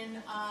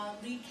in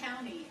Lee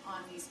County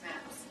on these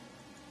maps?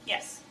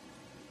 Yes.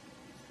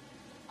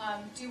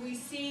 Do we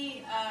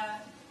see, I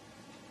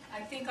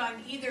think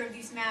on either of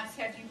these maps,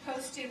 have you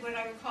posted what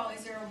I would call,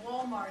 is there a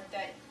Walmart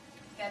that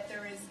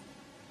there is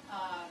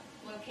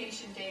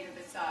location data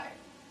beside?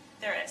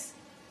 There is.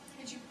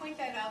 Could you point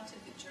that out to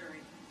the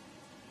jury?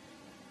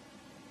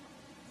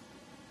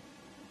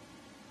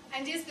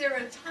 And is there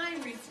a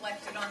time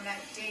reflected on that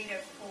data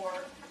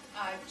for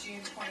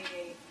June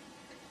 28th?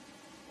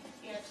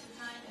 Yes, the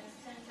time is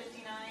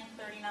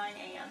 10:59:39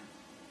 a.m.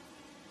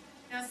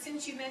 Now,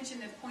 since you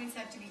mentioned that points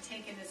have to be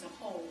taken as a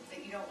whole,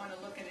 that you don't want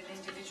to look at an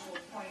individual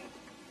point,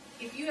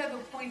 if you have a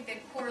point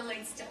that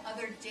correlates to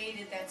other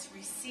data that's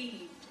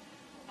received,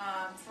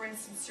 for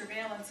instance,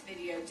 surveillance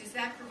video, does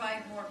that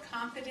provide more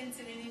confidence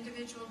in an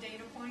individual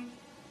data point?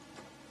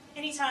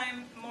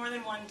 Anytime more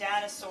than one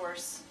data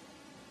source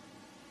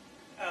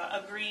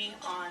agree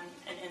on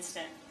an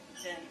instant,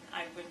 then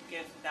I would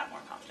give that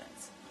more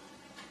confidence.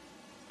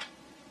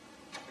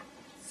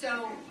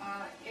 So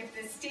if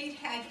the state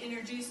had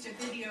introduced a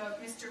video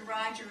of Mr.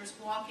 Rodgers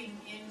walking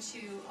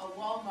into a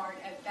Walmart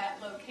at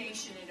that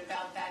location at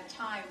about that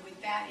time,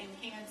 would that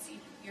enhance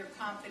your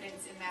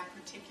confidence in that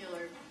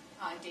particular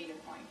data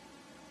point?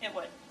 It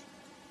would.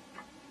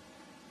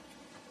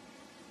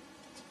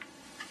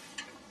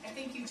 I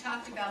think you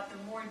talked about the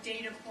more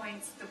data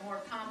points, the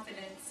more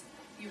confidence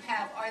you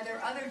have. Are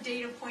there other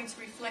data points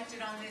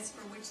reflected on this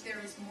for which there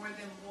is more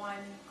than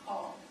one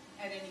call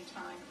at any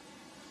time?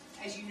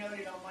 As you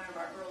noted on one of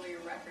our earlier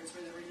records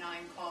where there were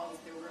 9 calls,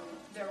 there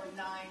were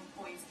 9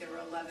 points, there were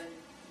 11.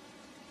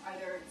 Are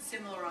there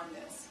similar on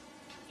this?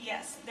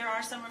 Yes, there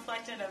are some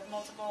reflected of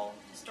multiple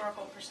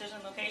historical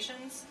precision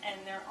locations,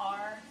 and there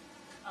are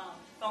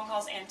phone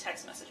calls and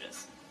text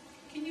messages.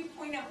 Can you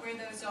point out where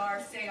those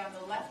are, say on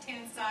the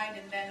left-hand side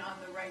and then on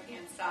the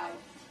right-hand side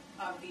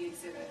of the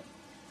exhibit?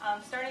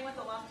 Starting with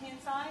the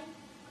left-hand side,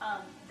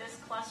 this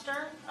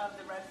cluster of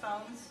the red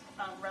phones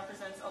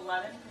represents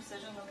 11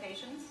 precision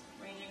locations,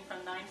 ranging from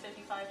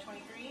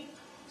 9:55:23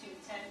 to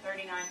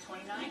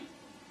 10:39:29.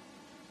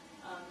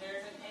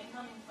 There's an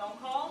incoming phone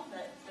call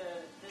that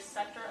this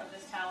sector of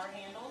this tower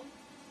handled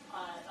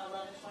at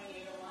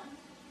 11:28:01.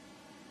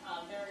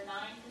 There are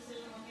 9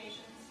 precision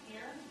locations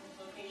here with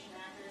location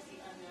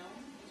accuracy unknown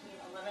between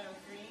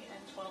 11:03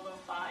 and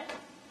 12:05.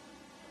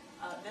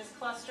 This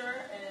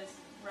cluster is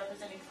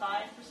representing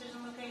 5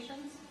 precision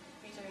locations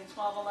between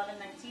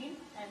 12:11:19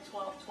 and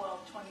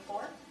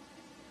 12:12:24.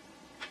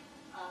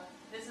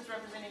 This is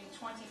representing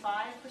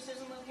 25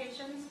 precision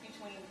locations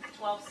between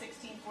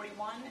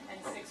 12:16:41 and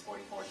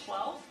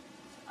 6:44:12.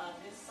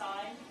 This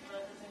side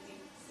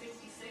representing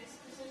 66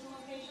 precision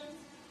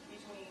locations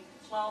between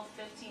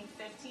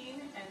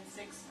 12:15:15 and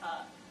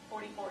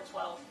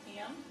 6:44:12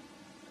 p.m.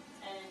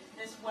 And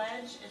this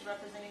wedge is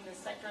representing the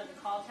sector of the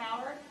call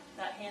tower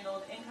that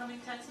handled incoming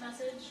text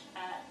message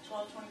at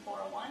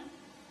 12:24:01,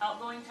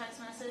 outgoing text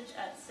message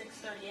at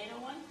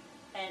 6:38:01,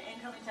 and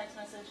incoming text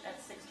message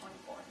at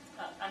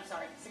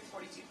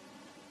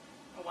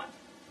 6:42:01.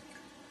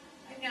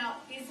 Now,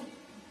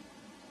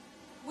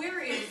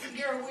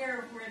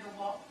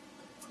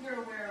 you're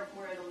aware of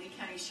where the Lee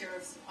County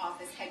Sheriff's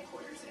Office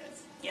headquarters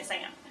is? Yes, I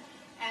am.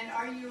 And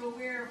are you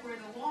aware of where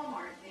the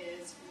Walmart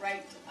is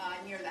right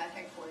near that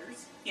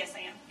headquarters? Yes,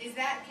 I am.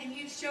 Can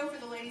you show for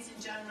the ladies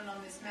and gentlemen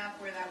on this map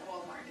where that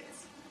Walmart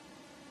is?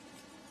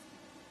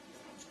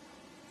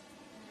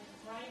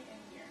 Right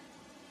in here.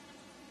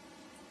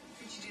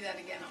 Could you do that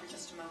again for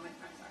just a moment?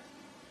 I'm sorry.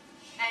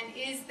 And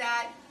is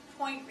that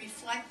point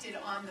reflected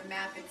on the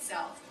map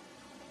itself?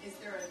 is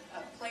there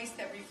a place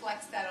that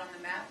reflects that on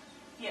the map?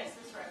 Yes,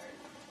 this record.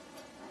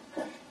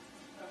 From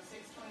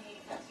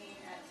 6/28/15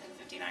 at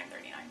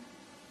 10:59:39.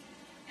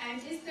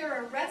 And is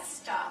there a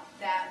rest stop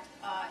that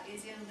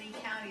is in Lee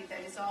County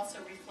that is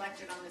also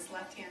reflected on this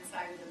left-hand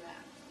side of the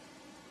map?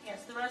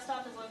 Yes, the rest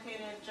stop is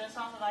located just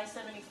off of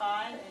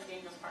I-75 and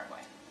Daniels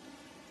Parkway.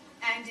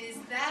 And is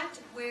that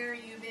where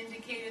you've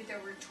indicated there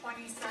were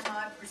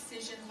 20-some-odd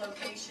precision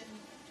locations?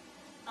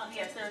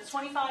 Yes, there are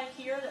 25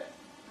 here that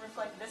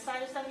reflect this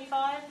side of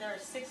 75. There are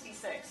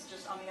 66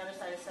 just on the other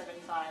side of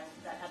 75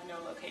 that have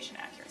no location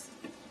accuracy.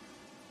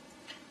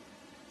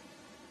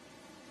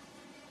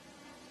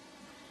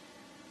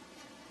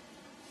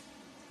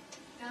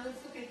 Now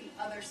let's look at the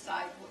other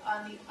side.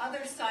 On the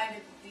other side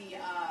of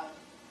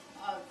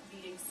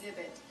the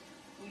exhibit,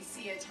 we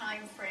see a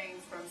time frame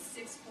from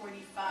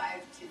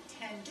 6:45 to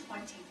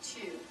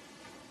 10:22.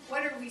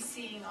 What are we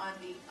seeing on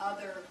the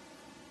other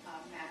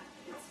map?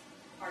 It's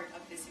part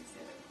of this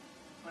exhibit,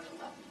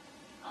 111.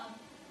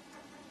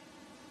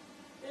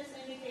 This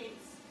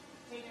indicates,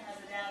 taken as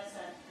a data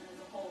set and as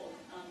a whole,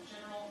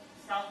 general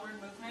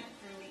southward movement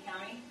through Lee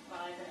County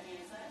by the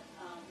handset.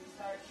 We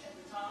start at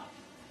the top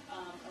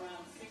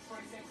around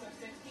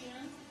 6:46:06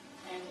 p.m.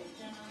 and it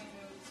generally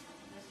moves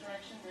this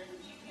direction. There's a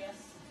GPS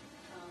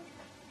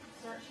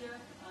search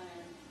here,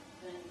 and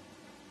then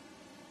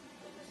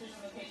the precision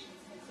locations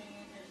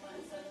continue. Here's one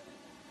at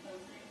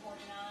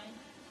 7:03:49.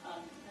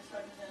 This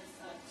represents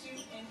 2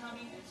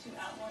 incoming and 2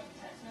 outgoing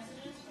text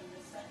messages from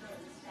this sector of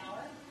this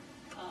tower,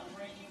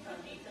 ranging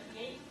from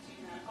 8:58 to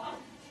 9 o'clock.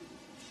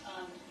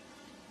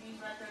 These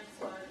records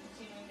are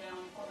continuing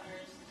down Fort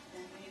Myers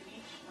and Mia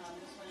Beach.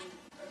 This one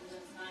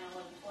represents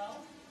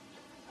 9/11/12.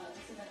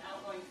 This is an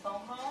outgoing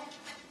phone call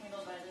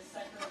handled by this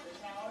sector of the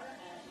tower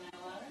at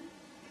 9/11.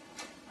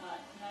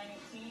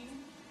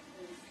 9:18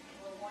 is a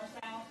little more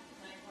south.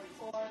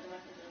 9:44, the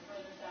records are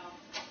further south.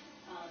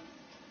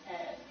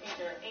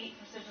 There are 8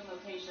 precision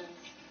locations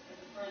at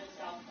the furthest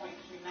south point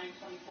between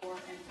 9:24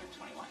 and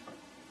 10:21.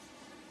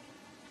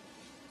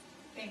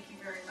 Thank you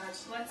very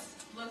much. Let's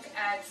look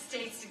at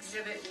State's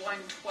Exhibit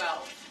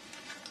 112.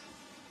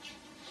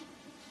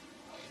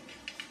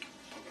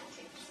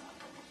 Take this off.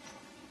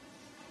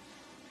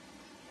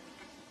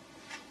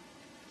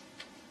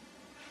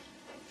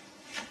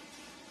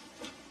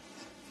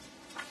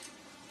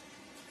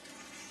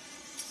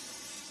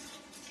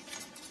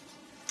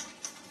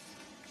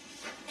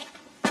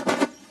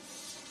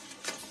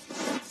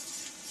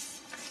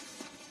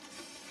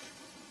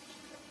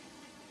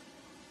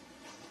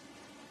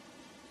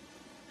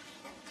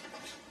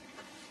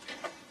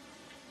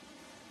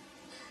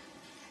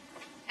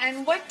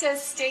 And what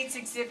does State's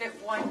Exhibit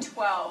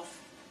 112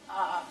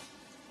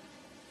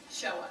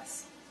 show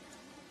us?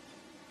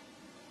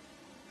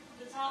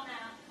 The top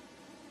map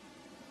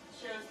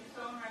shows the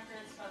phone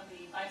records of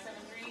the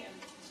I-73 and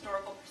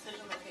historical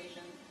precision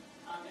location.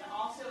 It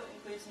also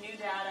includes new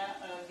data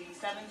of the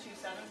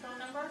 727 phone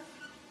number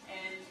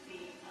and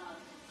between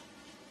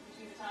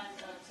the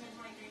times of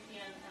 10:23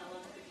 p.m. and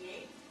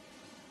 11:58.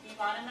 The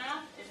bottom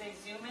map is a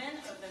zoom-in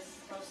of this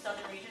most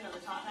southern region of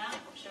the top map,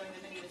 showing the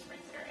Bonita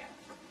Springs area.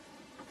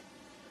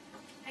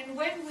 And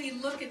when we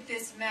look at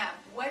this map,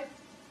 what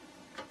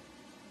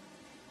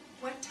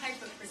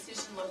type of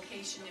precision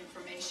location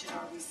information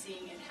are we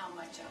seeing and how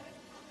much of it?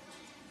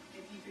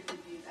 If you could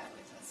review that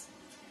with us.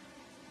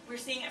 We're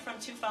seeing it from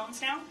 2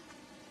 phones now.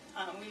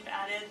 We've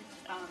added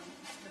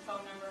the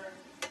phone number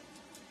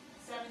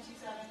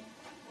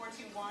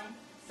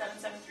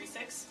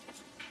 727-421-7736.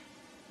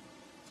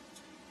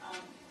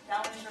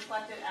 That one is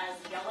reflected as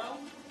yellow.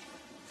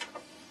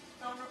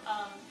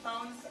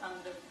 Phones,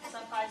 the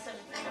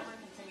sub-573 number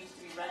continues to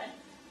be red.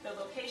 The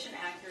location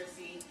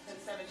accuracy for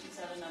the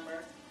 727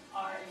 number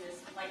are in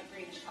this light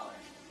greenish color.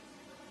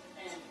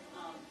 And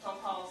phone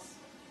calls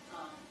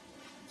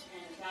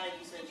and data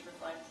usage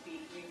reflect the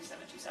new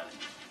 727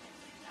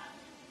 data.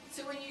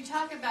 So when you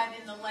talk about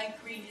in the light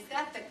green, is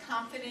that the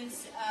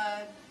confidence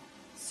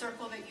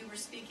circle that you were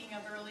speaking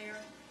of earlier?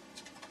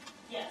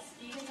 Yes,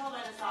 you can tell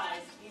by the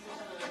size. These are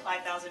some of the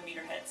 5,000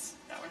 meter hits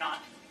that were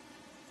not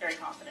very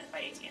confident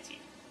by AT&T.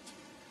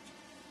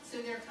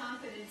 So their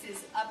confidence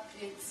is up,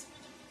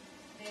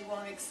 they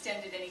won't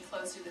extend it any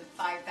closer than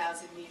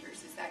 5,000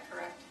 meters, is that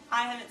correct?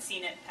 I haven't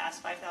seen it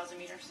past 5,000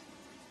 meters.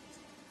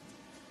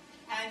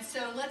 And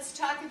so let's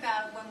talk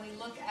about when we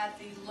look at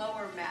the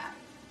lower map.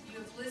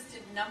 You've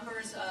listed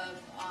numbers of,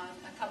 on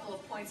a couple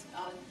of points,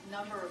 a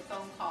number of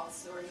phone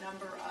calls or a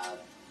number of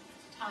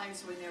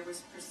times when there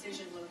was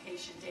precision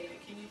location data.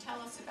 Can you tell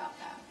us about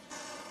that?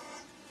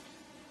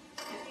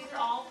 These are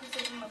all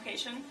precision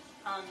location.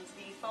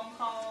 The phone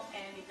call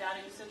and the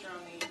data usage are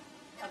on the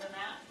other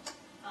map.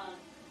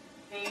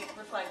 They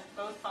reflect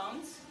both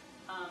phones.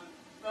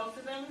 Both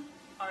of them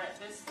are at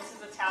this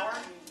is a tower,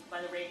 and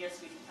by the radius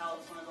we can tell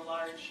it's one of the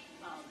large,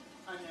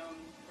 unknown,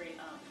 very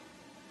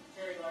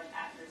large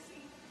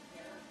accuracy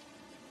error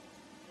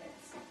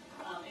hits.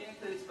 It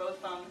includes both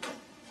phones.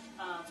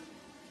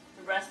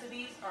 The rest of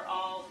these are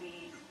all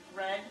the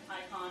red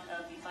icon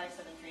of the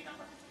 573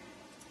 number.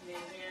 They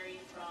vary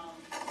from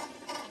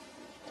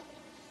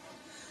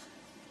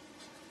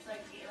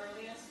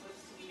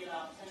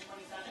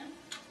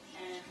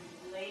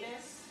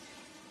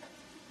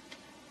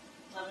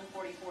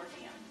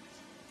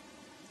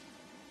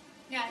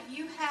Now,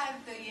 you have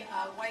the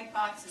white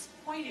boxes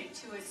pointed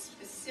to a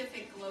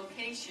specific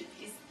location.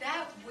 Is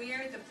that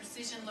where the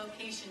precision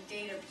location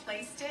data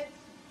placed it?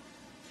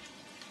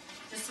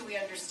 Just so we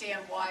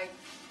understand why,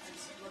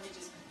 let me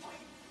just point.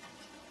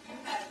 You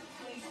have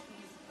placed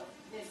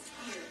this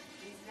here.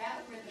 Is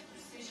that where the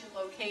precision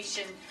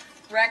location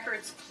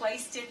records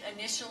placed it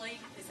initially?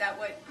 Is that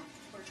what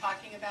we're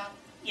talking about?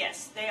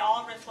 Yes, they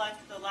all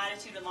reflect the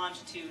latitude and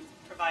longitude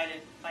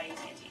provided by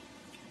AT&T.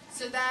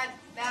 So that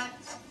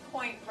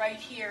point right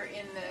here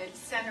in the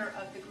center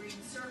of the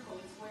green circle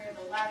is where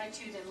the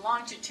latitude and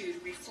longitude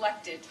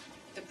reflected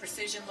the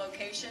precision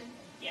location?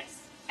 Yes.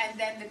 And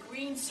then the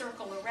green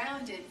circle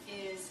around it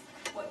is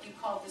what you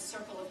call the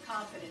circle of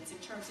confidence in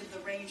terms of the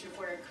range of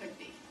where it could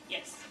be?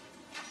 Yes.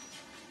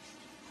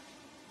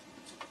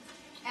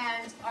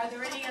 And are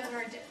there any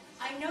other,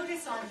 I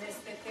notice on this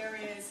that there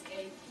is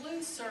a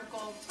blue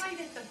circle right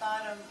at the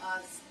bottom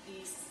of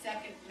the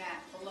second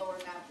map, the lower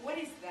map. What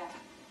is that?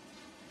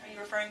 Are you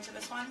referring to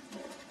this one?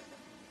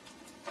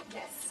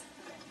 Yes.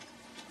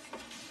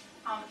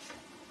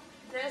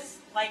 This,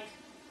 like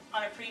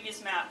on a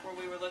previous map where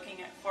we were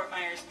looking at Fort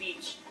Myers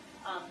Beach,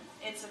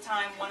 it's a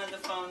time one of the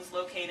phones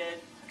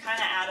located kind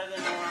of out of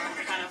the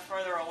norm, kind of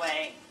further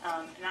away.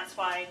 And that's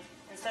why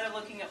instead of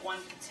looking at one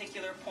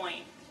particular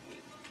point, we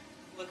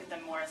look at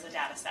them more as a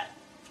data set.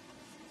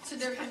 So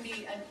there can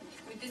be,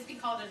 would this be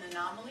called an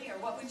anomaly, or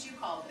what would you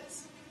call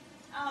this?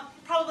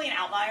 Probably an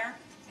outlier.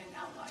 An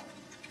outlier.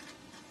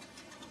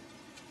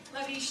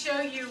 Let me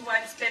show you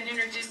what's been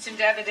introduced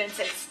into evidence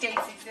at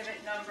State's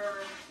Exhibit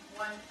number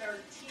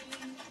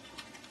 113.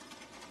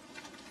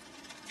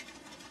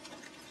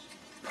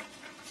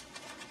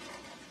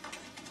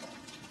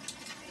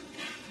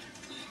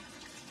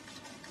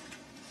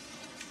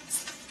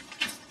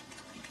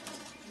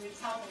 You would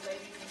tell the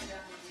ladies and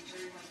gentlemen of the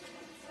jury when they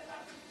get set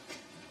up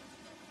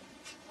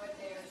what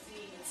they are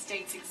seeing in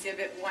State's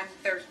Exhibit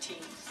 113.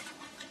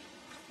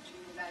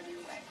 Move out of your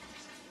way.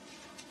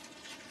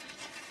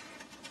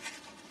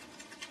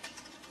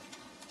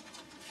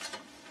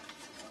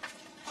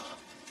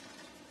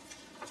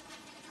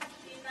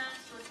 These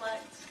maps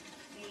reflect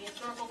the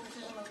historical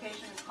precision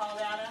location and call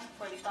data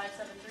for the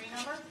 573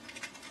 number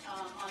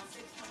on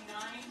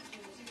 6:29 to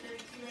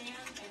 2:32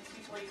 a.m. and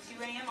 2:42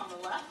 a.m. on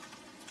the left.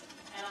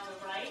 And on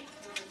the right,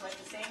 it will reflect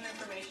the same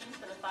information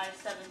for the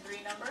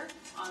 573 number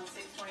on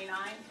 6:29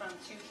 from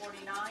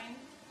 2:49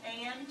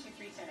 a.m. to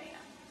 3:10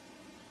 a.m.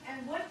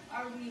 And what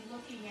are we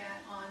looking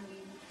at on the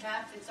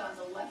map that's on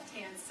the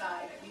left-hand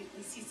side? I mean,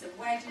 we see some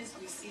wedges,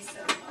 we see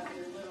some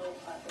other little,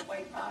 the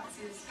white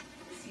boxes,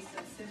 we see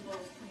some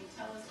symbols. Can you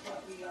tell us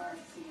what we are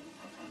seeing?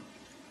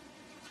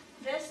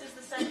 This is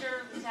the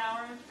sector of the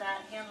tower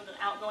that handled an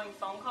outgoing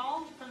phone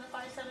call from the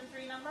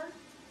 573 number.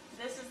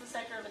 This is the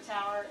sector of the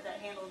tower that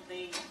handled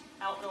the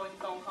outgoing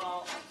phone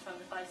call from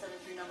the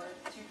 573 number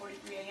at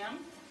 2:43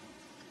 a.m.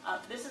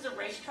 This is a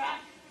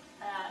racetrack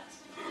at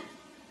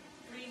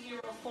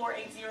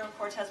 30480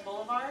 Cortez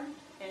Boulevard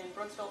in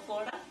Brooksville,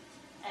 Florida.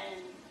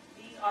 And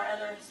these are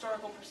other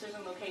historical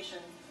precision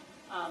locations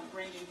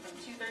ranging from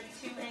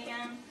 2:32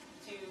 a.m.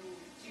 to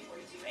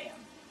 2:42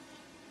 a.m.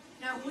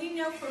 Now, we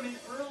know from an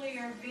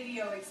earlier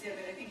video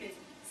exhibit, I think it's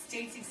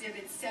State's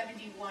Exhibit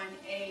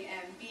 71A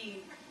and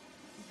B,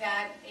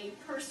 that a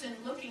person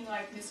looking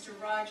like Mr.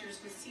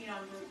 Rodgers was seen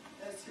on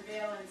a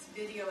surveillance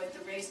video at the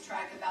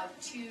racetrack about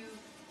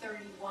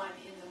 2:31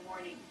 in the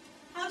morning.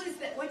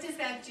 What does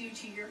that do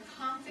to your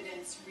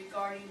confidence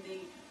regarding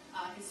the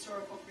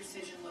historical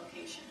precision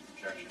location?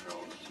 Objection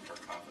for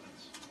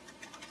confidence.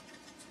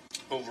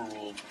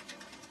 Overruled.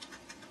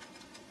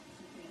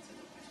 Answer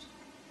the question.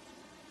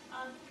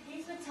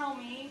 He's going to tell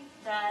me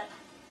that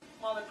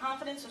while the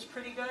confidence was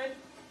pretty good,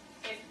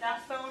 if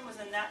that phone was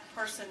in that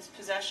person's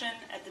possession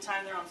at the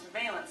time they're on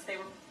surveillance, they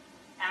were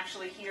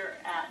actually here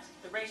at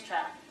the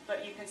racetrack.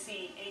 But you can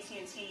see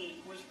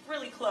AT&T was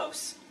really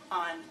close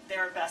on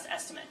their best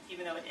estimate.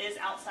 Even though it is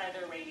outside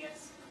their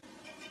radius,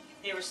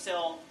 they were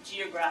still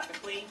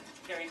geographically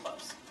very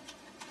close.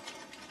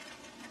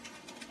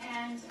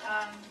 And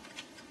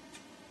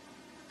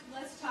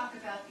let's talk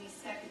about the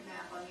second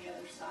map on the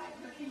other side.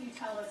 What can you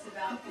tell us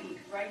about the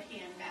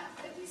right-hand map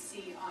that we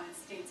see on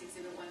State's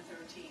Exhibit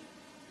 113?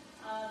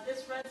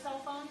 This red cell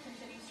phone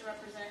continues to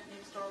represent the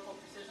historical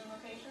precision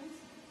locations.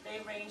 They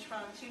range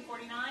from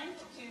 2:49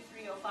 to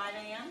 3:05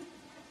 a.m.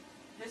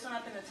 This one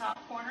up in the top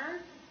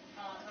corner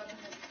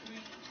represents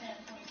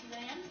 3:10:22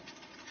 a.m.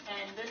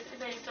 And this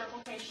is a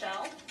Circle K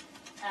shell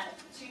at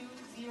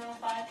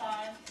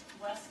 2055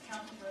 West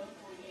County Road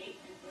 48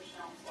 in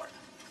Bushnell, Florida.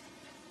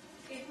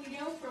 If we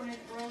know from an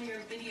earlier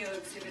video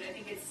exhibit, I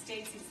think it's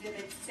State's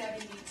Exhibit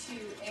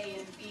 72A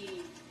and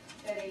B,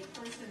 that a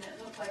person that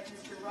looked like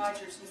Mr.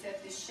 Rodgers was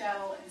at the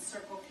Shell and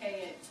Circle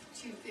K at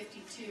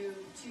 2:52,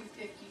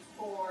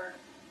 2:54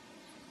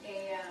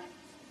 a.m.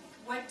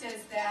 What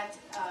does that,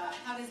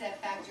 how does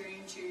that factor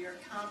into your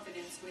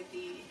confidence with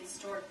the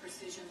historic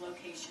precision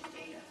location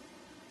data?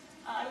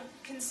 I would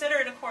consider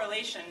it a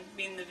correlation,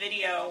 meaning the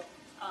video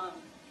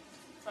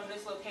from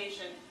this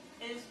location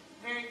is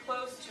very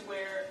close to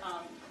where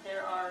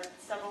there are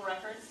several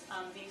records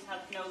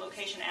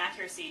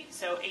accuracy,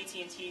 so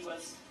AT&T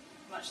was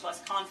much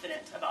less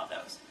confident about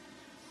those.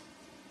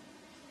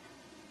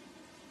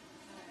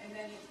 And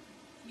then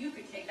you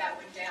could take that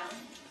one down.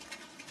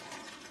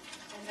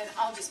 And then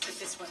I'll just put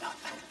this one up.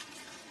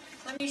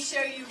 Let me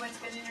show you what's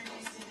been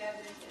introduced into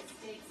evidence as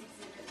State's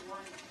Exhibit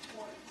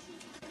 114.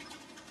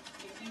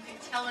 If you can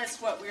tell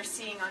us what we're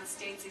seeing on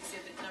State's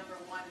Exhibit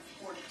number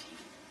 114.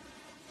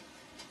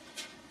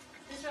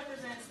 This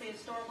represents the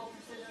historical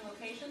precision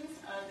locations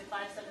of the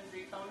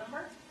 573 phone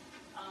number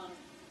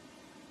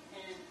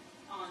and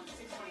on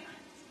 629.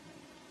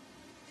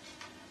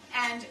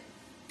 And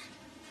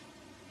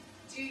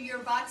do your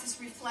boxes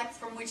reflect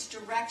from which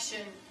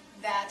direction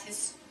that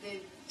is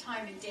the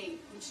time and date,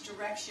 which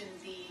direction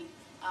the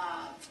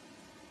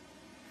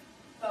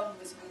phone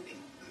was moving?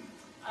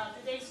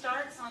 The day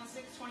starts on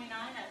 629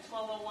 at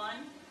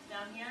 12:01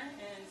 down here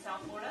in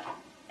South Florida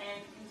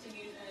and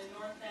continues in a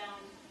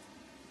northbound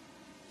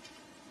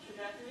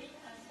trajectory,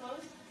 I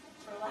suppose,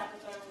 for lack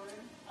of a better word.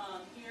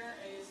 Here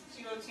is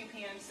 2:02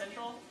 p.m.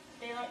 Central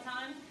Daylight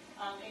Time.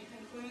 It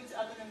concludes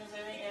up in the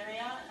Missouri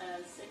area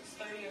as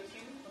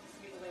 6:30:02. Looks to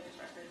be the latest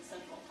record,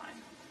 Central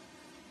Time.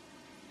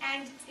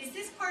 And is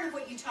this part of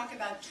what you talk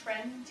about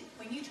trend?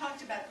 When you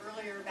talked about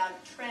earlier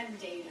about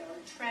trend data or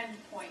trend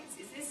points,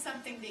 is this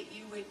something that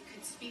you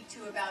could speak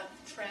to about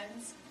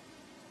trends?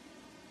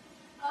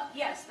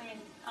 Yes, I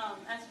mean,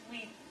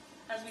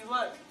 as we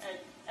look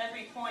at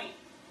every point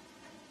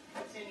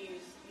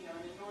continues, in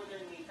a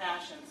northerly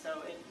fashion,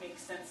 so it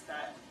makes sense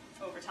that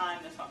over time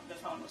the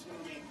phone was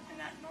moving in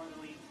that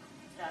northerly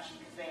fashion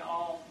because they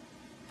all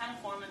kind of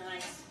form in a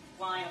nice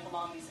line up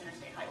along these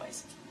interstate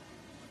highways.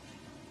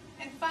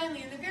 And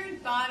finally, in the very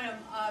bottom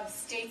of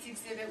State's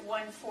Exhibit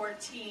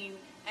 114,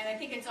 and I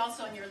think it's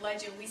also on your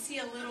legend, we see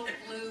a little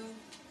blue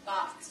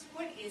box.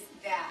 What is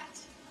that?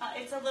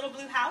 It's a little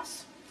blue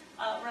house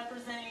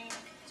representing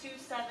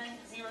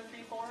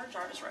 27034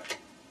 Jarvis Road.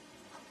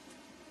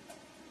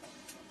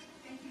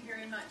 Thank you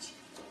very much.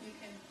 You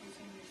can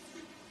resume your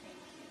seat. Thank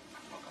you.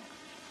 Welcome.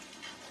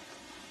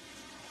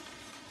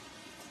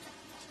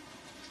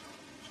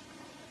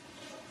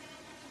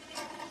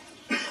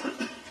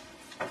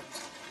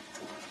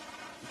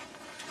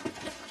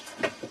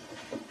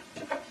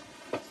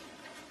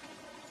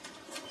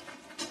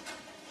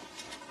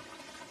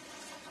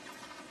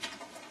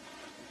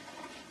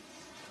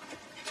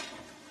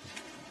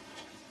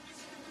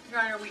 Your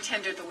Honor, we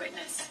tender the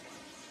witness.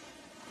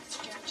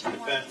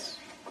 Defense.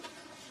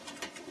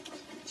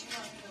 Do you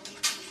want me to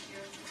leave these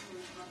here?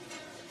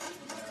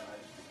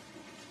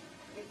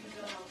 If you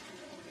don't, I'll turn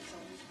it over to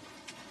someone.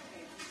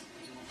 Okay.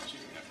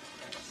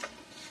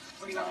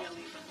 Or do you want me to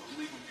leave them?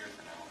 Leave them here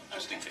for now,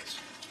 just in case.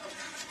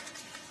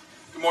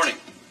 Good morning.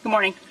 Good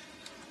morning.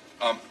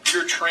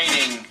 Your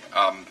training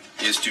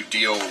is to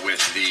deal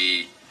with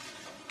the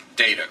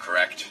data,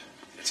 correct?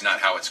 It's not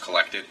how it's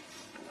collected?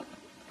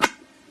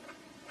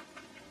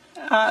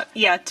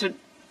 Yeah, to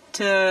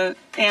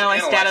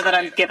analyze data that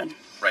I'm given.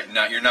 Right.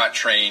 Now, you're not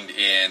trained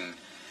in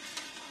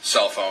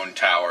cell phone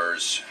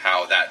towers,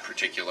 how that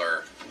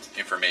particular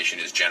information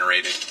is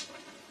generated?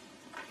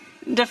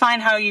 Define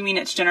how you mean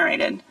it's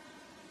generated.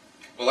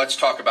 Well, let's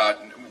talk about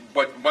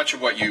much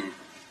of what you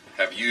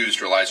have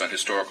used relies on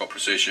historical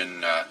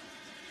precision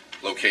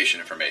location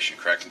information,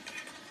 correct?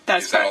 That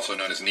is Is correct. that also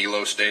known as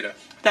NELOS data?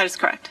 That is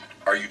correct.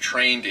 Are you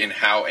trained in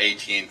how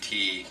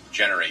AT&T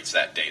generates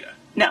that data?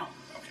 No.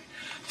 Okay.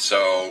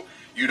 So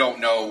you don't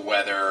know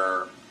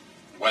whether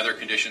weather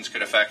conditions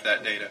could affect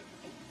that data?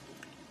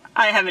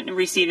 I haven't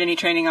received any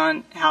training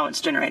on how it's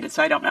generated,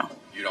 so I don't know.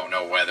 You don't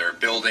know whether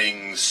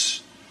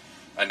buildings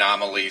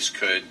anomalies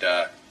could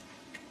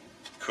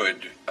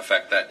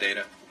affect that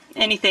data?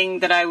 Anything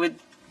that I would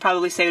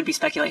probably say would be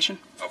speculation.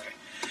 Okay.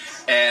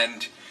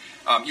 And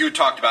you had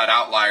talked about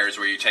outliers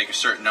where you take a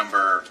certain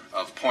number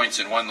of points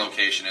in one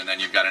location and then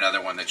you've got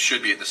another one that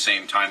should be at the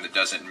same time that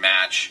doesn't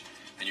match,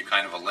 and you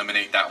kind of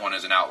eliminate that one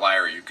as an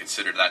outlier, or you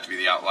consider that to be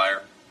the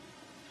outlier?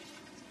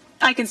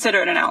 I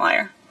consider it an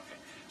outlier. Okay.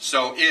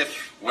 So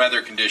if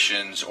weather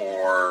conditions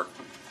or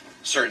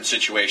certain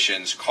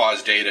situations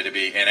cause data to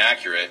be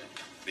inaccurate,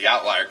 the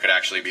outlier could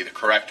actually be the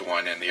correct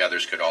one and the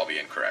others could all be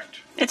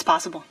incorrect. It's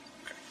possible.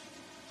 Okay.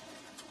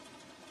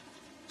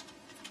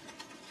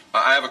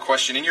 I have a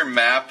question. In your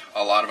map,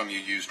 a lot of them you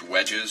used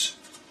wedges.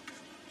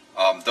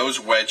 Those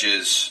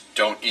wedges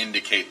don't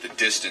indicate the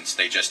distance,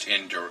 they just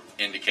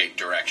indicate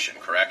direction,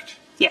 correct?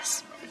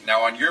 Yes.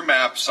 Now on your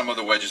map, some of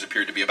the wedges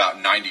appear to be about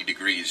 90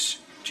 degrees.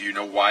 Do you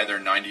know why they're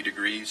 90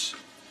 degrees?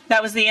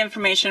 That was the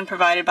information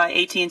provided by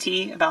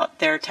AT&T about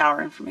their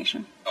tower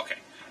information. Okay.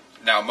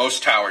 Now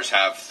most towers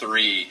have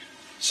 3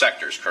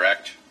 sectors,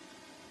 correct?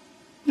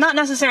 Not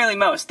necessarily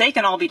most. They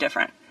can all be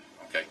different.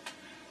 Okay.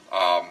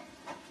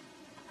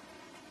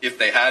 If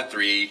they had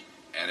 3,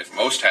 and if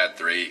most had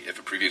 3, if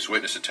a previous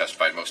witness had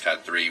testified most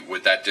had 3,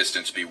 would that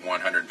distance be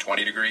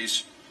 120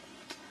 degrees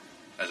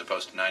as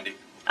opposed to 90?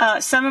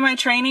 Some of my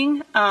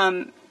training,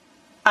 I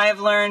have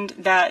learned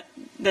that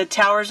the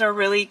towers are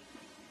really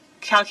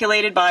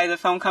calculated by the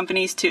phone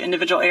companies to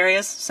individual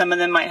areas. Some of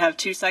them might have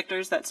 2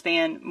 sectors that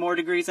span more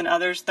degrees than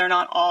others. They're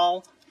not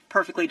all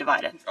perfectly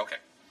divided. Okay.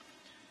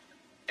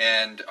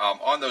 And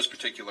on those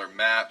particular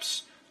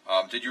maps,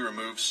 did you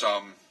remove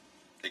some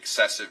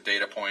excessive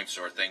data points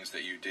or things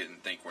that you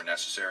didn't think were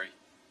necessary?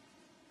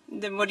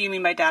 Then what do you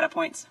mean by data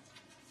points?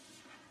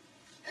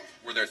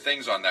 Were there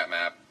things on that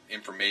map,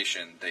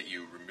 information that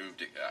you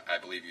removed, I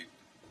believe you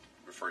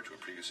referred to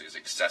it previously as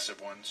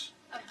excessive ones?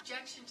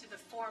 Objection to the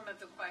form of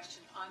the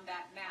question on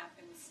that map,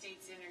 and the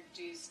state's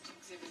introduced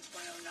exhibits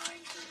 109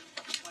 through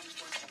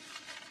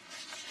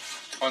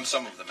 114. On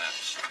some of the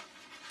maps.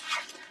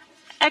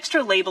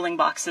 Extra labeling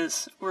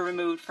boxes were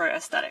removed for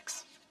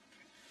aesthetics.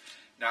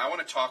 Now I want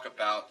to talk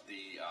about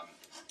the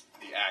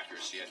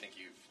accuracy. I think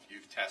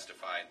you've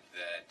testified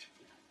that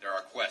there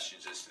are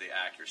questions as to the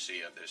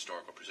accuracy of the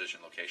historical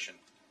precision location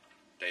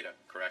data,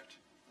 correct?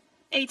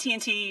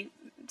 AT&T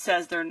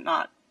says they're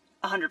not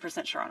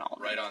 100% sure on all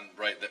of it.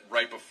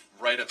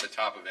 Right at the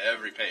top of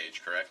every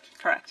page, correct?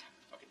 Correct.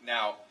 Okay.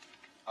 Now,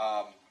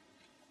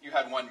 you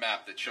had one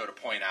map that showed a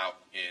point out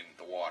in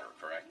the water,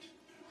 correct?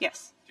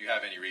 Yes. Do you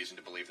have any reason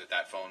to believe that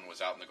that phone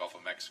was out in the Gulf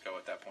of Mexico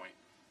at that point?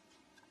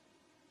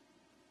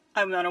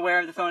 I'm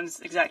unaware of the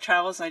phone's exact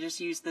travels. I just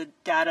use the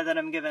data that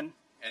I'm given.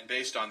 And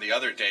based on the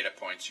other data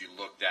points you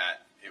looked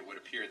at, it would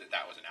appear that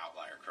that was an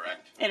outlier,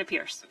 correct? It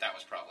appears. That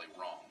was probably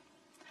wrong.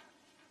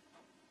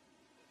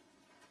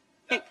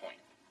 That point.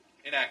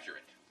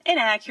 Inaccurate.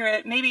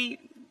 Inaccurate, maybe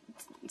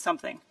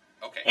something.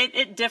 Okay.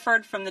 It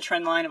differed from the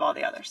trend line of all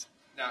the others.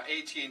 Now,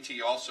 AT&T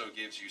also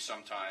gives you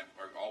sometime,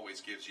 or always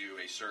gives you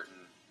a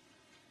certain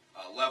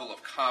level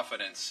of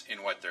confidence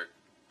in what they're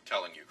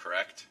telling you,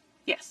 correct?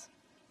 Yes.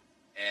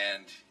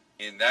 And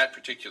in that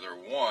particular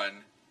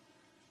one,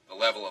 the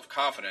level of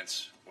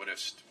confidence would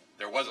have,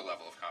 there was a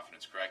level of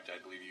confidence, correct? I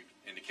believe you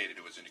indicated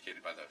it was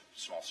indicated by the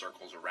small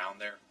circles around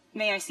there.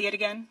 May I see it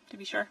again, to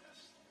be sure?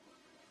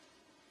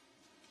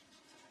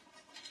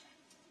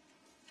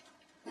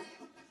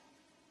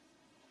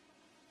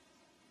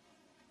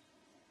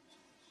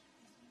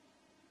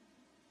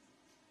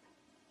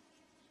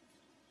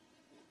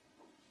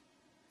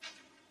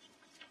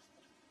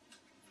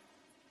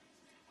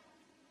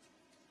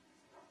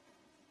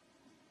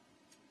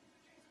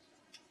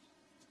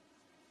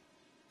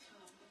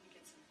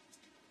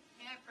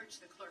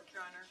 The clerk,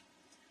 Your Honor.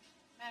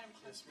 Madam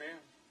Clerk. Yes, ma'am.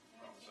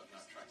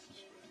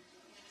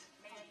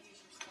 May I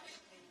use your slide?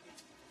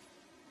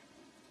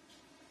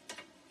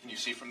 Can you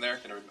see from there?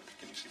 Can you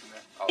see from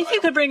there? If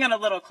you could bring it a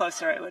little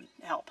closer, it would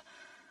help.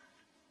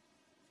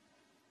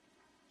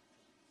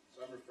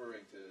 So I'm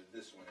referring to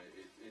this one.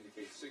 It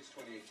indicates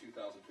 6/28/2015,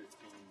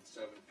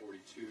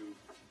 7:42,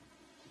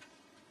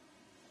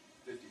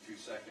 52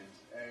 seconds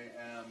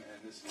a.m.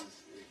 And this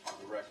is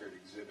the record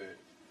exhibit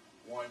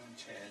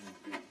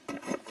 110B,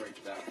 right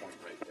to that point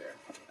right there.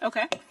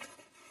 Okay.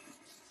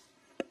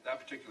 That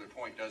particular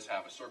point does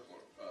have a circle,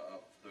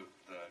 the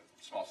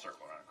small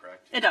circle around it,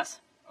 correct? It does.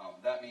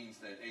 That means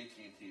that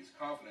AT&T's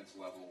confidence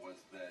level was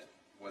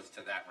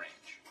to that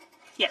range.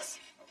 Yes.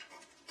 Okay.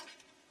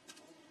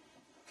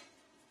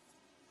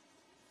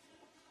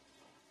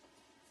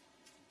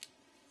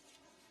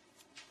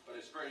 But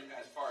as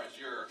far as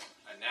your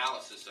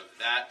analysis of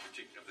that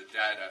particular, the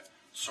data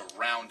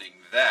surrounding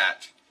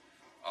that,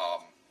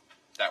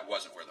 that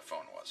wasn't where the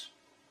phone was.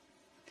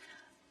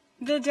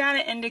 The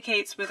data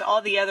indicates with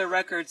all the other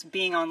records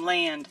being on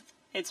land,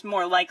 it's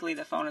more likely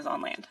the phone is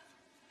on land.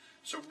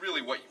 So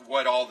really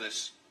what all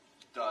this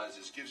does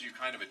is gives you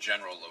kind of a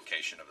general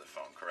location of the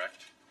phone,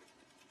 correct?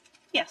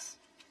 Yes.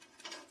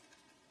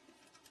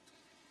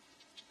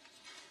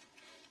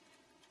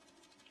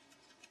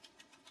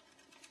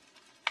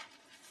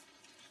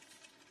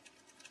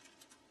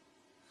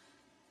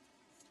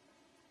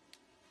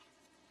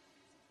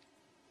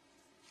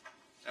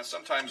 Now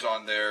sometimes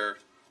on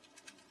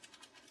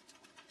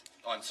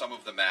some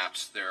of the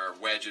maps there are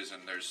wedges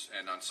and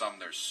on some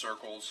there's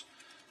circles.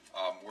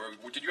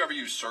 Did you ever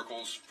use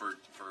circles for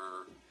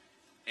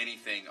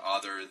anything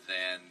other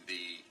than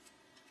the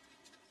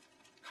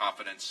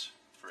confidence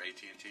for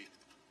AT&T?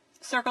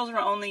 Circles were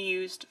only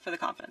used for the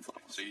confidence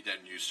level. So you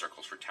didn't use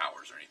circles for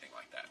towers or anything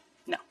like that?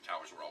 No.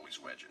 Towers were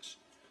always wedges.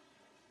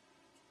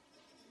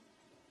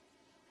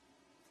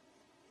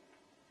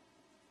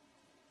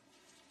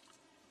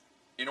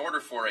 In order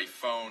for a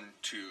phone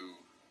to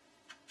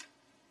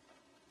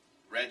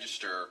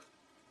register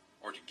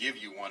or to give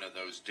you one of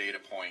those data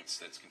points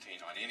that's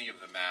contained on any of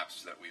the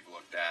maps that we've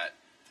looked at,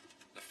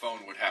 the phone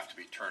would have to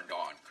be turned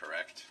on,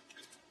 correct?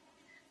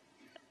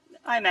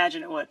 I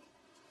imagine it would.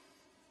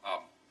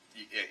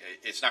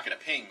 It's not going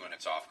to ping when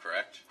it's off,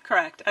 correct?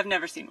 Correct. I've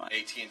never seen one.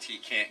 AT&T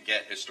can't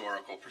get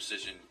historical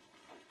precision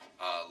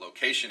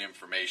location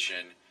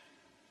information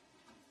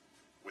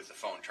with the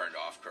phone turned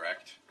off,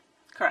 correct?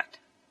 Correct.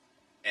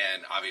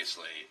 And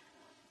obviously,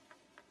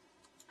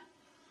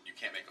 you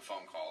can't make a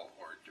phone call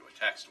or do a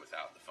text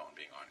without the phone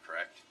being on,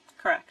 correct?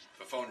 Correct.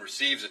 If a phone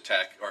receives a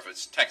text, or if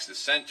a text is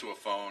sent to a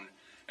phone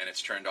and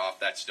it's turned off,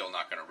 that's still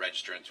not going to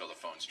register until the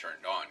phone's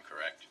turned on,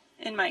 correct?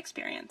 In my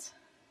experience.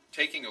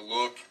 Taking a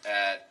look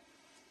at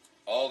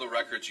all the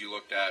records you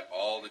looked at,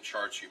 all the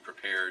charts you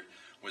prepared,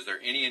 was there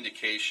any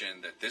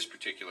indication that this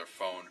particular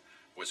phone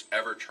was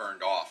ever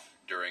turned off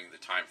during the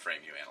time frame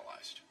you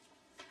analyzed?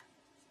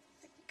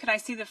 Could I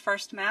see the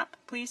first map,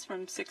 please,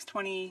 from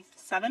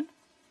 627?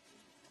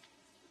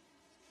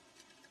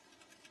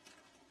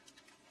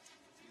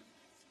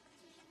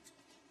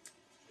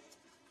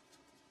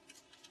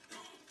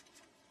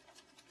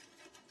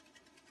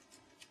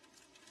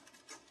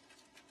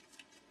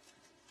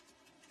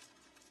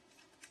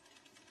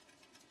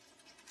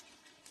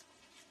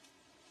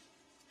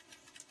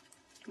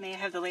 May I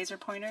have the laser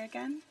pointer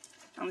again?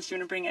 Unless you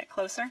want to bring it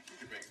closer. You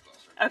can bring it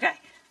closer. Okay.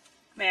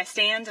 May I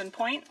stand and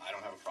point? I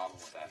don't have a problem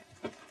with that.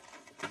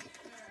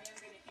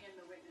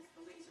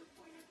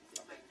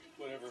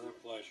 Whatever her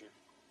pleasure.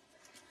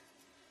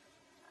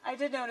 I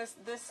did notice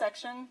this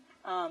section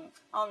on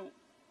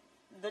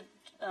the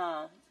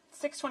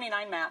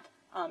 629 map.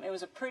 It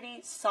was a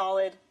pretty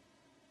solid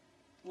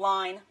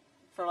line,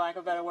 for lack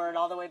of a better word,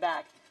 all the way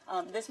back.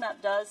 This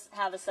map does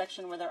have a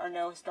section where there are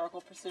no historical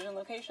precision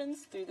locations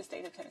through the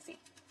state of Tennessee.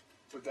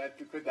 Could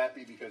that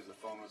be because the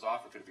phone was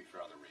off, or could it be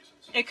for other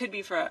reasons? It could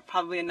be for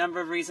probably a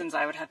number of reasons.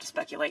 I would have to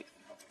speculate.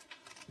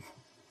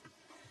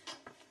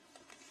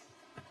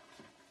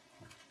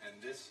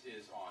 And this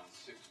is on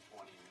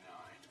 629,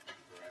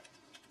 correct?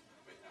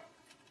 Wait,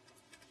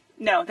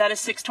 no. No, that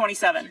is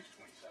 627.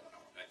 627.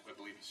 I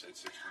believe you said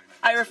 629.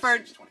 I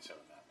referred-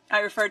 627 map. I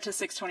referred to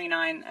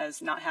 629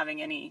 as not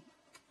having any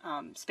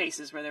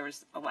spaces where there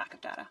was a lack of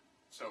data.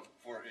 So,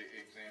 for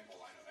example,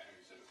 I know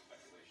you said it was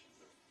speculation,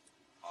 but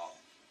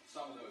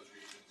some of those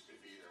reasons could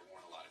be there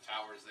weren't a lot of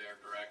towers there,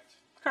 correct?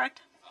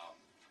 Correct?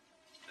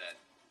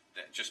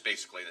 That just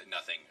basically that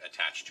nothing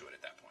attached to it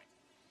at that point.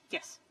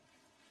 Yes.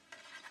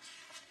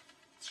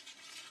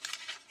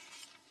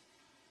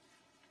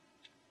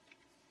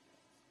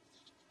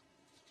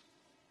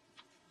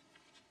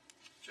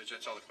 Judge,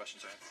 that's all the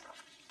questions I have.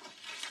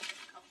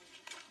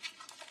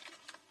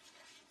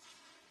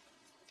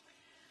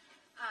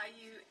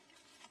 You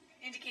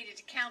indicated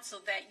to counsel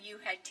that you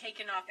had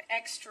taken off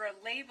extra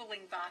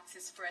labeling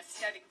boxes for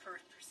aesthetic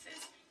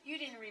purposes. You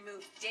didn't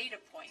remove data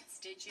points,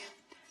 did you?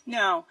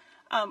 No.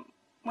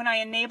 When I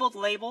enabled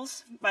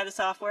labels by the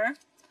software,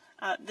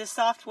 this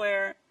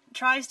software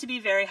tries to be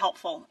very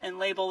helpful and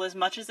label as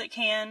much as it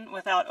can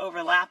without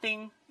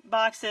overlapping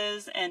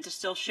boxes and to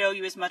still show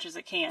you as much as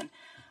it can.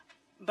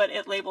 But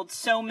it labeled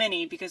so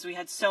many because we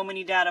had so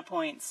many data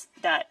points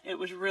that it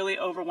was really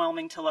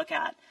overwhelming to look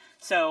at.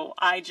 So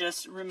I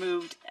just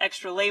removed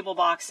extra label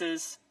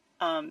boxes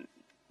to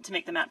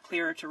make the map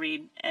clearer to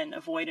read and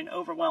avoid an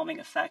overwhelming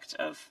effect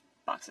of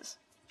boxes.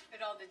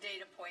 But all the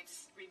data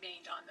points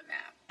remained on the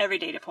map. Every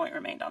data point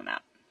remained on the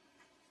map.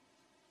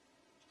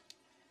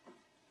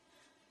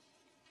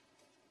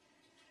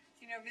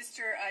 You know,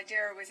 Mr.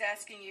 Darrow was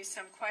asking you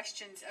some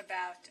questions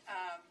about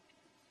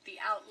the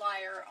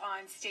outlier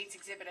on State's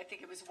Exhibit. I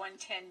think it was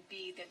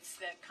 110B. That's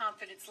the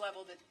confidence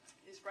level that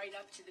is right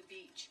up to the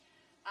beach.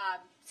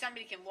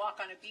 Somebody can walk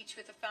on a beach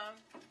with a phone.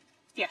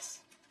 Yes.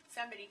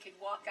 Somebody could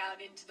walk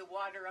out into the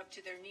water up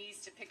to their knees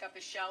to pick up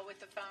a shell with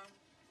the phone.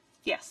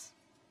 Yes.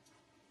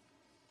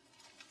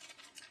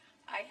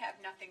 I have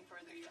nothing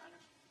further, Your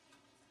Honor.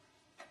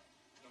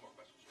 No more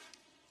questions.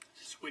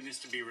 Is this witness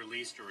to be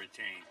released or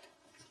retained?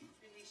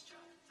 Released, Your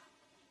Honor.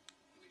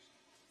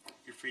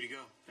 You're free to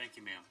go. Thank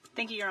you, ma'am.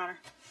 Thank you, Your Honor.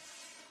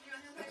 Your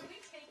Honor, may we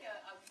take an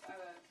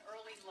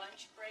early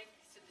lunch break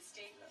so the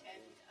state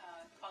can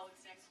call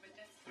its next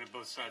witness? Let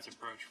both sides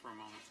approach for a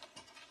moment.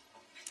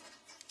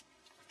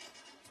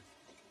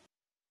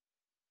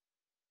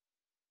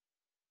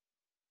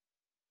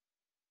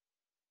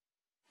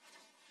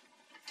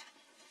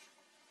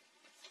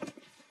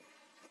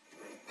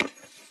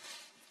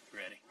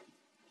 Ready?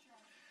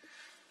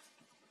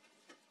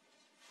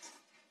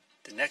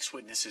 The next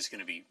witness is going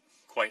to be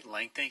quite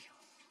lengthy,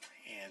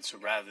 and so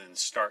rather than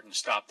start and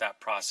stop that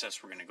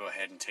process, we're going to go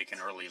ahead and take an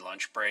early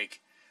lunch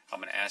break. I'm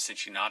going to ask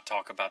that you not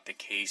talk about the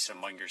case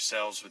among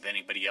yourselves with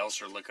anybody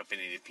else or look up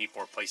any of the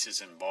people or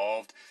places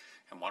involved.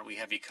 And why don't we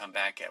have you come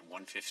back at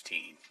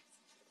 1:15?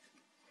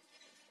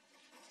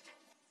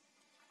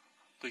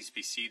 Please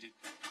be seated.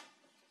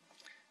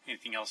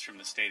 Anything else from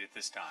the state at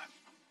this time?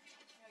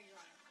 No, Your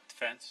Honor.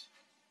 Defense?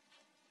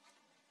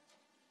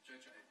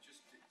 Judge, just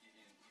in the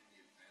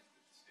event that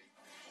the state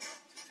comes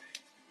today,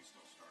 can we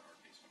still start our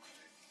case on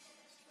Monday?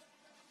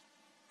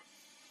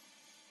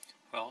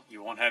 Well,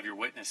 you won't have your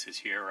witnesses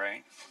here,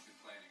 right? We've been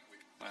planning. We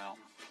Well.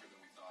 moved quicker than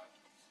we thought.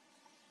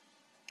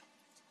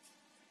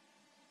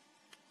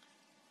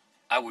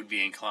 I would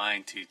be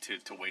inclined to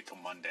wait till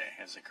Monday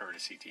as a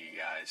courtesy to you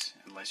guys,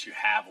 unless you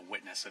have a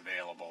witness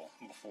available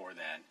before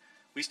then.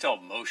 We still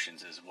have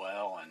motions as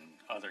well and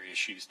other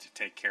issues to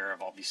take care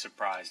of. I'll be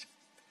surprised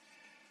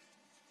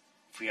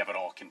if we have it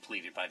all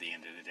completed by the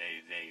end of the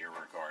day today,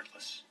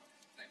 irregardless.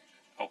 Thank you,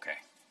 Judge. Okay.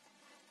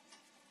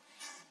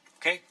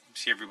 Okay,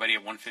 see everybody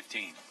at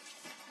 1:15.